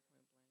 Point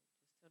blank.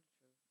 Just tell the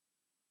truth.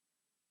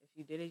 If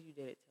you did it, you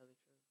did it. Tell the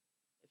truth.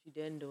 If you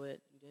didn't do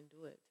it, you didn't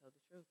do it. Tell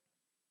the truth.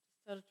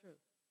 Just tell the truth.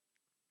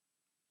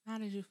 How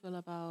did you feel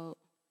about...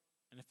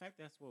 And in fact,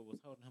 that's what was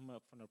holding him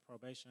up from the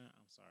probation.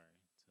 I'm sorry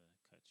to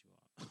cut you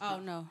off.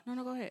 Oh,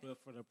 no, go ahead. But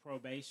for the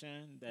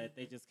probation, that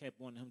they just kept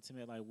wanting him to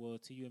admit, like, well,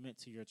 to you admit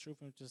to your truth.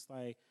 I'm just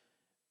like,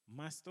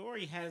 my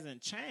story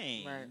hasn't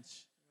changed. Right.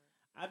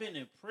 I've been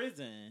in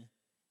prison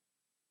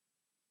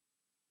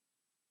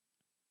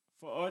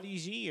for all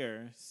these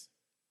years,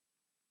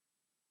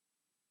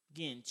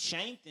 getting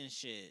shanked and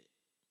shit.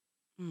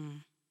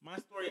 My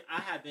story, I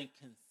have been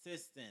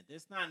consistent.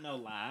 It's not no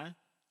lie.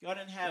 Y'all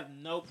didn't have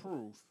no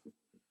proof.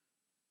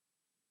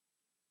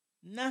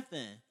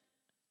 Nothing.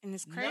 And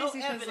it's crazy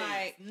because,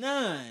 like,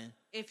 none.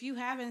 If you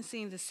haven't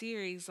seen the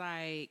series,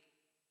 like,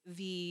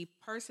 the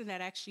person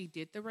that actually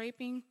did the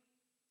raping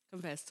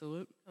confessed to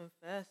it.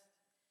 Confessed.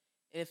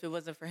 And if it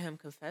wasn't for him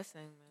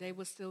confessing, man, they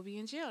would still be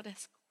in jail.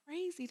 That's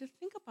crazy to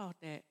think about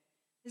that.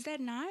 Is that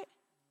not?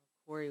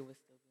 Corey would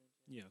still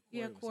be in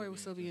jail. Corey would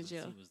still be in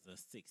jail. He was the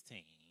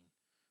 16.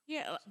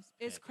 Yeah,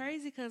 it's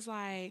crazy because,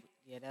 like,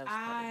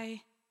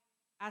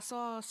 I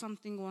saw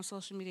something on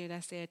social media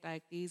that said,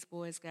 like, these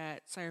boys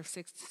got served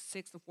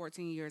 6 to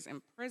 14 years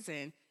in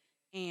prison,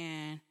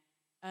 and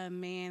a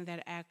man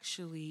that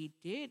actually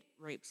did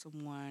rape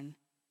someone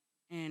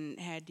and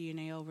had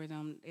DNA over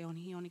them,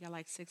 he only got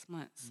like 6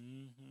 months.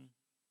 Mm-hmm.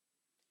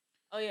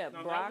 Oh, yeah,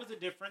 no, Brock. That was a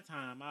different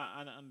time.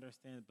 I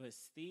understand. But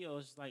still,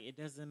 it's like, it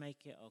doesn't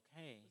make it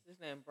okay. What's his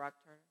name? Brock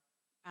Turner?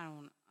 I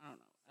don't know.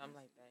 Something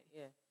like that,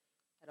 yeah.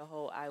 Had a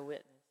whole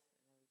eyewitness and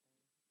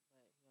everything.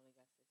 But he only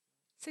got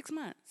 6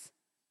 months. 6 months.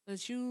 But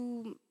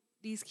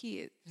these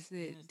kids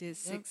did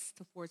 6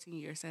 to 14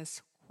 years.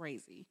 That's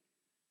crazy.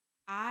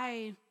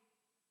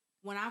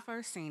 When I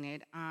first seen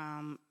it,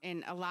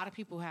 and a lot of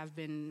people have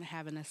been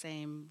having the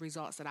same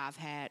results that I've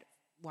had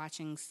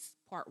watching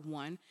part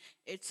 1.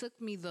 It took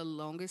me the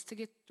longest to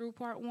get through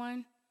part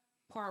 1.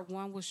 Part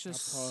 1 was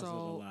just so...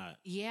 a lot.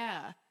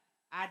 Yeah.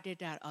 I did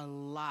that a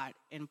lot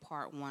in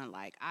part 1.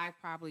 Like, I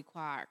probably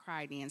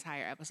cried the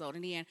entire episode.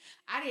 And then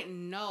I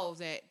didn't know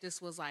that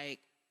this was, like,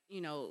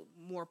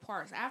 more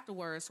parts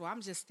afterwards. So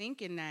I'm just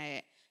thinking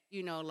that,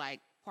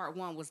 like, part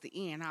 1 was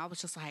the end. I was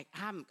just like,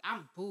 I'm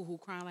boo-hoo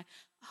crying, like,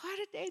 why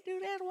did they do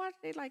that? Why did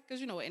they, like,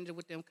 because, it ended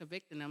with them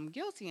convicting them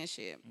guilty and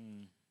shit.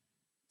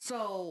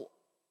 So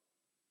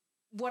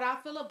what I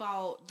feel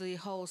about the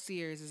whole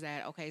series is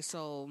that, okay,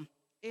 so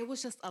it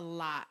was just a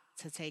lot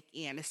to take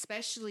in,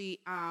 especially,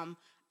 I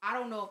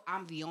don't know if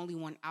I'm the only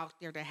one out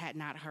there that had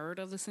not heard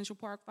of the Central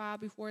Park 5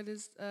 before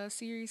this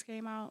series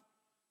came out.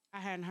 I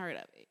hadn't heard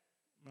of it.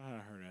 I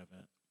heard of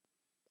it.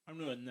 I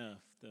knew enough,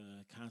 the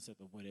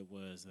concept of what it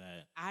was,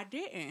 that I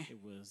didn't. It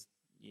was,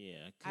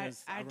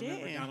 because I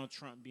remember didn't. Donald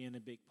Trump being a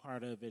big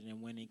part of it,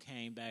 and when he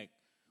came back,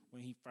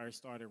 when he first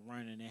started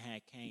running, it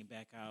had came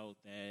back out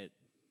that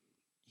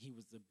he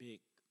was a big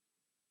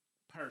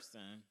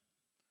person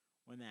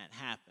when that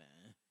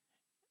happened,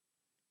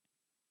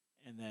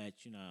 and that,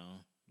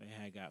 they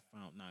had got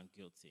found not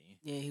guilty.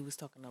 Yeah, he was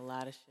talking a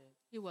lot of shit.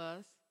 He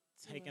was.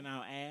 Taking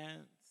out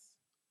ads,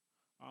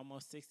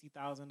 almost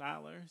 $60,000.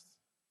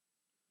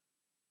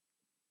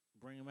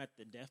 Bring him at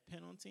the death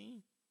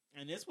penalty.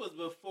 And this was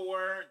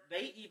before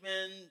they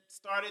even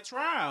started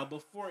trial,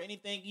 before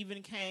anything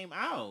even came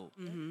out.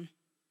 Mm-hmm.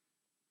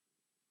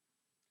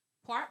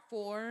 Part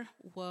 4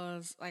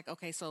 was like,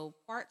 okay, so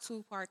part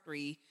 2, part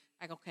 3,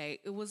 like, okay,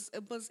 it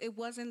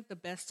wasn't the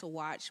best to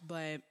watch,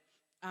 but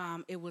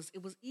it was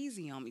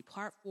easy on me.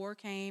 Part 4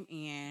 came,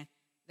 and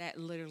that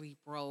literally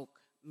broke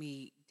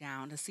me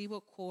down to see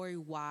what Corey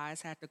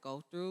Wise had to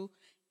go through,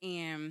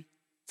 and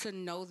to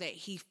know that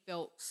he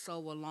felt so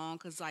alone,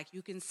 because like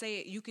you can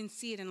see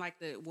it in like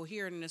we'll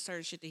hear it in the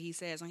certain shit that he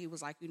says when he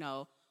was like, I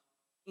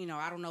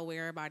don't know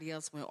where everybody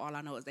else went. All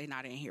I know is they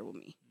not in here with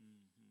me.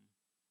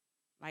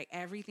 Mm-hmm. Like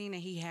everything that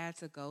he had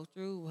to go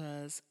through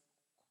was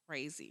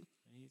crazy.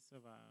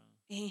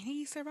 And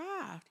he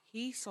survived.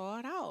 He saw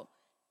it out.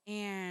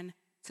 And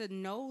to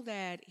know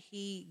that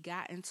he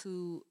got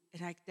into,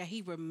 like, that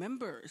he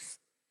remembers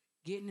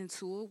getting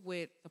into it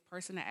with the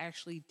person that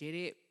actually did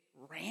it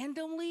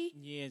randomly.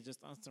 Yeah,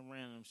 just on some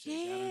random shit.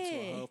 Yeah. Got into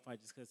a whole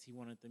fight just because he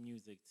wanted the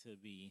music to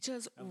be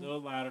just a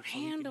little louder so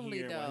randomly,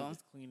 he could hear while he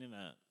was cleaning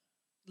up.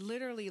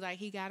 Literally, like,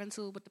 he got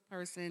into it with the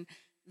person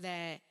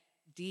that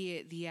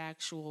did the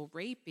actual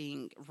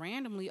raping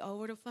randomly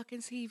over the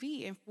fucking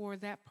TV, and for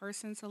that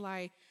person to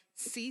like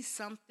see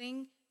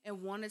something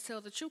and want to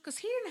tell the truth, because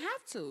he didn't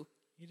have to.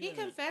 He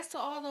confessed to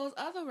all those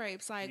other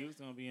rapes. Like, he was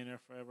gonna be in there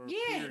forever.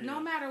 Yeah, period. No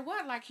matter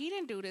what. Like, he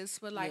didn't do this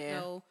for like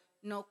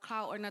no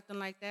clout or nothing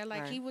like that.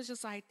 Like, he was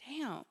just like,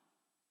 damn,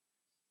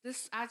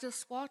 I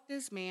just fought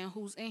this man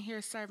who's in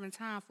here serving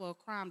time for a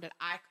crime that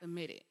I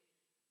committed.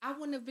 I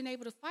wouldn't have been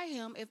able to fight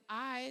him if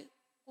I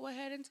go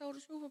ahead and told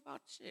the truth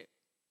about the shit.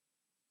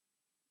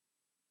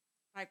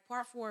 Like,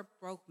 part 4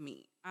 broke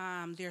me.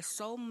 There's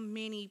so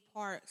many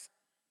parts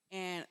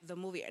in the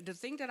movie. The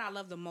thing that I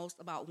love the most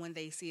about When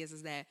They See Us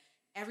is that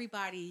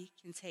everybody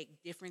can take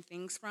different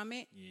things from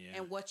it,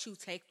 and what you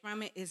take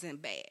from it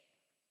isn't bad.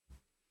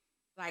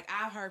 Like,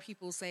 I've heard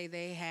people say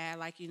they had,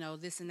 like,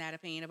 this and that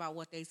opinion about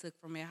what they took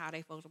from it, how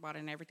they felt about it,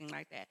 and everything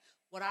like that.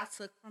 What I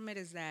took from it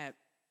is that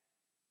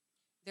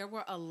there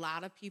were a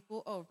lot of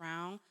people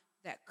around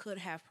that could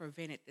have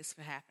prevented this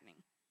from happening,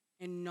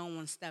 and no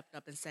one stepped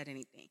up and said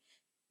anything.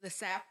 The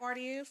sad part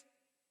is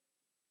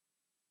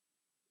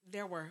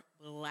there were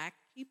black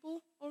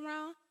people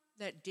around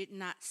that did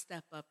not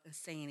step up and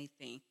say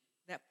anything.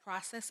 That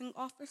processing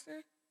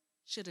officer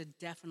should have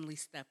definitely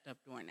stepped up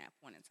during that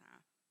point in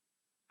time.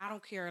 I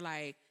don't care,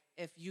 like,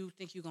 if you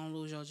think you're going to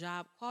lose your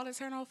job, call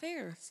internal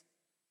affairs.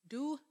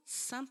 Do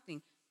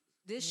something.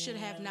 This should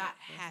have not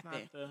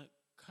happened. That's not the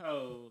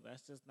code.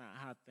 That's just not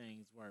how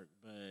things work.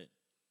 But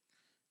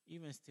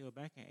even still,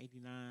 back in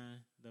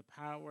 89, the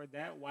power,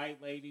 that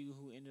white lady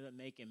who ended up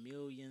making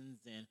millions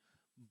and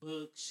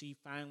books, she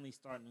finally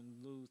starting to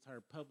lose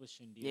her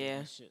publishing deal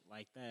and shit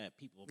like that.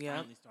 People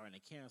finally starting to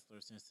cancel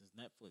her since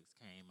Netflix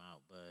came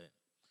out. But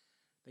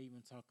they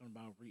even talking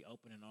about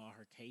reopening all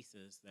her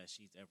cases that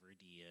she's ever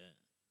did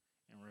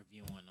and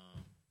reviewing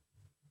them.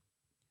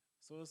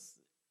 So it's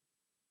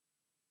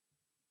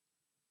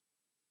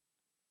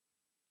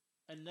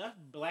enough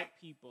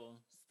black people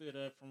stood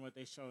up from what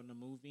they showed in the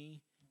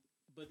movie.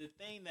 But the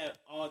thing that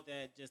all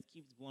that just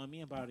keeps blowing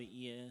me about it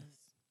is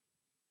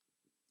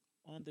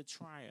on the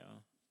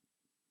trial,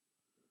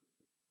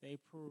 they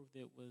proved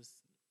it was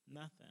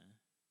nothing.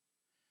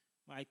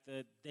 Like,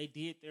 they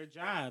did their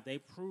job. They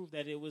proved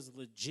that it was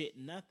legit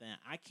nothing.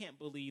 I can't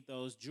believe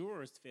those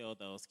jurors failed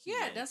those kids.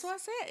 Yeah, that's what I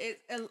said.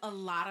 A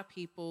lot of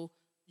people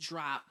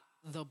dropped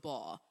the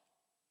ball.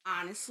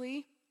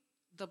 Honestly,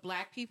 the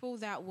black people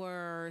that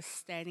were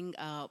standing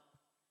up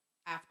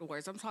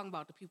afterwards, I'm talking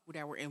about the people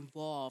that were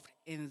involved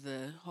in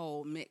the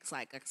whole mix.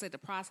 Like I said, the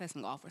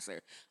processing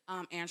officer,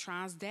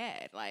 Antron's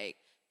dad, like,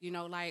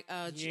 Raymond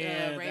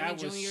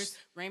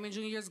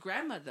Jr.'s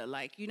grandmother.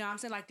 Like, you know what I'm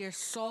saying? Like, there's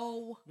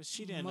so But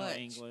she didn't know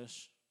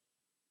English.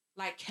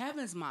 Like,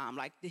 Kevin's mom,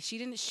 like,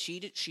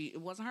 it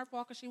wasn't her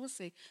fault because she was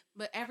sick,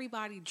 but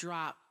everybody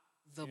dropped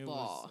the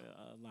ball. It was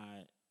a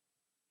lot.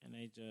 And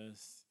they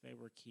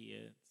were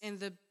kids. And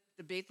the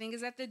big thing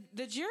is that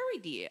the jury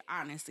did,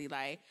 honestly.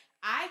 Like,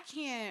 I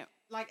can't,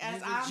 like,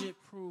 as I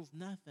legit proved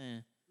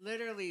nothing.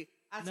 Literally,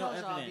 I told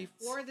y'all,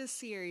 before this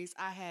series,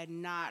 I had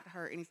not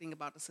heard anything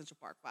about the Central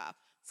Park 5.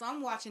 So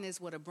I'm watching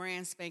this with a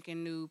brand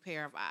spanking new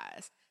pair of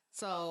eyes.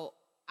 So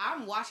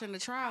I'm watching the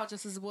trial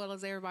just as well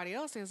as everybody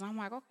else is. I'm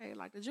like, okay,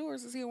 like, the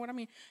jurors is here, what I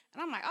mean.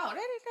 And I'm like, oh, they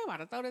about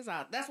to throw this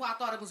out. That's why I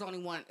thought it was only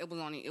one. It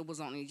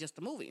was only just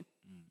a movie.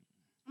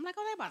 I'm like,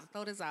 oh, they about to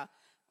throw this out.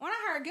 When I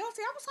heard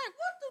guilty, I was like,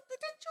 what? Did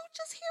you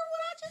just hear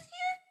what I just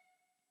hear?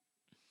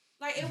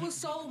 Like, it was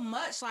so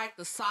much, like,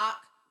 the sock.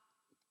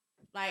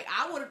 Like,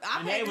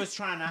 they was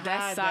trying to hide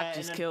that sock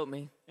just killed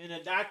me. And the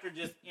doctor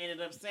just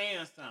ended up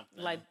saying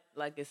something.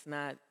 Like it's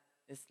not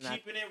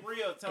keeping it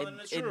real, telling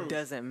the truth. It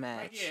doesn't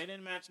match. Like, it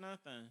didn't match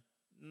nothing.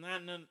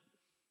 None.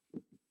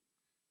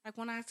 Like,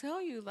 when I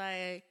tell you,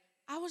 like,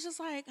 I was just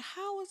like,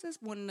 how is this?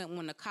 When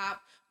the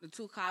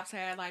two cops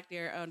had, like,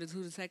 the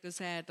two detectives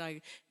had,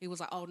 like, he was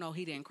like, oh no,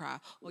 he didn't cry.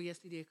 Oh yes,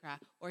 he did cry.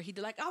 Or he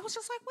did, like, I was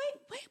just like,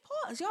 wait,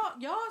 pause.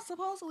 Y'all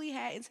supposedly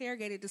had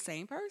interrogated the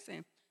same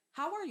person.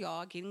 How are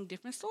y'all getting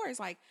different stories?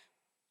 Like,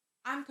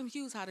 I'm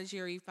confused how the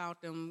jury found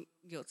them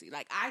guilty.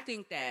 Like, I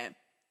think that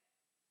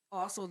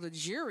also the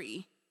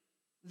jury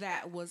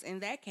that was in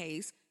that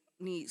case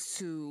needs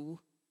to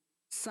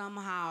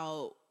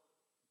somehow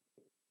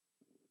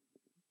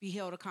be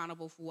held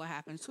accountable for what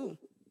happened too.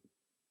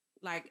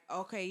 Like,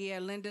 okay, yeah,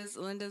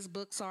 Linda's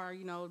books are,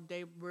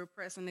 they were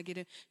pressing to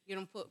get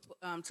them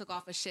took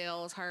off of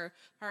shelves. Her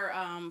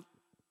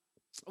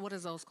what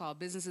is those called?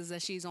 Businesses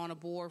that she's on a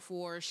board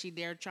for.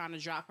 They're trying to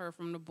drop her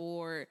from the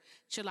board,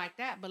 shit like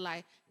that. But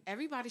like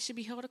everybody should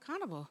be held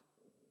accountable.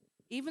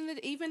 Even the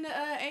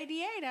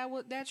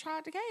ADA that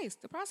tried the case,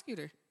 the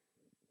prosecutor.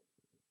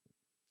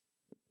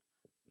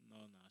 No,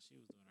 she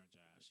was doing her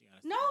job.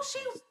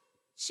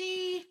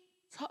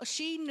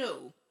 She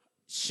knew.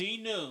 She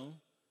knew.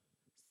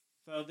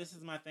 So this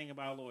is my thing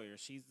about lawyers.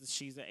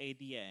 She's an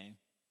ADA.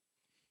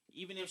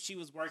 Even if she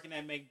was working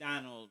at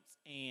McDonald's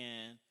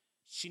and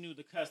she knew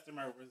the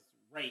customer was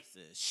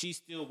racist, she's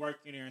still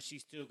working there and she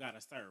still got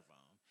to serve them.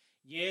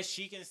 Yes,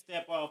 she can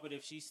step off, but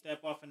if she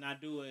step off and not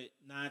do it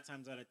 9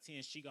 times out of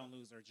 10, she gonna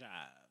lose her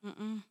job.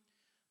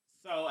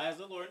 So as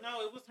a lawyer,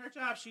 no, it was her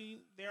job.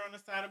 They're on the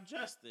side of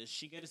justice.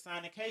 She got to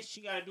sign the case.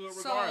 She got to do it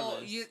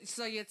regardless.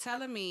 So you're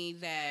telling me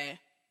that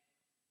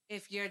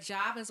if your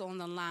job is on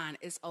the line,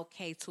 it's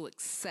okay to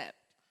accept?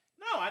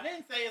 No, I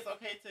didn't say it's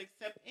okay to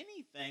accept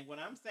anything. What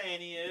I'm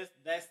saying is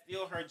that's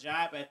still her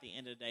job at the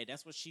end of the day.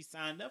 That's what she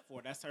signed up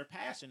for. That's her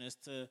passion, is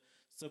to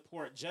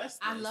support justice.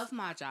 I love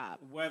my job.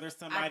 Whether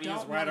somebody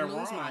is right or wrong. I don't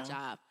want to lose my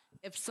job.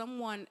 If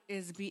someone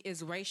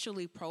is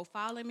racially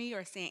profiling me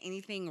or saying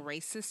anything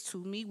racist to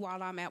me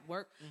while I'm at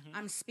work,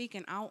 I'm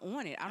speaking out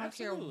on it. I don't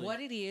care what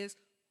it is,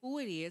 who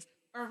it is,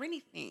 or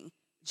anything.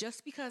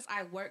 Just because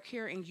I work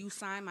here and you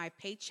sign my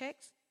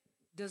paychecks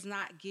does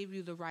not give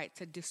you the right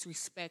to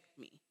disrespect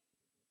me.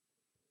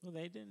 Well,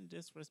 they didn't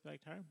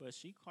disrespect her, but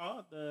she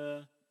called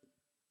the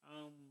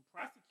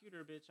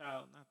prosecutor bitch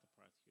out. Not the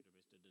prosecutor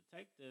bitch, the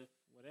detective,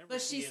 whatever.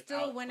 But she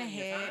still went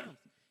ahead.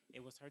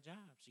 It was her job.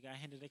 She got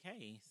handed a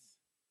case.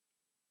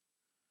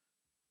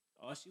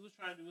 All she was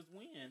trying to do was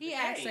win.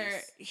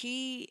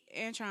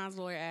 Antron's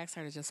lawyer asked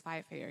her to just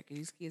fight fair because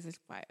these kids is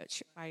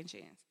fighting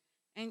chance.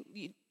 And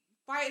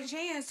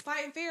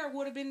fighting fair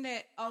would have been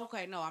that,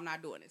 okay, no, I'm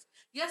not doing this.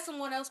 Yes,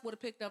 someone else would have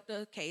picked up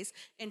the case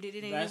and did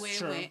it anyway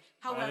and went.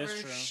 However,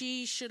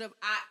 she should have,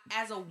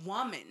 as a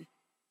woman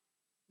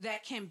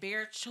that can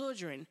bear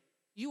children,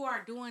 you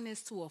are doing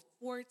this to a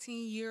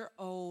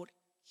 14-year-old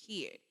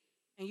kid.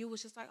 And you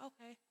was just like,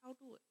 okay, I'll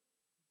do it.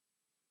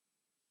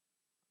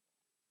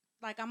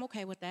 Like, I'm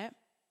okay with that.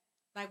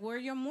 Like, where are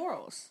your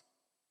morals?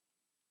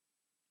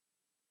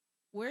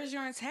 Where's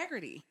your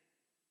integrity?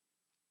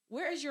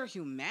 Where is your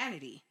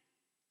humanity?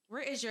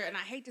 Where is your, and I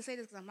hate to say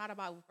this because I'm not a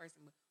Bible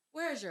person, but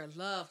where is your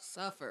love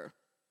suffer?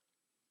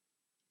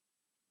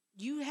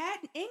 You had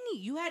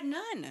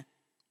none.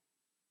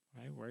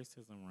 Right,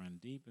 racism run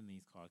deep in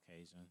these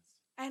Caucasians.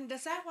 And the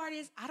sad part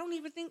is, I don't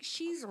even think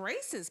she's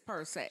racist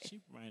per se. She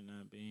might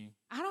not be.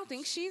 I don't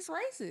think she's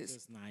racist.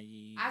 Just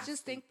naive. I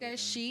just think that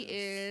she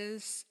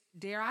is,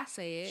 dare I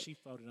say it, she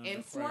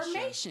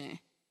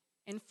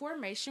in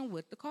formation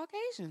with the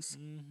Caucasians.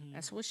 Mm-hmm.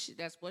 That's what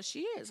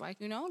she is. Like,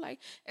 like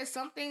it's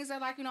some things that,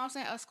 like, what I'm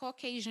saying, us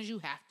Caucasians, you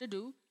have to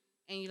do.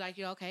 And you're like,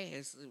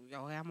 okay,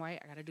 I'm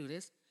white, I gotta do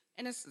this.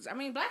 And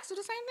blacks do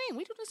the same thing.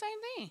 We do the same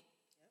thing. Yep.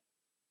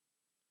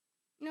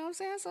 You know what I'm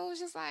saying? So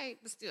it's just like,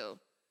 but still,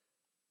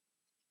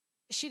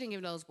 she didn't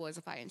give those boys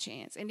a fighting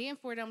chance. And then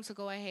for them to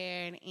go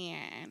ahead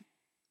and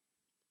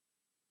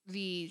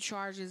the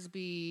charges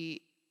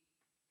be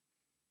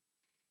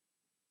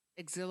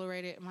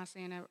exhilarated. Am I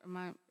saying that?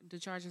 The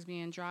charges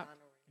being dropped?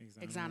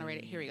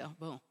 Exonerated. Here we go.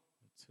 Boom.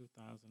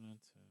 2002.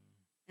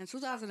 In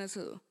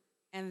 2002.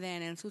 And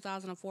then in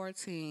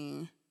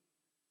 2014,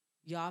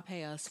 y'all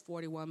pay us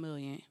 $41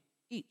 million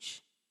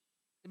each.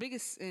 The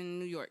biggest in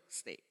New York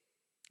State.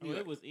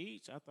 It was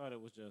each? I thought it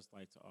was just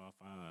like to all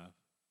 5.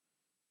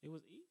 It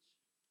was each?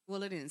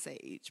 Well, it didn't say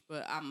each,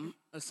 but I'm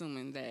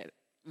assuming that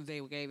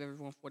they gave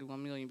everyone $41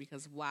 million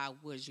because why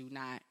would you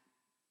not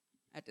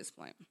at this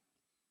point?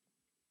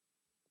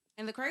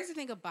 And the crazy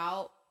thing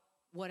about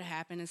what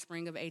happened in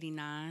spring of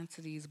 '89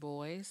 to these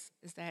boys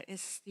is that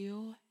it's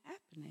still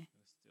happening.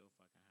 It's still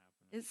fucking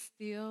happening. It's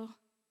still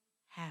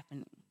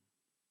happening.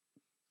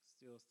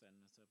 Still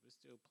setting us up. There's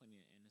still plenty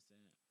of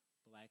innocent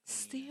black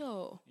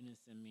men,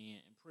 innocent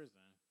men in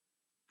prison.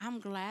 I'm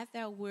glad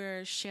that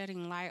we're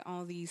shedding light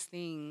on these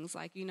things.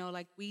 Like,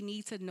 like we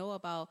need to know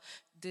about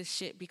this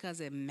shit because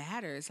it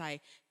matters.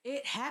 Like,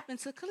 it happened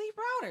to Khalid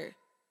Browder.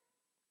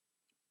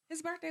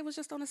 His birthday was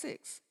just on the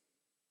 6th.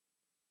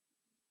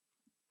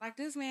 Like,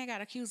 this man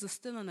got accused of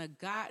stealing a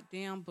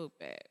goddamn book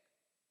bag.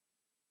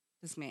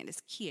 This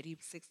kid, he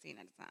was 16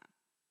 at the time.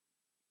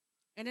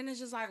 And then it's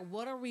just like,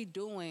 what are we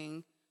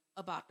doing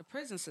about the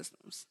prison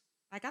systems?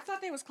 Like, I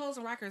thought they was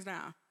closing Rikers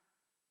down.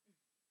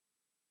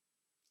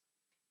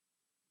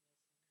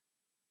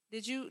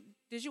 Did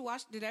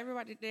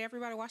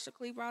everybody watch the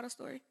Clair Browder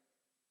story?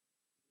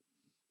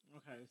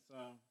 Okay, so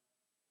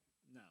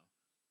no,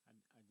 I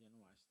didn't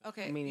watch that.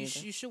 Okay,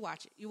 you should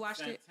watch it. You watched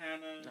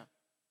Santana, it? No.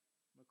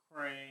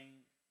 McCray,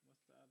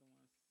 what's the other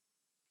one?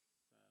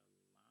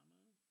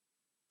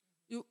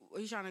 Salama.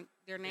 You trying to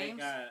their names?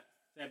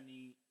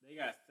 They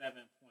got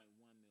 7.1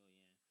 million,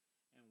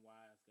 and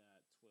Wise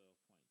got 12.2.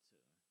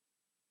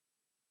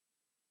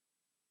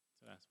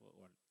 So that's what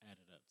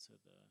added up to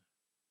the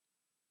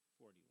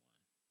 41.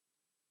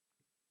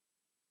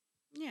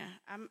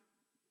 Yeah, and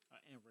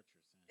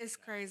Richardson. It's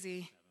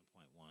crazy.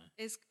 7.1.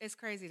 It's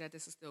crazy that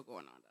this is still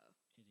going on, though.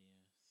 It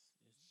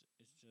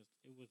is. It's just,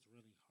 it was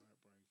really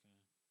heartbreaking.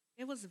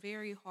 It was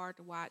very hard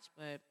to watch,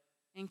 but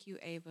thank you,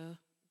 Ava.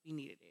 We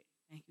needed it.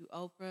 Thank you,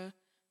 Oprah.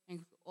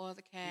 Thank you, all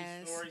the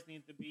cast. These stories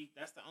need to be,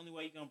 that's the only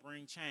way you're going to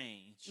bring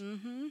change.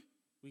 Mm-hmm.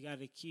 We got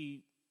to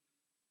keep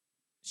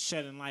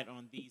shedding light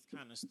on these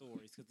kind of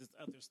stories because there's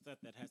other stuff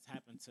that has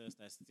happened to us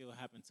that still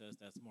happened to us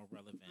that's more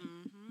relevant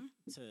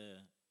to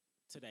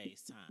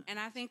today's time. And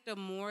I think the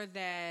more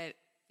that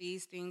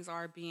these things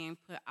are being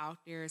put out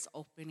there, is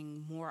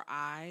opening more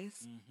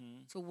eyes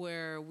to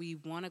where we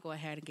want to go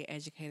ahead and get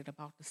educated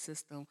about the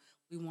system.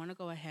 We want to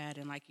go ahead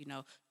and, like,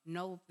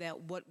 know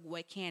that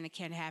what can and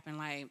can't happen.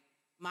 Like,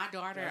 my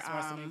daughter... That's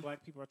why so many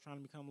black people are trying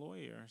to become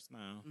lawyers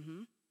now.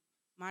 Mm-hmm.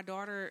 My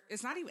daughter,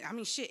 it's not even, I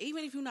mean, shit,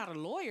 even if you're not a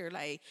lawyer,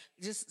 like,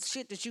 just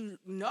shit that you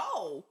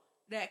know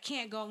that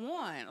can't go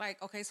on.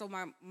 Like, okay, so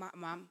my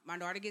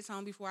daughter gets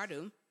home before I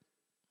do.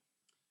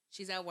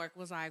 She's at work,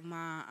 was like,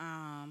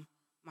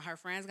 her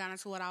friends got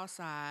into it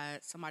outside.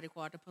 Somebody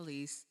called the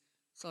police.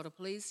 So the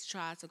police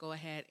tried to go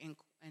ahead and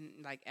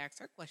like, ask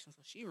her questions.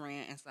 So she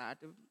ran inside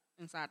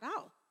the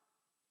house.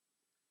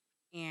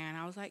 And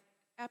I was like,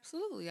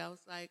 absolutely. I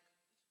was like,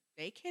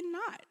 they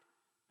cannot,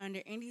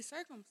 under any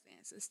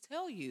circumstances,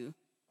 tell you,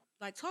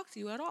 like, talk to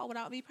you at all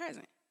without me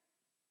present.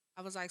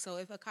 I was like, so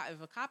if a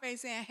cop ain't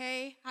saying,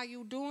 hey, how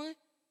you doing?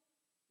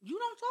 You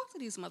don't talk to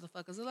these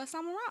motherfuckers unless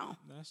I'm around.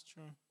 That's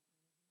true.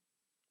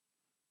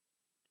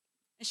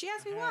 And she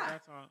asked me why.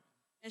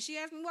 And she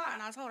asked me why.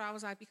 And I told her, I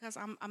was like, because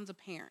I'm the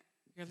parent.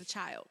 You're the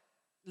child.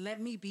 Let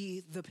me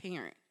be the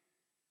parent.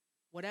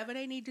 Whatever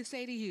they need to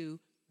say to you,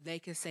 they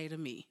can say to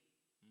me.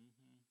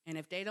 Mm-hmm. And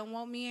if they don't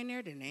want me in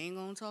there, then they ain't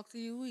going to talk to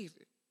you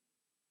either.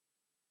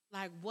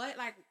 Like, what?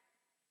 Like,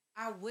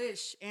 I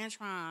wish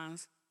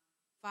Antron's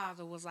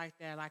father was like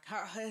that. Like,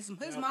 his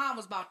mom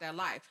was about that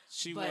life.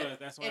 She was.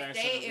 That's why I'm gonna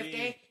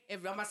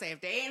say, if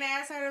they ain't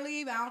asked her to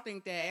leave, I don't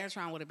think that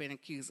Antron would have been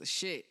accused of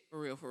shit. For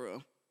real.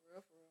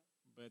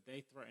 But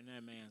they threatened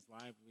that man's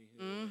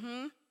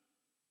livelihood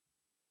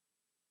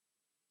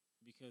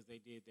because they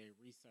did their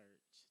research.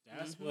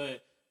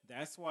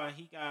 That's why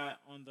he got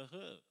on the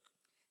hook.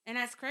 And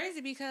that's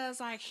crazy because,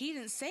 like, he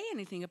didn't say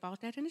anything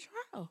about that in the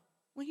trial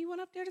when he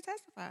went up there to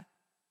testify.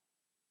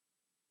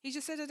 He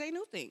just said that they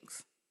knew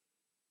things.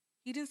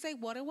 He didn't say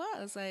what it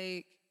was.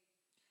 Like,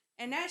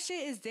 and that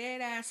shit is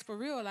dead ass for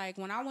real. Like,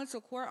 when I went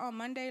to court on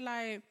Monday,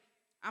 like,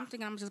 I'm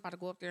thinking I'm just about to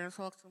go up there and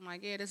talk to him.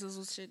 Like, yeah, this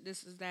is shit,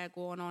 this is that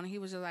going on. And he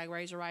was just like,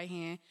 raise your right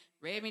hand.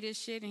 Read me this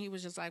shit. And he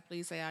was just like,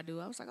 please say I do.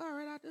 I was like, all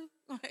right, I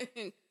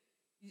do.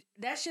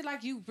 That shit,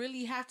 like, you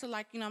really have to,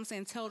 like, you know what I'm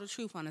saying, tell the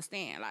truth,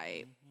 understand.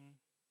 Like,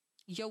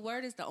 your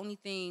word is the only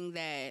thing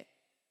that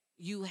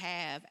you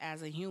have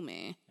as a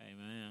human.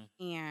 Amen.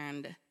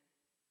 And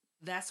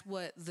that's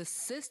what the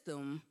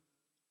system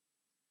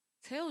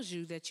tells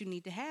you that you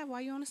need to have while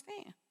you're on the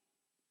stand.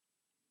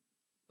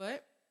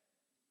 But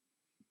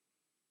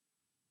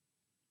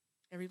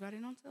everybody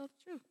don't tell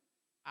the truth,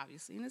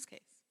 obviously, in this case.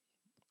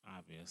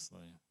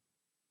 Obviously.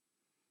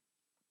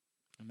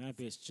 And that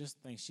bitch just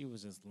thinks she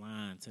was just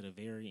lying to the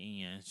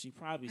very end. She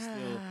probably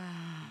still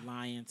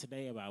lying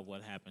today about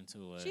what happened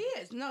to her. She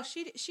is. No,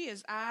 she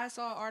is. I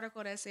saw an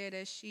article that said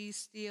that she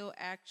still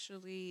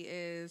actually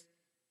is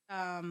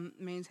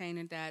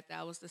maintaining that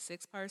was the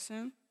sixth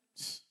person.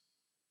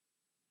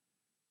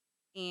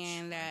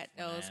 And that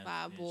those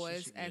five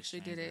boys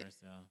actually did it.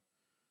 Herself.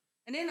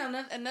 And then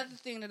another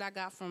thing that I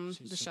got from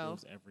the show,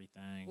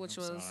 everything, which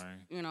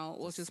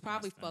which is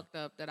probably fucked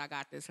up that I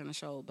got this in the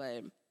show,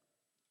 but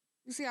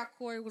you see how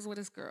Corey was with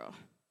his girl.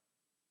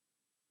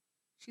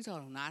 She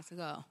told him not to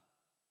go.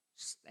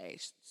 Stay.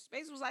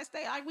 Space was like,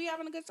 stay. Like, we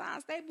having a good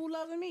time. Stay, boo,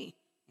 loving me.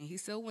 And he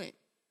still went.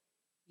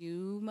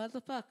 You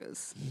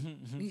motherfuckers.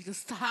 You can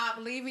stop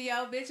leaving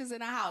your bitches in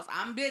the house.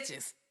 I'm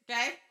bitches,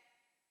 okay?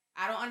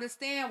 I don't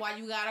understand why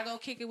you gotta go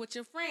kick it with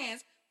your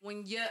friends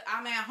when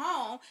I'm at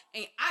home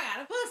and I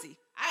got a pussy.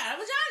 I got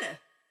a vagina.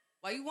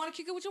 Why you want to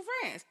kick it with your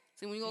friends?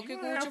 See, when you go kick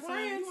it with your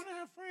friends. You want to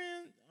have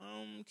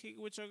friends kick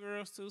it with your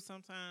girls too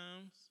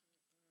sometimes.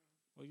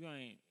 Well, you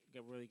ain't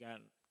really got,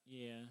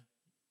 yeah.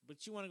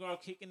 But you want to go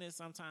out kicking it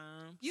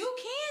sometimes. You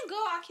can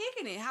go out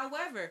kicking it.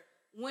 However,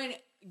 when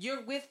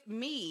you're with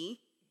me.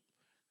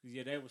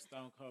 Yeah, they were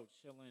stone cold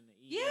chilling.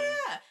 Yeah.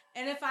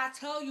 And if I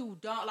tell you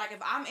don't, like,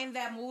 if I'm in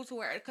that mood to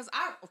where, because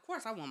of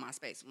course I want my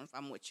space if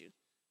I'm with you.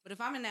 But if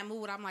I'm in that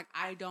mood, I'm like,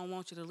 I don't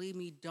want you to leave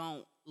me.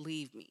 Don't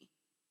leave me.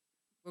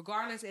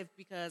 Regardless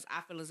because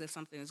I feel as if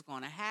something is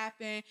going to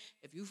happen.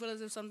 If you feel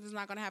as if something's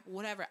not going to happen,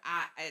 whatever.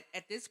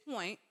 At this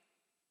point,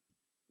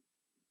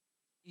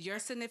 your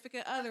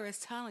significant other is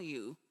telling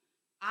you,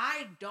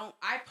 I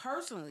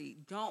personally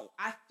don't,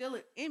 I feel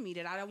it in me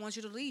that I don't want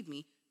you to leave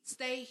me.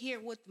 Stay here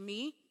with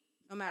me,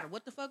 no matter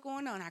what the fuck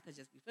going on. I could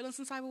just be feeling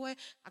some type of way.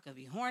 I could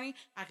be horny.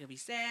 I could be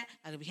sad.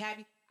 I could be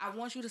happy. I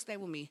want you to stay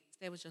with me.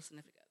 Stay with your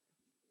significant other.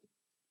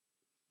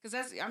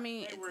 Because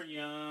they were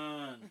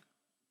young.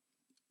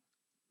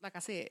 Like I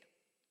said.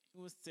 It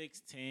was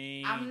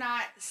 16. I'm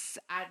not,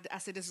 I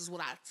said this is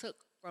what I took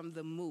from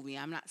the movie.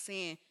 I'm not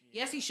saying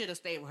Yes, he should have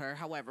stayed with her.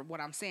 However, what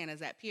I'm saying is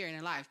that period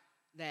in life,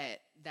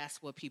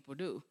 that's what people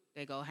do.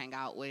 They go hang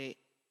out with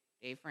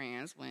their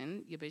friends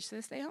when your bitch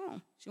says stay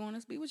home. She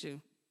wants to be with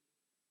you.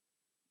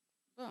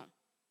 Boom.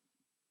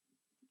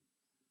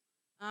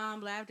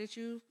 Lab, did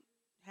you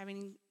have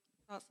any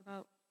thoughts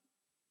about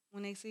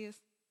when they see us?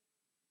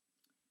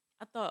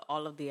 I thought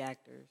all of the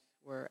actors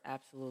were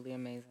absolutely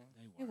amazing.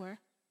 They were.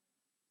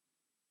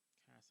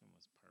 Casting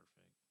was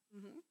perfect.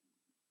 Mm-hmm.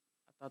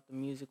 I thought the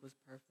music was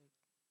perfect.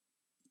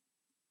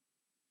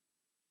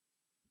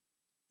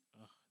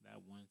 That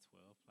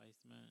 112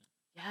 placement.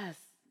 Yes.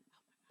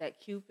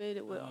 That Cupid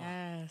it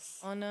was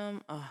on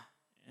them.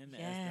 And the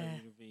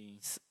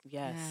SWV.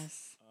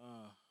 Yes.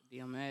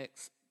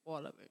 DMX.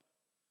 All of it.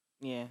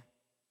 Yeah.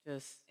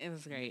 It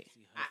was great.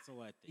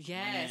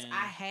 Yes,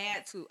 I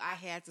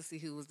had to see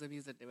who was the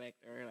music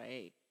director.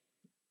 Like,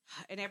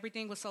 and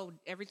everything was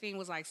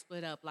like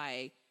split up.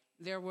 Like,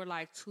 there were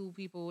like two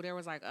people. There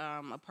was like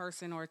a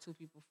person or two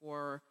people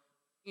for,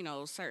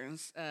 certain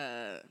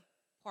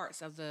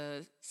parts of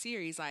the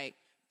series. Like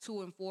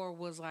 2 and 4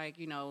 was like,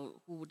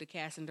 who the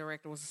casting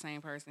director was the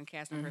same person.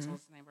 Casting person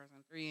was the same person.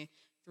 3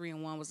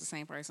 and 1 was the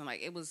same person.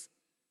 Like it was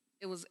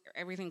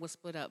everything was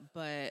split up,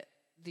 but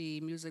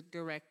the music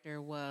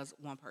director was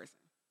one person.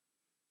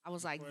 I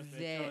was like,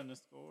 that.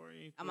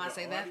 I'm about to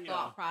say that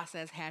thought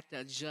process had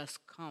to just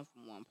come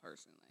from one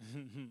person,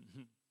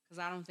 because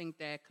I don't think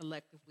that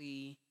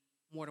collectively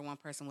more than one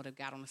person would have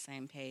got on the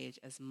same page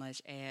as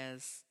much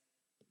as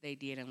they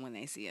did, and when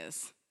they see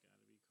us.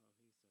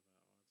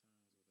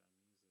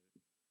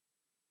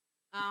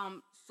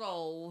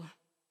 So,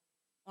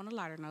 on a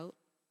lighter note,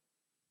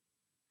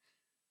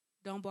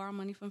 don't borrow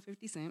money from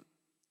 50 Cent.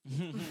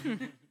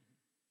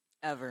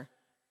 Ever.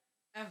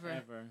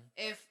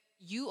 If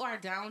you are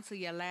down to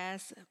your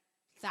last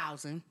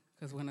 1,000,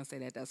 because when I say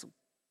that, that's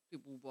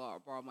people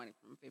borrow money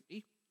from 50.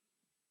 If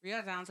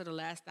you're down to the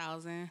last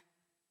 1,000,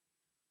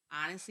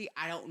 honestly,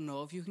 I don't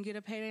know if you can get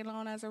a payday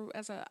loan as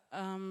a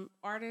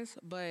artist,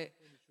 but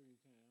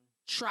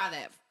try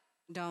that.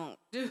 Don't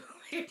do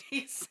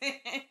 50 Cent.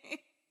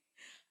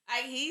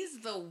 Like,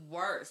 he's the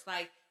worst.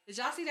 Like, did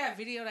y'all see that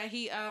video that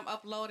he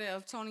uploaded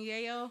of Tony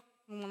Yayo?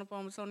 You want to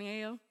poem with Tony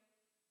Yayo?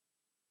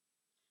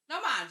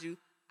 No, mind you,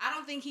 I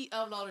don't think he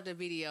uploaded the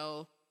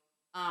video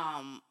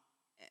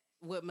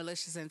with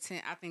malicious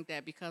intent. I think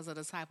that because of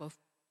the type of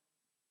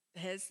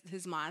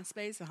his mind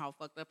space and how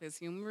fucked up his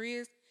humor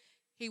is,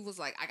 he was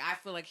like, I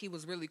feel like he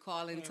was really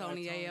calling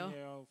Tony Yayo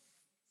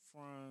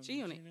from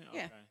G-Unit.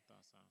 Yeah. Okay,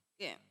 thought so.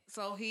 Yeah.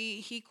 So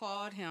he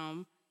called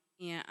him,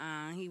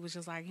 and he was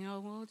just like,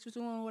 what you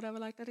doing, whatever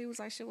like that. He was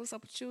like, shit, what's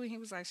up with you? And he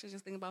was like, shit,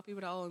 just thinking about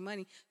people that owe him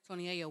money.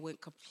 Tony Yayo went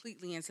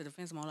completely into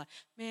defense mode, like,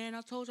 man,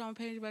 I told you I'm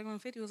paying you back on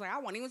 50. He was like, I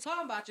wasn't even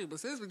talking about you, but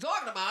since we're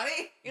talking about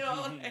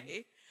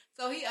it,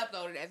 So he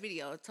uploaded that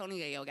video. Tony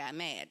Yayo got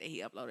mad that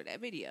he uploaded that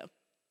video.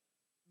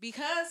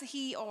 Because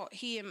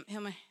him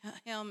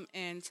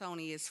and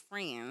Tony is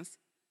friends,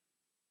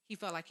 he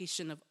felt like he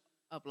shouldn't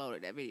have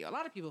uploaded that video. A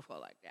lot of people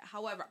felt like that.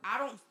 However, I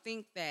don't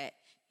think that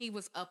he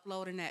was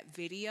uploading that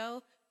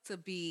video to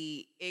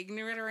be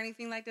ignorant or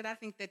anything like that. I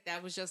think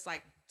that was just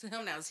like, to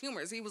him, that was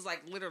humorous. He was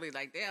like, literally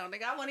like, damn,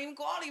 nigga, I wasn't even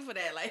calling you for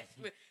that. Like,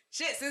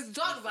 shit, since we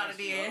talked about it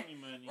then.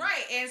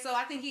 Right. And so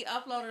I think he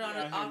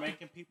uploaded on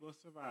making people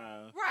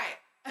survive. Right.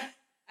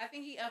 I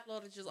think he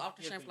uploaded just off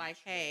the strength like,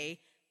 hey,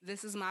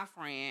 this is my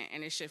friend,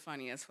 and this shit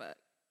funny as fuck.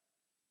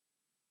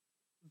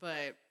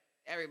 But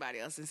everybody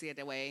else didn't see it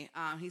that way.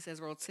 He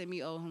says, well,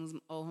 Timmy owe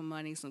him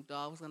money. Snoop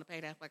Dogg was going to pay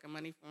that fucking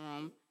money for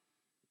him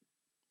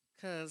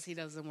because he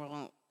doesn't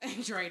want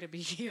Dre to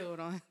be killed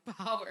on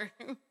Power.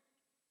 Yeah.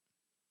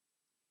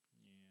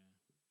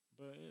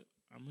 But,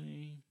 I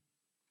mean,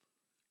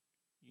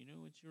 you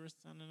know what you were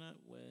signing up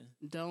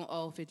with? Don't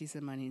owe 50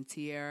 Cent money. And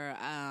Tierra,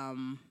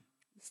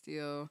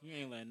 still... You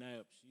ain't letting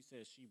up. She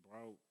said she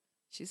broke.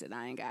 She said,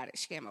 I ain't got it.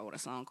 She came up with a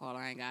song called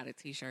I Ain't Got It,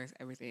 T-shirts,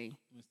 everything.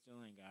 We still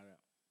ain't got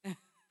it.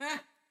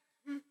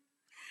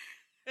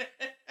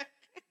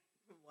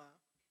 Wow.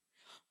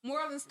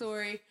 Moral of the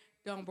story,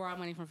 don't borrow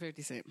money from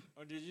 50 Cent.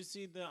 Or did you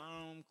see the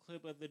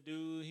clip of the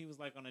dude? He was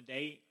like on a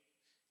date,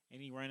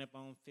 and he ran up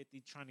on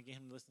 50 trying to get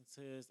him to listen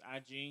to his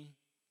IG.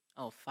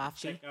 Oh, Fafi?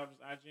 Check out his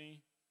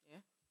IG. Yeah.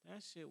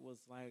 That shit was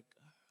like...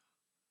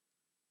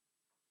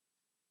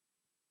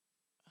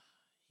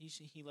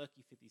 He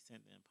lucky 50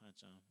 Cent didn't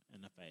punch him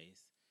in the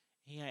face.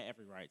 He had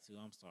every right to.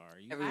 I'm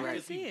sorry. Every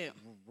right to it.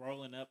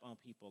 Rolling up on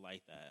people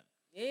like that.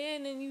 Yeah,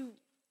 and then you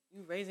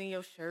raising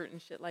your shirt and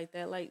shit like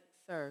that. Like,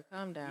 sir,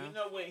 calm down. You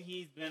know what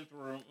he's been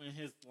through in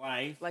his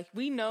life. Like,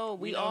 we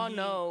all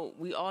know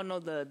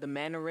the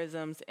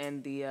mannerisms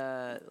and the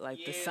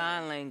the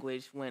sign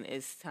language when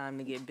it's time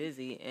to get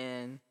busy,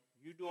 and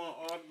you doing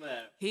all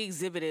that. He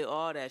exhibited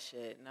all that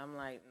shit, and I'm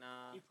like,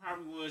 nah. He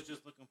probably was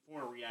just looking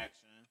for a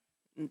reaction.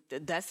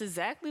 That's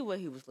exactly what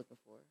he was looking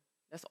for.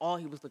 That's all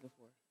he was looking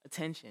for.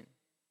 Attention.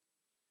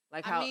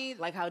 Like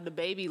how the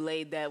baby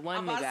laid that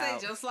one nigga out. I'm about to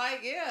say, just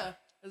like, yeah.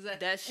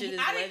 That shit is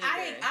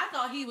legendary. I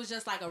thought he was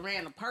just like a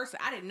random person.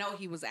 I didn't know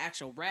he was an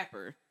actual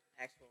rapper.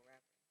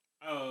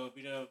 Oh,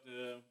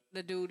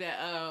 the dude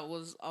that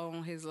was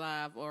on his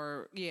live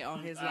on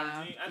his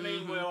live. I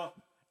mean, well,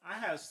 I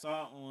have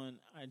saw on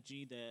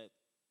IG that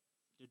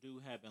the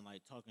dude had been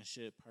like talking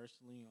shit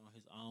personally on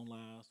his own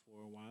lives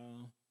for a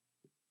while.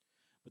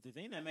 But the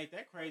thing that made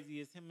that crazy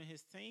is him and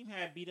his team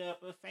had beat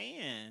up a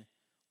fan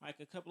like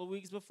a couple of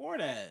weeks before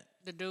that.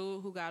 The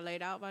dude who got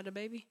laid out by the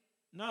baby?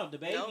 No, the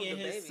baby and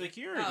his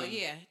security. Oh,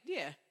 yeah.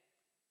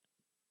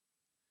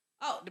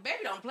 Oh, the baby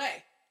don't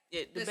play.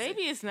 Yeah, the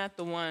baby is not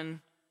the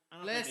one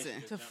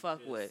to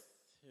fuck with.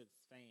 His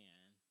fan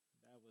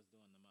that was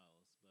doing the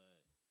most, but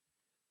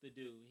the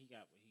dude, he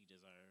got what he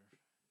deserved.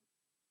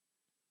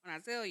 When I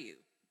tell you,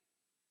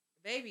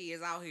 the baby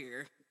is out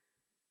here.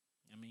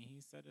 I mean,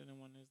 he said it in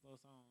one of his little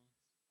songs.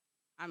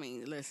 I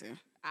mean, listen,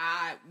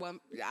 I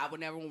would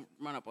never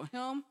run up on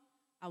him.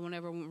 I would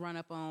never run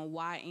up on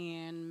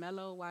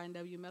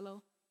YNW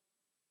Mello.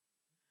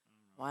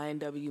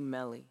 YNW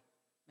Melly.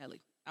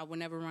 I would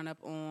never run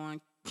up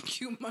on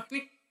Q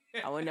Money.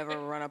 I would never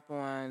run up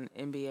on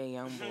NBA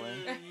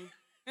Youngboy.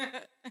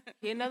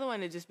 He another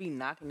one to just be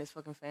knocking his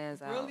fucking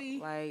fans out. Really?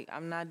 Like,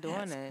 I'm not doing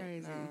That's it.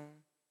 crazy. No.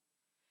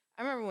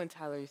 I remember when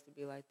Tyler used to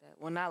be like that.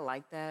 Well, not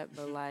like that,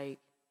 but like...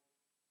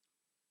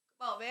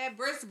 Come on, man.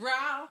 Briss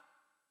Brown.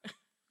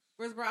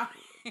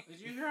 Did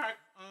you hear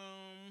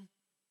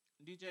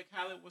DJ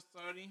Khaled was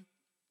salty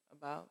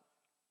about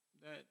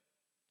that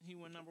he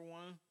went number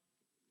one?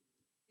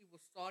 He was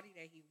salty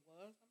that he was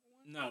number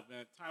one? No,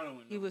 that Tyler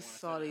went number one. He was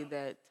salty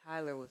that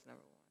Tyler was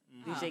number one.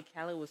 Mm-hmm. DJ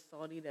Khaled was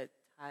salty that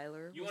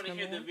Tyler was number one. You want to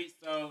hear the video?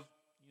 So,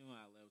 you know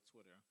I love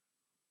Twitter.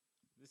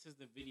 This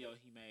is the video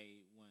he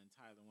made when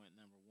Tyler went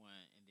number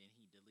one, and then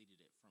he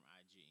deleted it from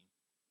IG. I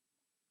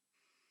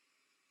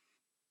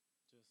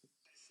say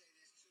this too.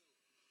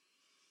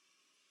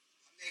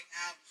 I make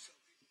albums so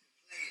people can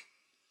play it, and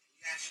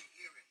you actually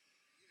hear it.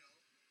 You know,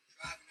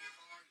 driving your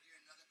car, hear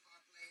another car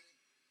playing it.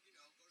 You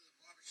know, go to the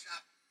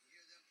barbershop, you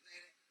hear them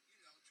playing it. You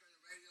know, turn the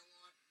radio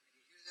on, and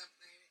you hear them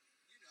playing it.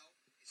 You know,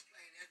 it's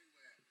playing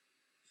everywhere.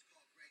 It's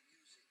called great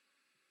music.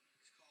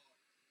 It's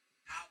called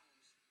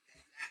albums that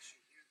you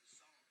actually hear the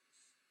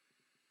songs.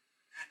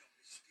 Not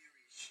no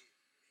mysterious shit,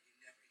 and you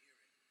never hear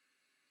it.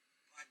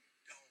 On your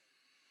dome.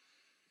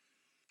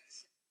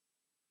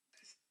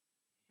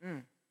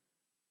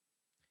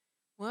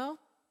 Well,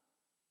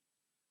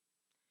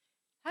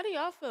 how do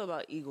y'all feel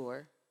about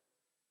Igor?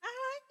 I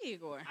like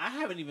Igor. I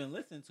haven't even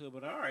listened to it,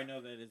 but I already know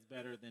that it's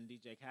better than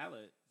DJ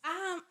Khaled.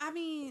 I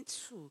mean,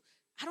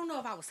 I don't know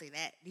if I would say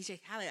that.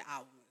 DJ Khaled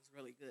album is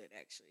really good,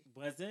 actually.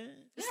 Was it?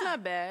 It's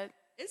not bad.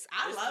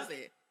 I love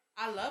it.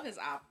 I love his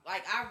album.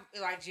 Like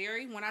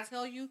Jerry, when I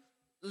tell you,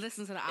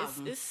 listen to the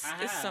album. It's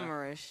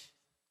summerish.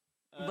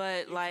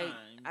 But like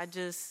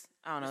times.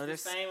 I don't know.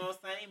 It's the same old.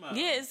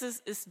 Yeah,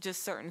 it's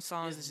just certain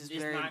songs. It's just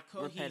very not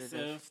cohesive.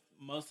 repetitive.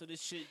 Most of the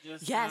shit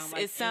just sounds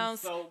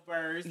insert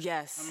verse.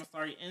 Yes,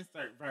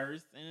 insert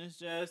verse, and it's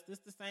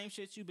the same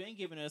shit you've been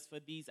giving us for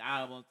these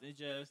albums. It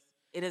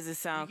doesn't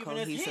sound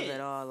cohesive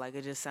at all. Like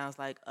it just sounds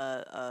like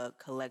a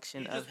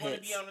collection of hits. You just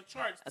want to be on the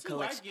charts too.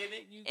 Collection. I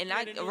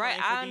get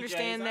it. I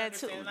understand that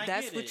too.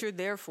 That's what you're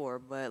there for.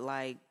 But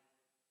like.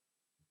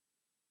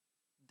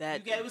 You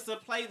gave us a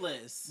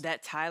playlist.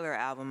 That Tyler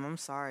album, I'm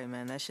sorry,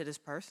 man. That shit is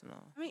personal.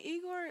 I mean,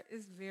 Igor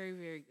is very,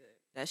 very good.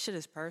 That shit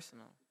is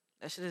personal.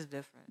 That shit is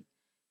different.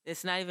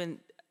 It's not even...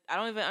 I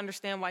don't even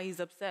understand why he's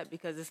upset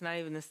because it's not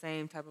even the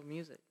same type of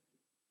music.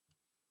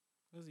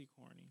 Was he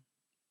corny?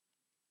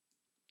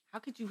 How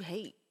could you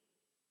hate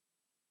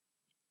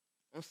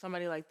on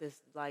somebody like this?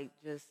 Like,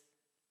 just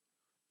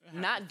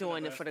not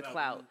doing it for the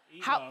clout.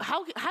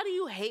 How do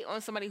you hate on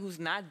somebody who's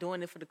not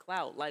doing it for the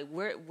clout? Like,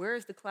 where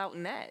is the clout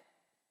in that?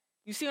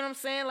 You see what I'm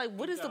saying? Like,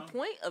 what is the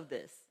point of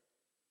this?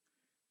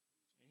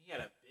 And he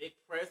had a big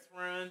press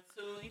run,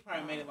 too. He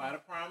probably made a lot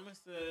of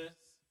promises.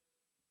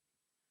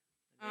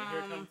 And then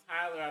here comes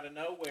Tyler out of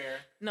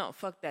nowhere. No,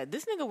 fuck that.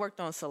 This nigga worked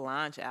on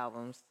Solange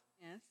albums.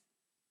 Yes.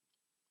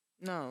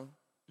 No.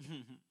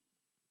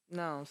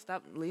 No,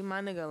 stop. Leave my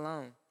nigga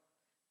alone.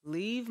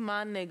 Leave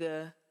my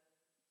nigga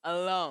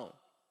alone.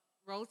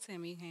 Ro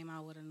Timmy came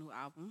out with a new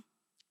album.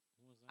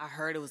 I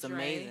heard it was Dre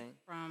amazing.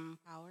 From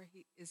Power.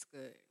 It's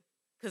good.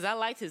 Because I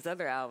liked his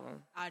other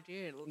album. I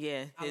did.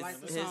 Yeah,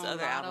 his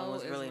other album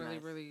was really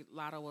nice.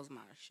 Lotto was my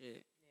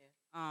shit.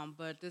 Yeah.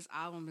 But this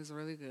album is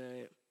really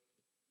good.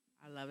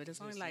 I love it. It's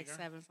only like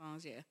 7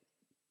 songs, yeah.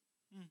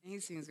 And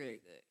he sings very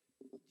good.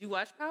 You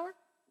watch Power?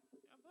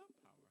 I love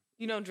Power.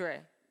 You know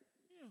Dre?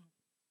 Yeah.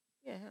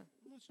 Yeah.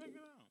 I'm going to check it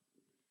out.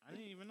 I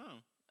didn't even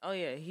know. Oh,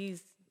 yeah.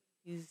 He's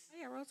Oh,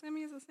 yeah, Ro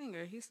Timmy is a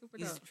singer. He's super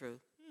dope. He's the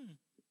truth.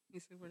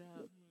 He's super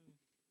dope.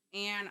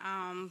 And,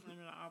 what's the name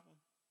of the album?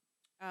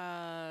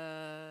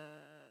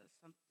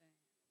 Something.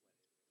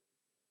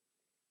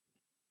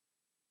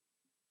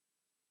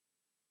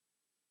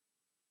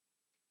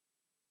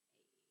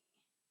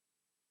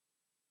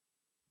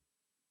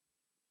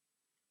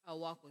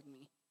 Walk With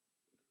Me.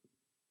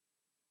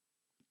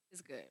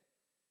 It's good.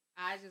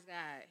 I just got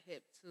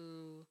hip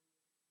to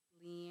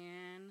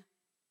Leanne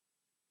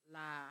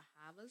La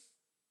Havas.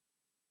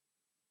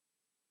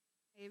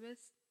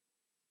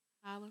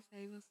 Hollis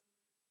Davis.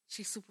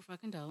 She's super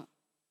fucking dope.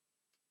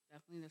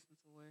 Definitely listen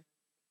to her.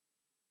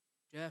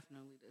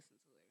 Definitely listen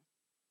to her.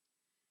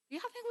 Do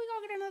y'all think we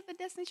gonna get another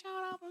Destiny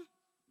Child album?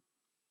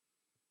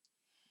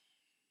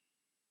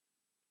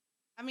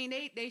 I mean,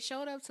 they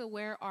showed up to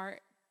Wear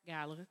Art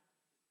Gala.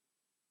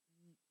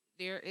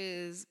 There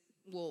is,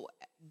 well,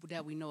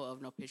 that we know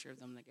of, no picture of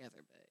them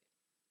together, but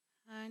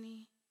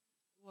honey,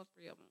 all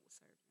three of them was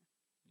surgery.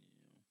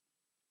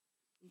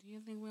 Yeah. Do you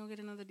think we'll get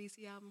another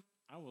DC album?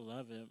 I would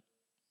love it.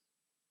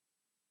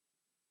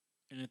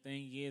 And the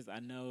thing is, I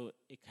know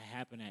it could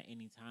happen at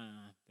any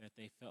time that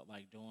they felt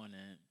like doing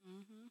it.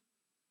 Mm-hmm.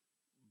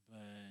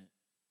 But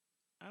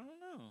I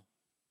don't know.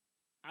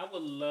 I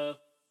would love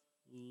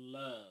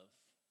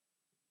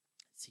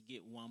to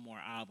get one more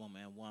album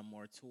and one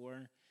more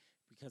tour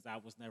because I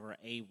was never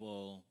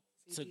able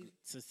to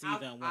see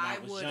them when I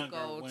was younger.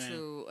 I would go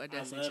to a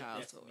Destiny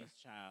Child tour.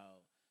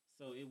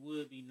 So it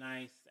would be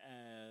nice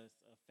as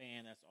a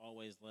fan that's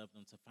always loved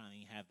them to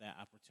finally have that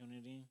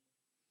opportunity.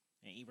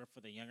 And even for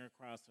the younger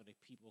crowd so that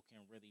people can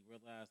really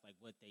realize like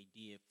what they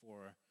did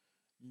for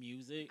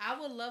music. I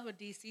would love a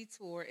DC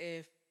tour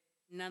if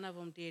none of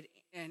them did,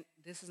 and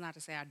this is not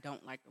to say I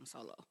don't like them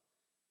solo.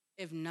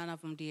 If none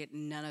of them did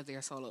none of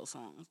their solo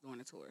songs during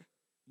the tour.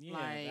 Yeah,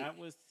 like, that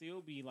would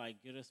still be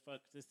like good as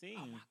fuck to see.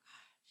 Oh my gosh.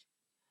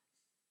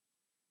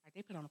 Like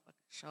they put on a fucking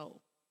show.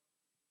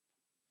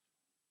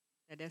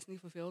 That Destiny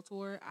Fulfilled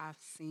tour, I've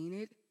seen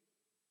it.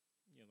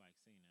 You like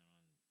seen it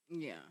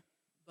on? Yeah.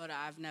 But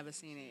I've never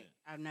seen it.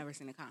 I've never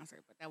seen a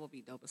concert, but that would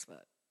be dope as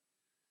fuck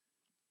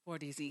for a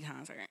DC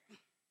concert.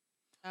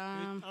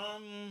 Danny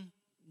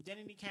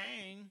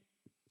Kane,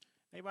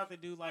 they about to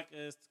do like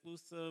an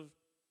exclusive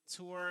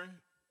tour,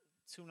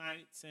 2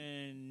 nights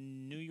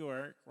in New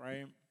York,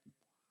 right?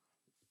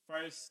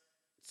 First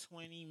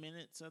 20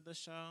 minutes of the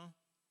show,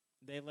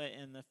 they let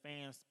in the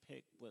fans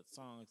pick what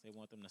songs they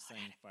want them to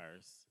sing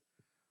first,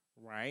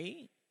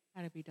 right?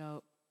 That'd be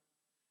dope.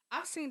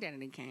 I've seen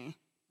Danny Kane,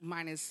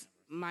 minus.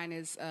 I'm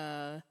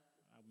sad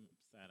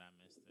I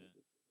missed it.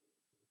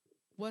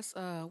 What's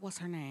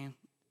her name?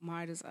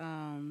 Minus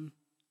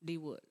D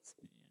Woods.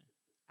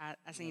 Yeah.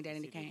 I seen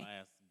Danny Kane.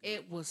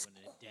 It was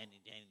Danny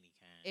Kane.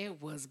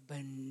 It was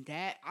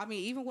bananas. I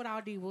mean, even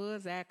without D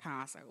Woods, that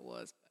concert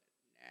was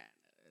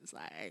bananas.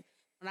 Like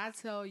when I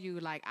tell you,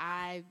 like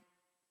I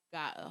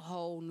got a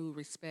whole new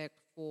respect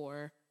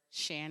for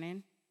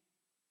Shannon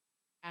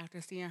after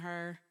seeing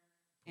her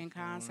in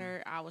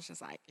concert. I was just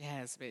like,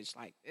 yes, bitch.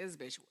 Like this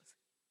bitch was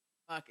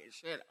fucking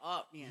shit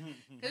up, yeah.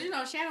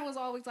 Because, Shannon was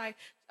always like,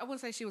 I wouldn't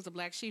say she was a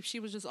black sheep. She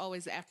was just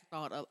always the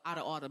afterthought out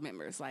of all the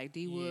members. Like,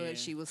 D Wood,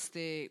 she was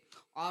thick.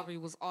 Aubrey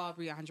was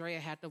Aubrey.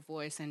 Andrea had the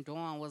voice. And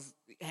Dawn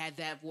had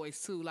that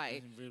voice, too.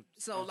 Like,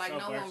 so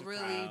no one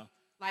really,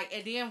 like,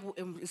 and then,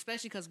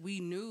 especially because we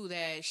knew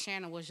that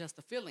Shannon was just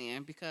a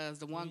fill-in because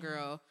the one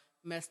girl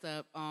messed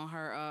up on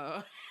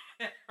her,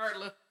 her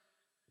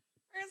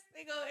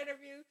single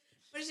interview.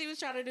 But she was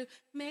trying to do,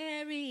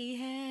 Mary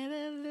had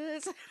a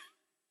look.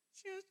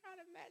 She was trying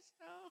to match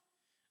though.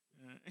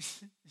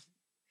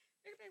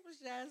 Her name was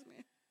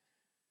Jasmine.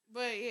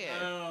 But yeah.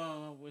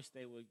 Oh, I wish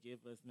they would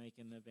give us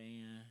Making the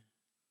Band.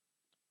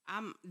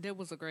 There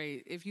was a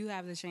great. If you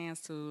have the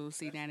chance to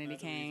see Danny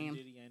Kane,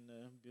 Diddy ain't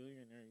a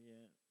billionaire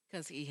yet.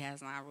 Because he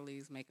has not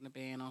released Making the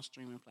Band on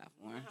streaming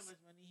platforms. You know how much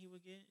money he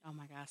would get? Oh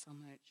my God, so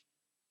much.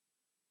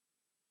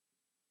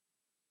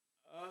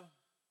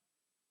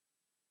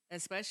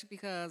 Especially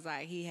because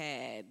like he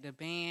had the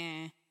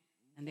band,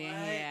 and then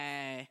he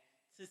had.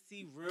 To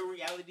see real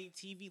reality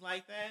TV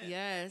like that?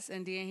 Yes,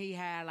 and then he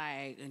had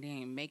and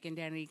then Making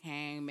Danny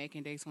Kane,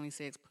 Making Day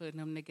 26, putting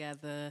them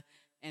together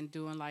and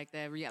doing like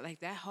that. Like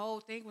that whole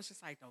thing was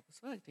just like dope as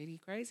fuck. Did he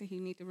crazy? He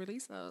need to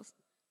release those.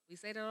 We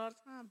say that all the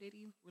time. Did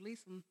he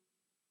release them?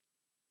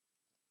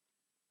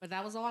 But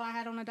that was all I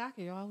had on the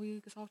docket, y'all.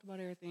 We talked about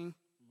everything.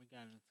 We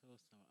got into a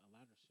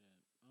lot of shit.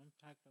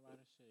 Unpacked a lot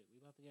of shit. We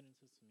about to get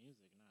into some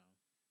music now.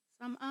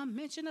 Some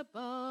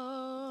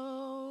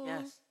unmentionables.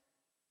 Yes.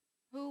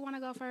 Who want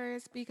to go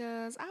first?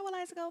 Because I would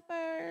like to go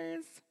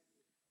first.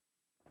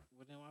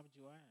 Well, then why would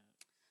you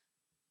ask?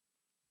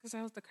 Because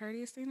that was the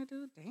courteous thing to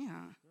do?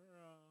 Damn.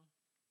 Girl.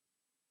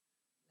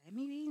 Let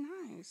me be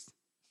nice.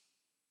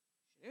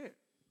 Shit.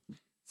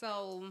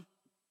 So,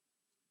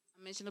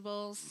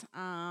 unmentionables.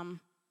 I'm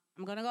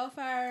going to go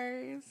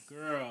first.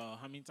 Girl,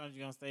 how many times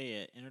you going to say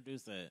it?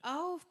 Introduce it.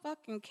 Oh,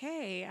 fucking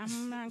K.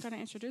 I'm not going to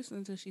introduce her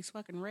until she's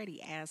fucking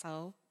ready,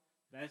 asshole.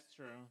 That's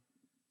true.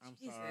 I'm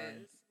Jesus,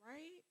 sorry.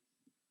 Right?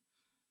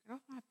 Get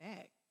off my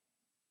back.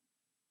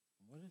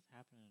 What is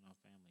happening on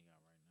Family Guy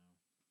right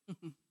now?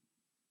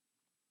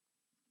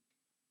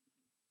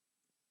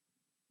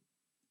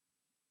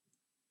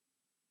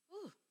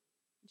 Ooh.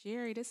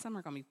 Jerry, this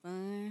summer gonna be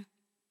fun.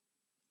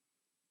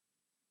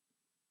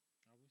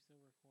 Are we still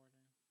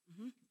recording?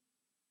 Mm-hmm.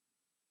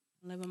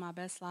 Living my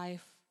best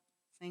life.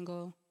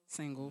 Single.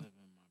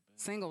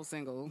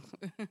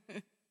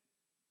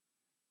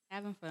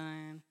 Having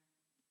fun.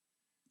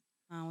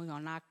 We're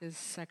gonna knock this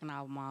second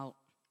album out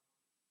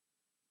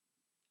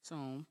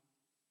soon.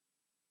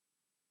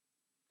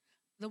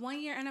 The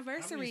 1 year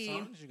anniversary. How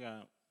many songs you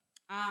got?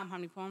 How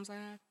many poems I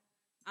have?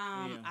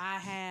 I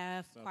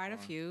have quite a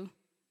few.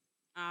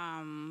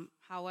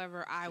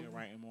 However, Still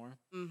writing more?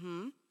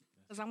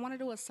 Because I want to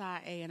do a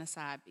side A and a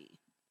side B.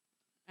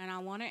 And I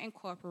want to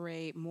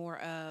incorporate more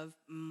of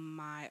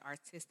my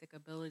artistic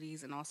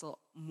abilities and also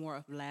more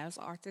of Lav's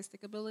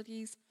artistic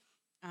abilities.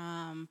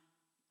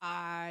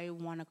 I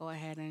want to go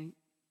ahead and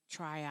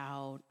try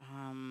out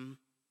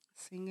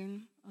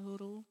singing a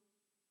little.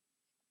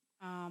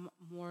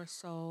 More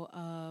so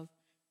of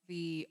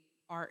the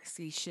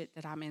artsy shit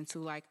that I'm into.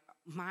 Like,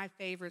 my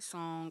favorite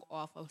song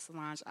off of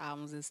Solange's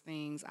albums is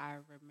Things I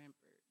Remembered.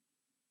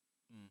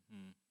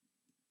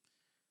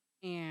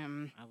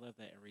 And I love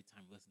that every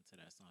time you listen to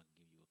that song, it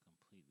gives you a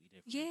completely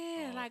different.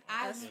 Yeah, like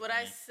that's what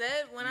I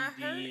said when I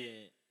heard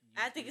it.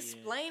 I had to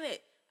explain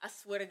it. I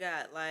swear to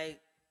God,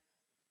 like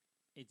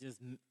it just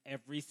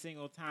every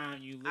single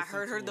time you listen. I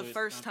heard her the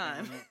first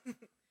time.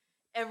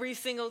 Every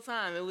single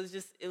time, it was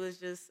just something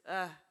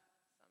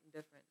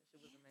different. She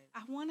was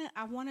amazing.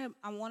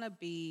 I wanna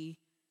be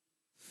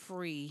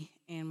free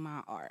in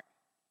my art.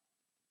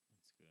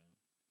 That's good.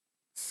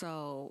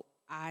 So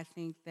I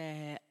think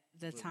that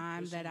the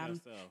time that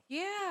I'm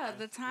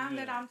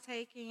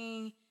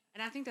taking,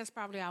 and I think that's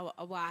probably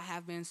why I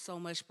have been so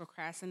much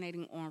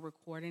procrastinating on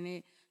recording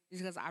it,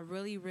 because I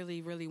really,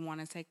 really, really want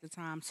to take the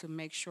time to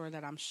make sure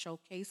that I'm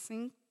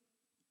showcasing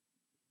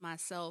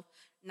myself,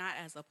 not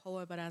as a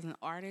poet, but as an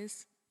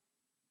artist,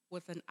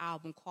 with an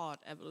album called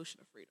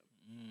Evolution of Freedom.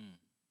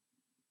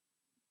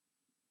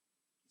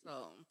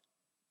 So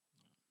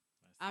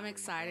I'm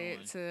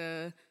excited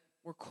to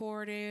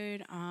record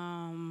it.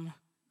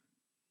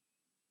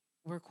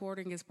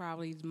 Recording is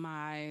probably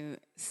my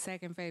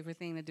second favorite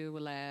thing to do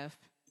with Lav,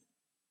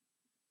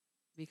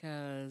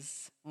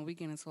 because when we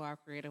get into our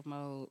creative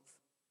modes,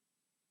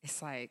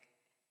 it's like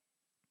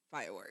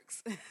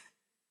fireworks. You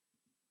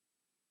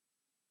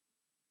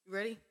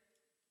ready?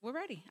 We're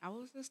ready. I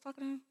was just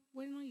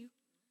waiting on you.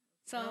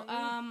 So,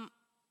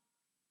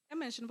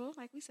 Unmentionable,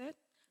 like we said.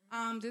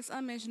 This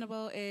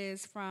Unmentionable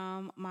is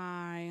from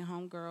my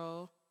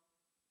homegirl,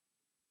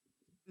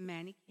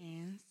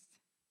 Manicaz.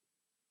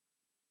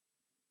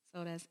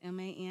 So that's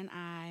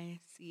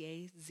Manicaz.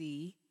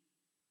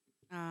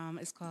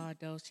 It's called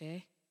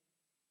Dolce.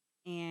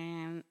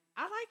 And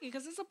I like it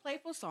because it's a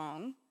playful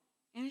song.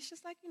 And it's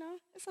just like,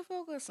 it's a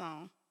feel-good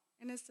song.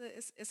 And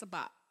it's a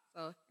bop.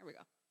 So here we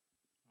go.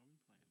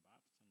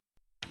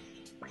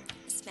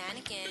 It's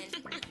Manicaz.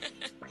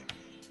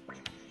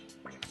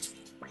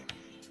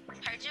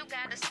 Heard you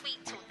got a sweet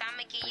tooth,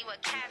 I'ma give you a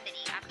cavity.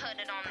 I put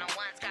it on the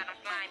ones, got them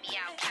flying me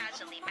out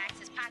casually. Max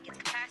his pockets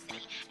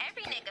capacity.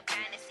 Every nigga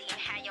fantasy,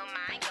 how your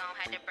mind gone,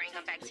 had to bring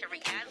him back to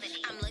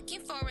reality. I'm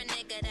looking for a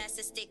nigga that's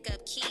a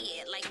stick-up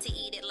kid, like to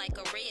eat it like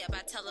a rib.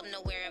 I tell him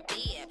to wear a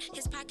bib.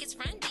 His pockets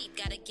run deep,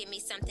 gotta give me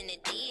something to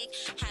dig.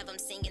 Have him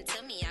singing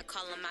to me, I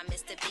call him my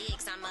Mr.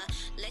 Biggs. I'ma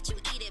let you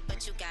eat it,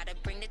 but you gotta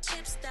bring the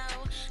chips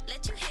though.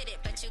 Let you hit it,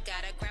 but you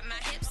gotta grab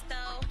my hips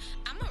though.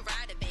 I'm a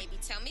rider, baby,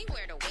 tell me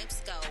where the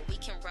whips go. We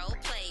can role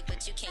play,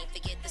 but you can't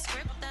forget the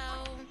script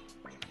though.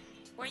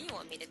 Where you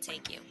want me to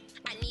take you?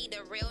 I need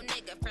a real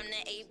nigga from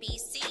the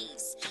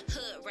ABCs.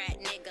 Hood rat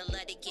nigga,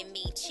 love to give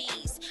me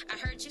cheese. I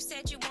heard you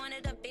said you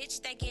wanted a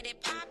bitch that get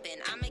it poppin'.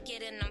 I'ma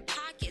get in them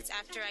pockets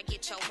after I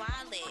get your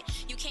wallet.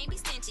 You can't be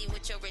stingy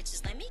with your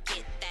riches, let me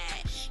get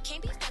that.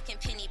 Can't be fucking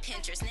penny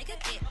pinchers, nigga,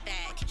 get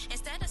back.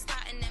 Instead of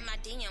slotting in my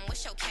DM,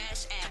 what's your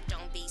cash app?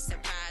 Don't be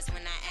surprised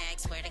when I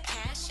ask where the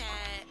cash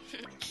at.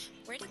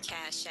 Where the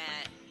cash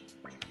at?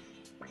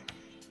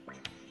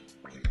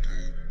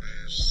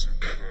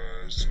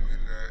 Surprised when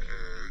I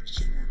asked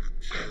for the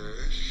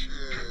cash.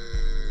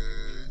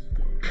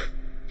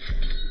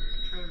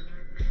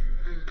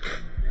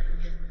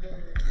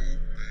 Don't be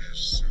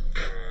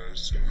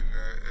surprised when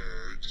I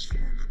asked for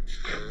the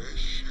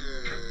cash.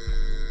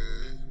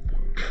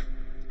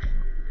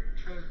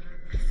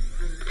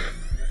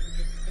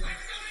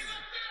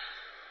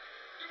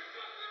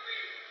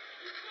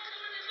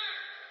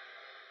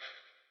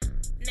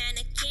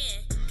 Mannequin,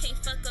 can't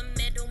fuck a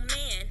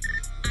middleman.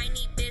 I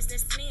need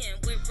businessmen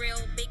with real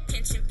big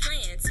pension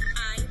plans.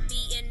 I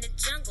be in the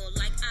jungle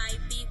like I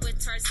be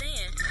with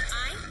Tarzan.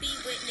 I be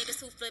with niggas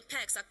who flip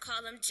packs, I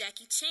call them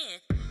Jackie Chan.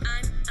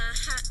 I'm a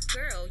hot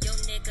girl, yo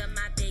nigga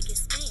my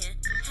biggest fan.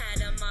 Had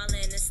them all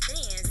in the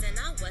stands and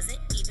I wasn't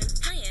even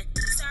playing.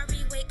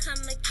 Sorry, wait,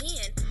 come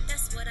again,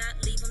 that's what I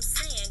leave them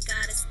saying.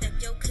 Gotta step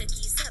your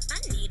cookies up, I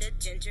need a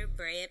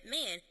gingerbread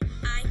man.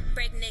 I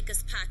break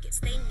niggas' pockets,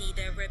 they need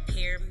a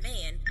repair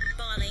man.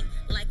 Balling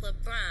like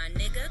LeBron,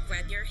 nigga,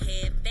 grab your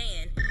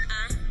headband.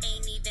 I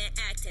ain't even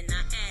acting,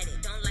 I add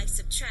it, don't like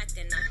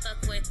subtracting. I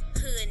fuck with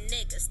hood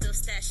niggas, still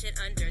stash it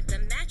under the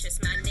mattress.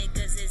 My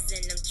niggas is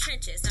in them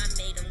trenches, I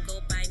made them go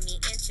buy me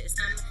inches.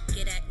 I'm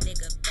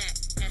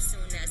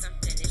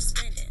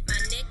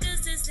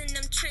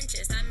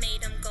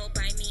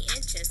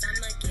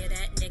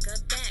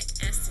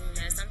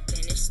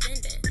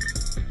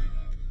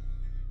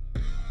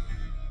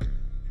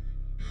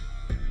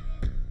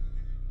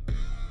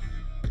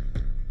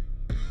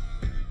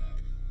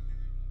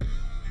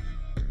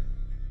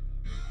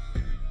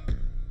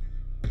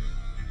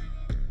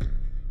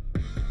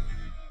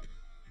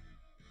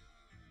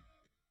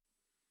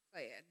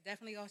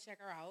definitely go check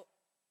her out.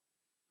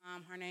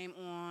 Her name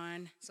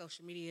on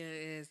social media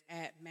is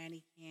at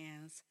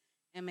Manicaz,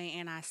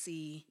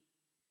 MANICANZ_.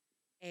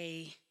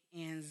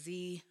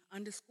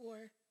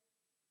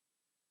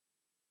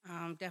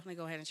 Definitely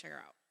go ahead and check her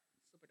out.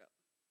 Super dope.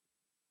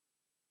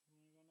 You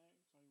want to go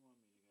next, or you want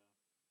me to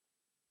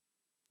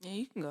go? Yeah,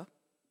 you can go. Okay,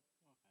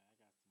 I got some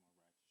more ratchet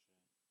shit.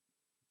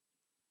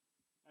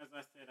 As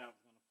I said, I was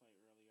gonna play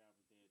earlier. I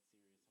was dead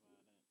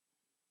serious about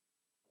it.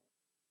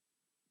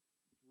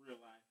 Real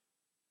life.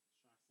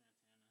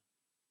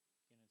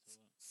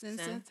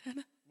 Santana. Get into it.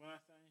 Santana? What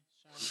I say?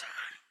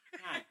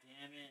 God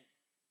damn it.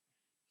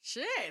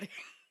 Shit.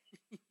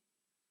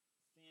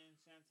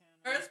 Santana.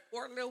 Hers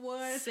Portland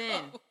one.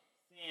 Sin. Go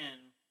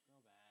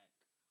back.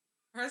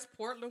 Hers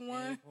Portland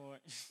one.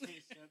 Shut the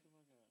fuck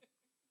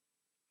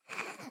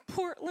up.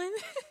 Portland.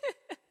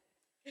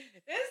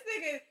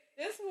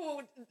 This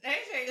fool, they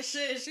say the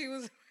shit she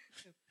was.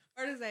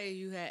 Or to say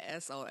you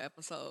had SO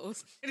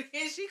episodes.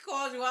 And she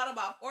called you out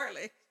about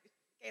Portland.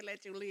 Can't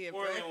let you live,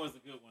 Portland bro. was a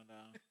good one,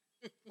 though.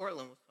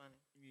 Portland was funny.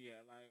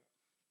 Yeah, like,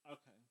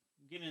 okay.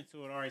 Get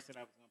into it. I already said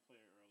I was going to play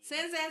it earlier.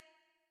 Sends that.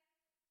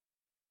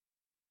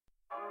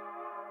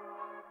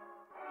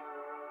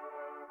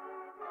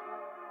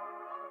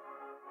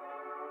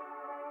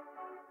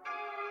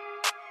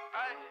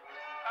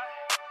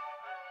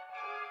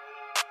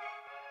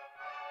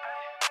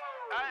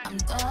 I'm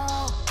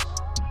dope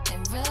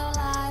in real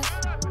life.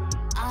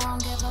 I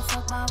don't give a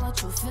fuck about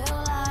what you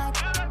feel like.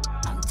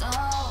 I'm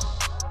dope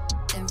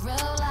in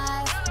real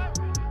life.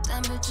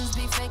 Them bitches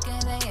be faking,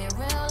 they ain't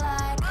real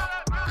like.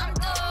 I'm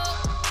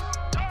dope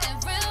in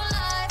real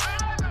life.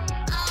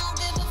 I don't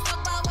give a fuck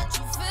about what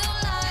you feel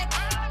like.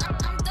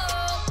 I'm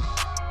dope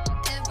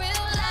in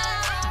real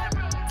life.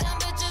 Them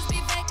bitches be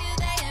faking,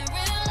 they ain't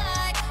real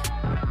like.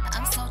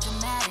 I'm so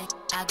dramatic.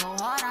 I go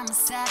hard, I'm a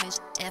savage.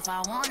 If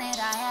I want it,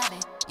 I have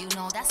it. You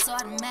know that's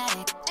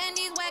automatic. And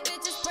these whack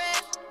bitches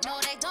press. No,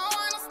 they don't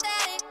want no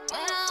static.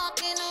 When I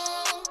walk in the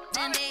room,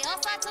 then they all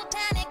start to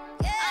panic.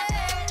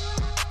 Yeah,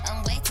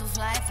 I'm way too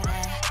fly for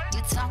that.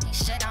 You talking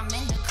shit, I'm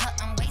in the cut.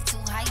 I'm way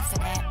too high for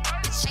that.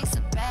 Bitch, chase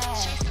a bag.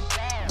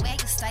 Where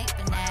you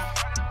sniping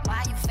at?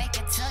 Why you fake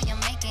it till you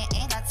make it?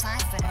 Ain't got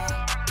time for that.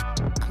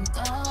 I'm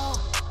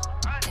dope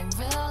in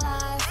real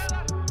life.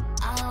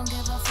 I don't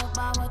give a fuck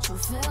about what you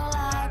feel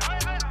like.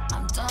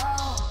 I'm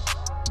dope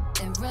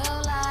in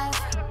real life.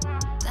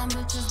 Them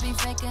bitches be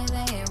faking,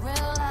 they ain't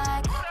real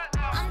like.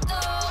 I'm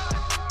dope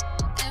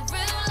in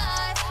real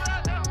life.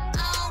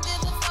 I don't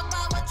give a fuck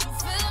about what you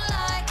feel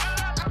like.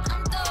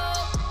 I'm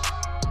dope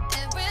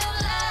in real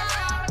life.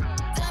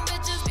 Them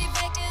bitches be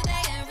faking,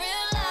 they ain't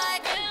real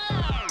like.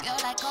 Yo,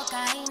 like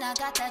cocaine, I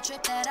got that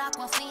trip, that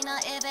Aquafina.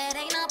 If it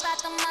ain't about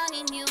the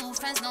money, new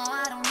friends know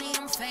I don't need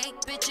them. Fake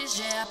bitches,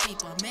 yeah, I peep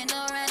them in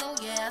the rental,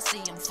 yeah, I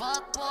see them.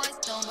 Fuck boys,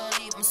 don't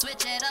believe them.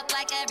 Switch it up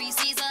like every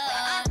season.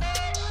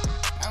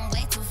 I'm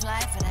way too fly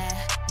for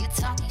that. You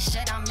talking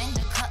shit, I'm in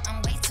the cut,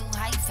 I'm way too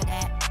high for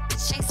that.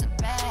 Bitch, chase a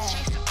bag.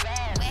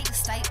 Where you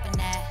sniping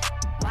at?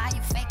 Why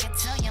you fake it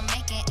till you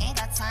make it? Ain't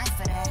got time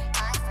for that.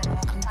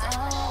 I'm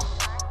dope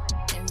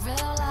in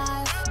real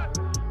life.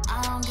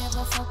 I don't give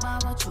a fuck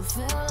about what you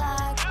feel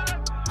like.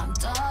 I'm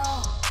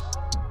dope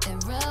in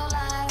real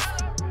life.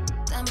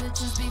 Them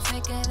bitches be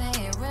faking, they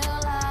ain't real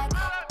like.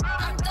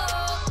 I'm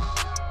dope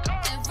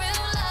in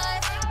real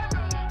life.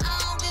 I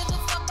don't give a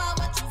fuck about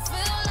what you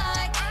feel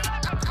like.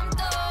 I'm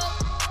dope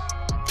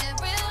in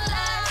real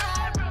life.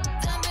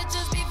 Them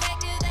bitches be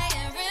faking, they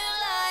ain't real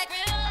like.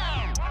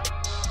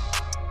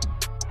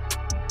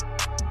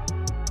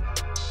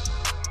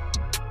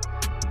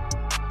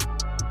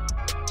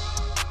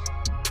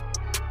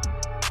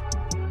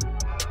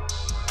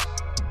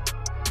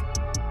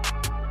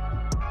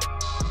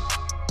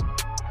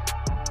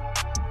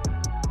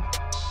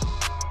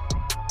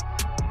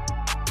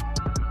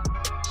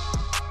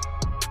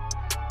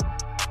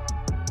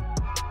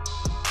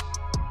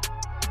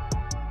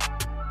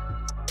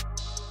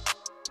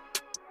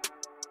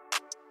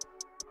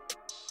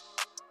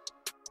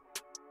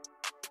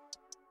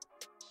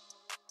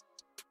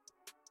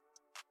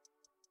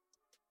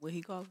 What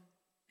he called?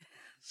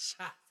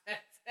 Shot.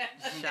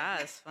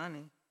 Shy is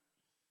funny.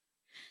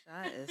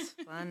 Shy is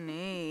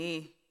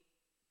funny.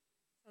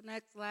 So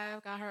next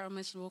live, got her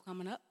Unmentionable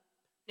coming up.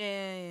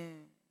 Yeah.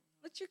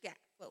 What you got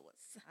for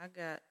us? I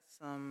got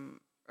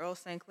some Earl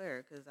St.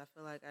 because I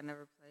feel like I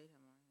never played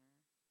him on here.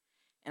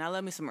 And I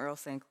love me some Earl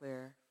St.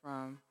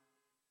 from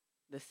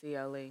the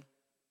CLE.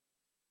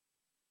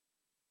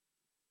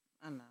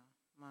 I know.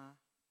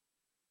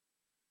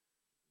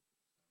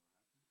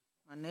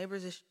 My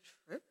neighbors is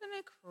tripping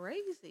it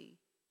crazy.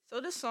 So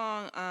this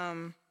song, it's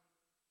one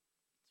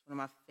of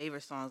my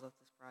favorite songs off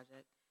this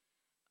project.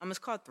 It's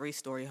called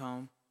 3-Story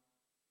Home.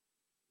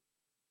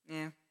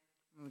 Yeah.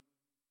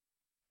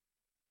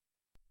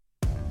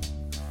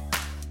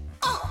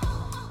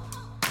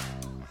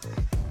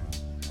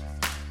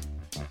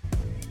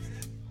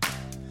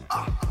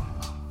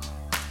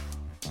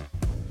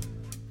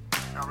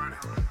 Y'all ready?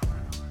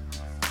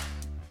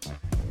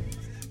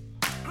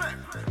 Play.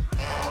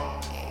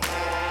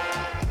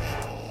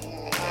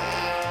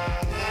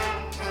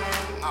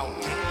 Oh,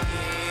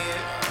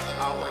 yeah.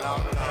 Oh,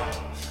 Lord.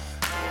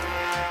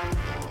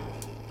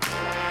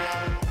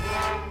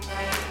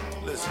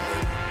 Listen,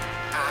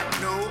 I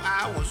know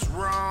I was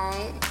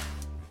wrong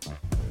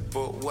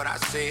for what I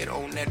said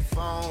on that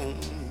phone.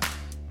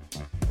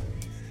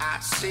 I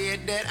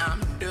said that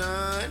I'm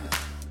done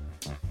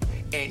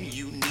and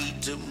you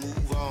need to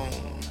move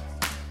on.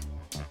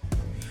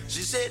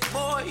 She said,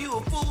 boy, you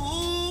a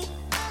fool.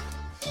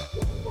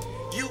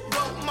 You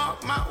don't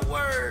mark my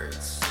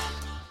words.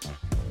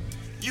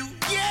 You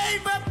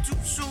gave up too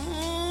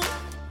soon.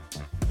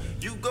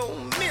 You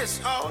gon' miss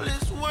all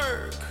this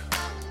work.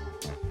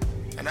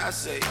 And I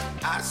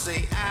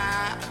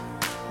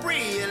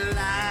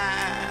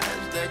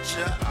realize that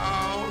you're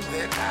all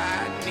that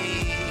I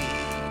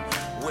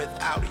need.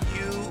 Without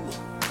you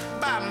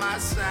by my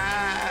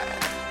side,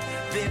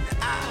 then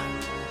I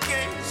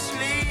can't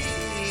sleep.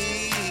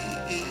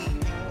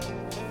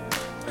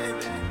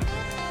 Baby,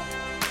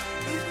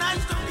 these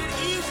nights don't get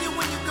easier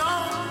when you're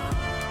gone.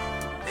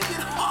 They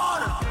get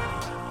harder.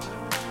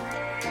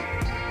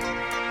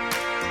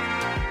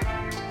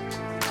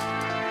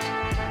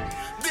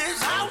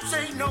 This house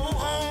ain't no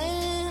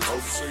home.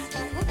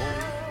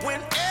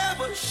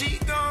 Whenever she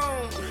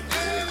gone,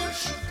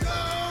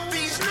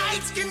 these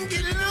nights can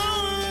get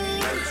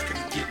long.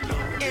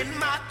 In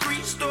my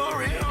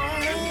three-story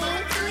home.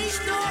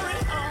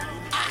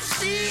 I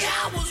see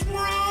I was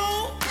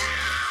wrong.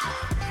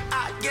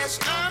 I guess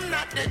I'm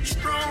not that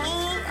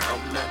strong.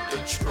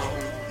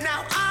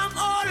 Now I'm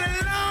all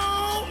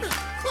alone.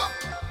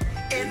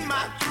 In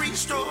my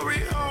three-story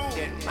home.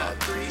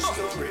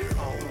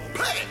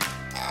 Play it.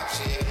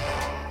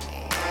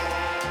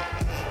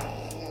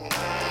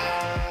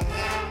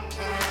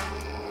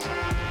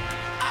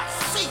 I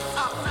see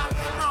I'm not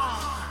strong.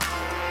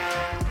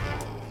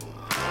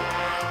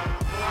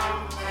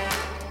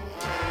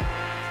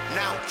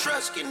 Now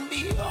trust can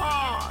be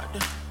hard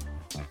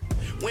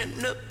when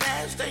the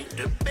past ain't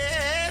the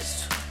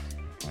best.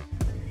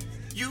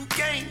 You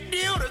can't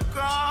deal the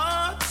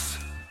cards.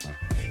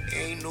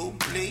 Ain't no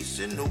place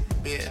in no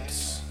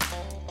bets.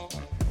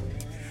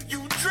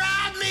 You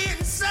drive me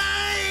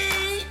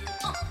insane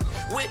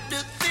with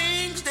the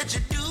things that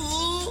you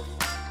do.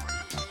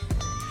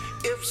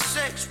 If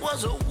sex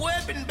was a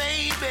weapon,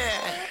 baby,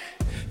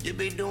 you'd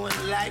be doing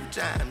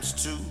lifetimes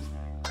too.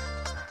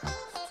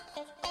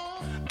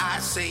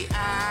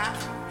 I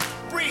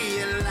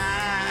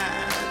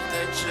realize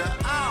that you're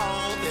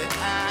all that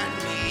I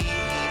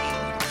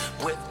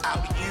need.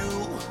 Without you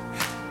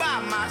by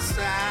my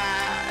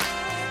side,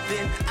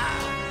 then I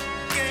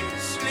can't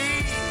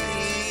sleep.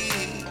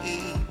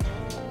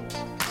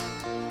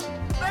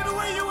 Baby,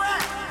 where you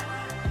at?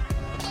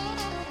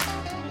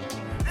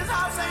 This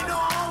house ain't no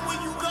home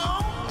when you go.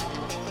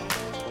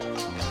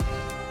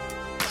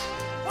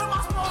 What am I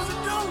supposed to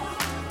do?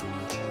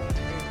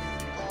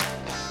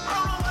 I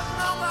don't know what to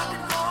know about to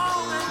go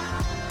home, man.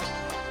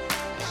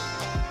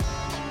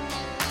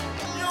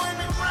 You don't hear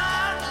me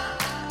crying.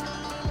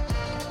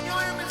 You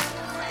don't hear me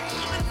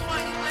screaming for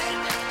you,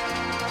 baby.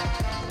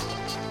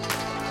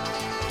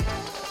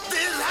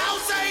 This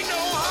house ain't no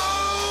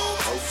home.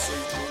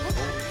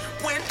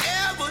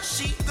 Whenever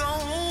she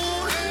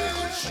gone,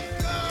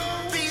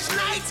 these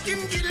nights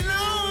can get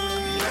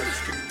long.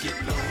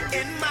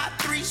 In my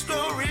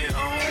three-story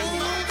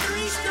home.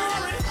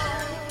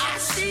 I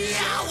see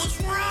I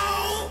was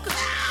wrong.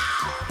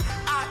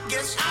 I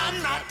guess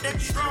I'm not that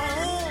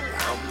strong.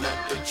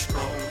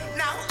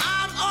 Now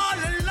I'm all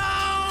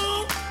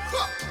alone.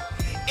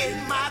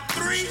 In my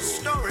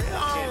three-story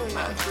home.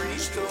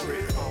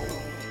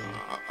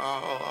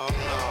 Oh,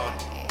 Lord.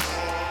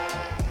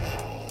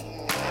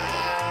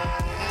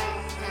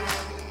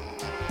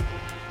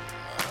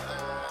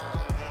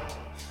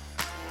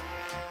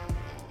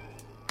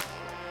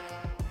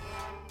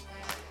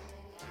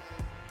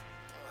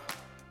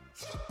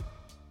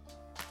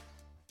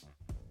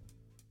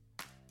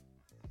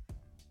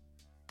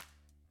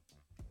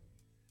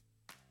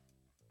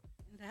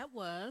 That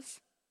was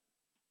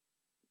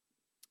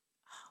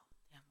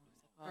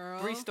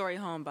Earl. Three-Story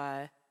Home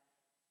by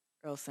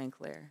Earl St.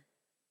 Clair.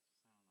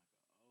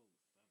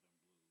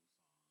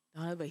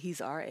 No, but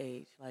he's our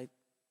age. Like,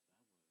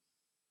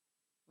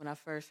 when I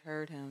first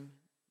heard him,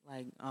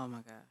 like, oh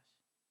my gosh.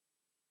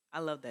 I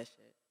love that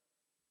shit.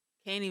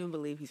 Can't even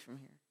believe he's from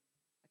here.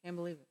 I can't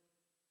believe it.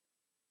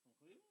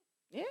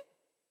 Yeah.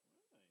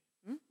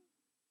 Mm-hmm.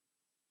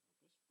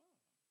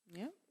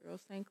 Yep, Earl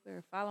St.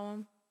 Clair. Follow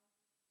him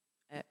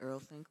at Earl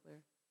St. Clair.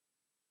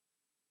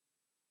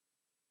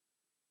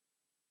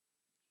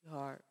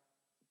 Hard.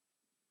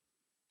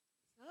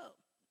 so.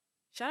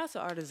 Shout out to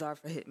Artizar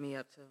for hitting me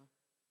up too.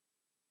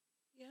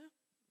 Yeah.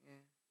 Yeah.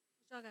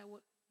 Y'all got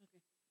what?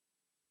 Okay.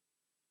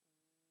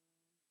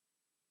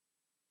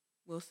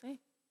 We'll see.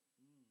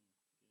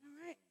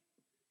 All right.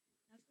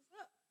 That's what's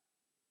up.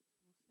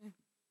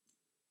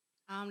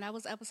 That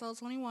was episode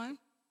 21.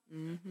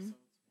 Mm-hmm.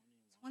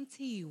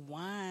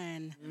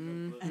 21.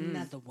 Mm-hmm.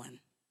 Another one.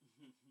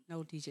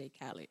 No DJ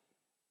Khaled.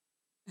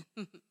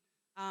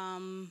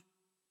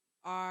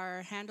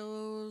 Our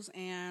handles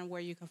and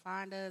where you can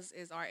find us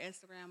is our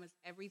Instagram is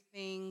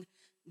everything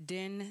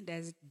Den.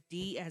 That's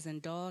D as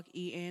in dog,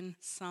 EN,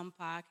 some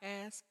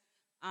podcast.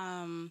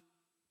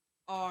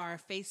 Our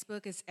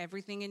Facebook is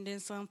Everything and Then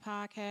Some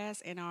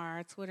Podcast, and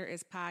our Twitter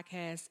is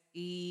Podcast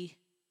EDS.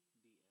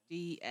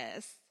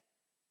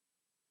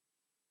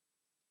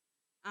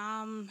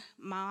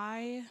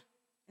 My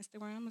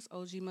Instagram is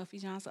OG Muffy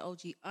Johnson,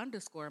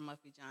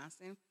 OG_Muffy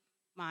Johnson.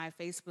 My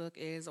Facebook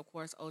is, of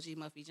course, OG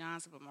Muffy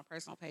Johnson, but my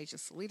personal page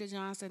is Salita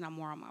Johnson. I'm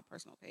more on my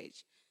personal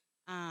page.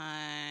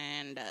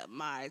 And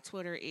my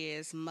Twitter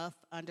is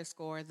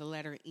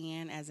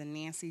Muff_N as in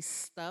Nancy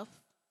Stuff.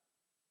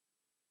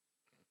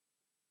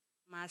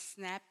 My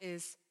Snap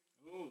is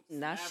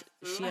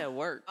she at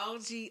work.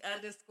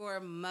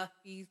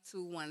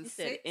 OG_Muffy216. You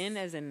said N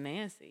as in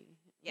Nancy.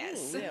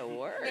 Yes. Ooh, we at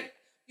work.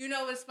 You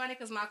know, it's funny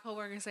because my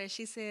coworker says,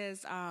 you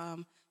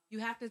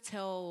have to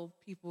tell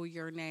people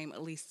your name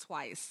at least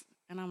twice.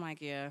 And I'm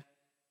like, yeah,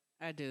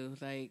 I do.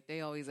 Like,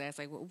 they always ask,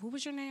 like, what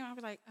was your name? I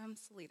was like, I'm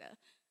Salita.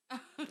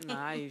 No,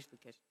 I usually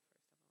catch the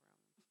first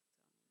time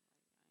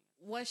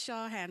around. What's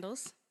y'all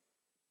handles?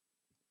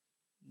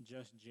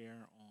 Just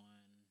Jer on.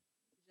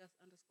 Just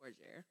underscore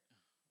Jer.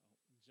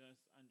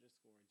 Just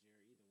underscore Jer.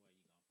 Either way, you're going to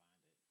find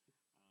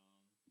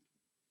it.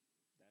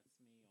 That's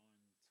me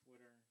on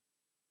Twitter,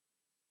 IG,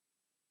 Snapchat.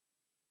 If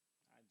you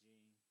want to follow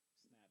me on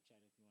Snapchat,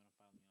 I haven't been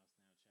on there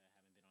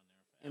forever.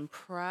 And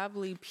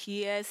probably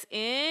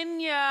PSN,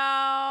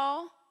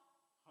 y'all.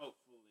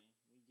 Hopefully.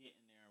 We're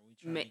getting there. We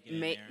trying to get in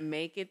there.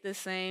 Make it the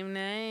same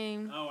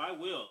name. Oh, I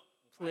will.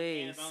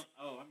 Please.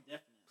 I'm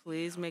definitely.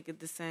 Please make it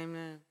the same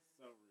name.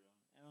 So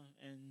real.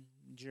 And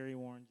Jerry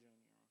Warren Jr.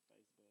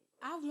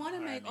 I want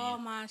to make all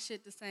my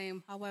shit the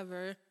same.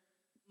 However,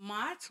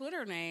 my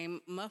Twitter name,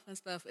 Muffin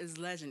Stuff, is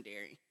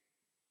legendary.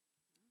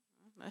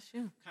 That's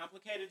you.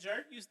 Complicated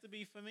Jerk used to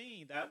be for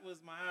me. That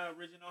was my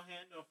original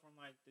handle from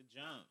like the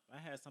jump. I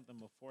had something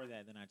before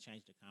that, then I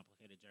changed to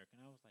Complicated Jerk,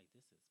 and I was like,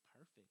 this is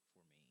perfect for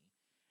me.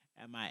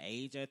 At my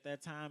age at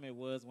that time, it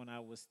was when I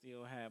was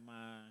still had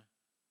my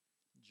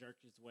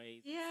jerkish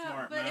ways. Yeah,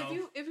 smart but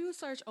mouth. if you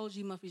search OG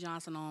Muffy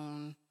Johnson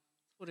on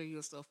Twitter,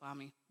 you'll still find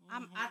me.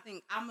 Mm-hmm. I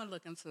think I'm gonna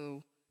look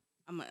into.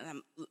 I'm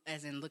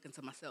as in looking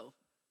to myself.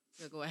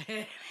 So go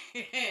ahead.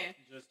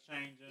 Just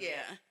change it.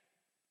 Yeah.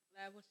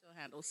 Lab, what's your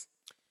handles?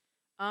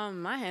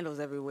 My handles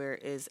everywhere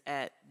is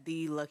at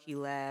The Lucky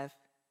Laugh.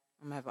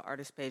 I'm gonna have an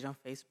artist page on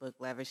Facebook,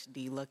 Lavish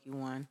The Lucky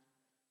One.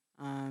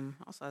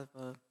 Also have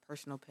a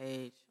personal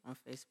page on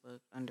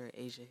Facebook under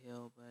Asia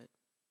Hill, but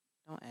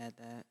don't add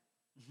that.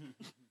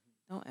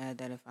 Don't add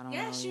that if I don't know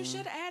Yes, you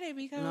should add it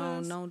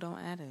because no, don't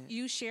add it.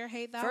 You share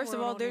hate that. First of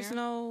all, there's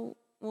no.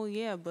 Well,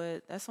 yeah,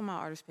 but that's on my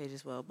artist page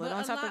as well. But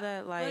on top of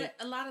that, like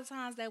a lot of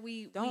times that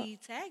we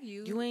tag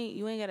you, you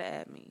ain't gotta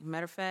add me.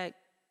 Matter of fact,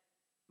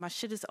 my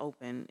shit is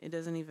open. It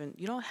doesn't even.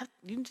 You don't have.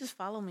 You can just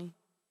follow me.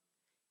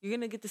 You're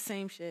gonna get the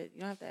same shit. You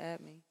don't have to add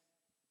me.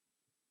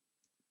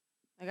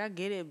 Like I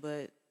get it,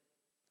 but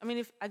I mean,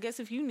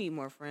 if you need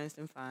more friends,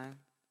 then fine.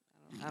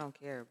 I don't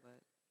care, but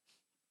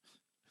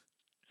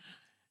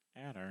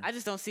add her. I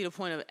just don't see the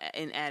point of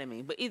in adding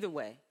me. But either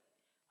way,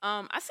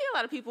 I see a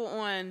lot of people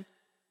on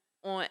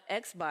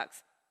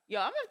Xbox. Yo,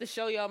 I'm gonna have to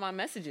show y'all my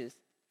messages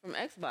from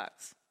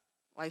Xbox.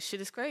 Like, shit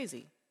is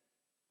crazy.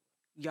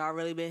 Y'all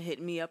really been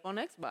hitting me up on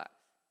Xbox.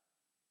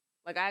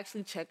 Like, I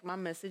actually checked my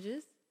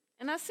messages,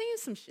 and I seen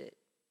some shit.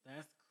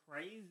 That's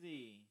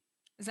crazy.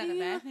 Is that a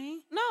bad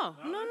thing? No.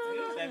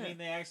 That means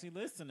they actually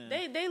listening.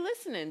 They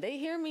listening. They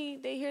hear me.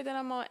 They hear that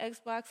I'm on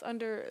Xbox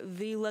under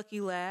The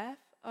Lucky Laugh.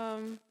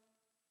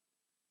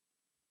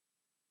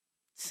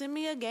 Send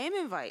me a game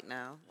invite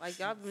now. Like,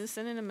 y'all been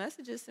sending the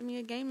messages. Send me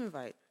a game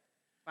invite.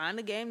 Find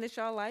a game that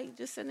y'all like.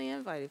 Just send the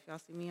invite if y'all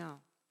see me on.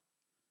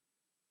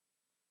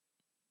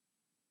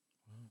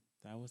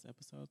 That was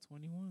episode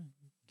 21.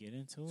 Get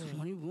into it.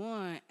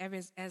 21.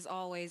 As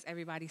always,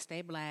 everybody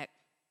stay black,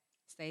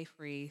 stay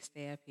free,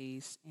 stay at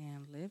peace,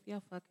 and live your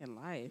fucking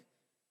life.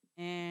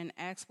 And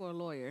ask for a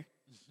lawyer.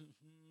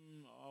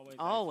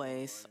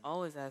 Always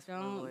ask for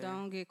a lawyer.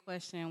 Don't get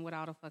questioned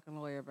without a fucking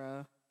lawyer,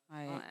 bro.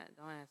 Like,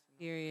 don't ask me.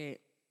 Period.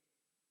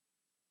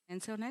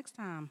 Until next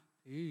time.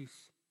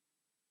 Peace.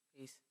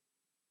 Peace.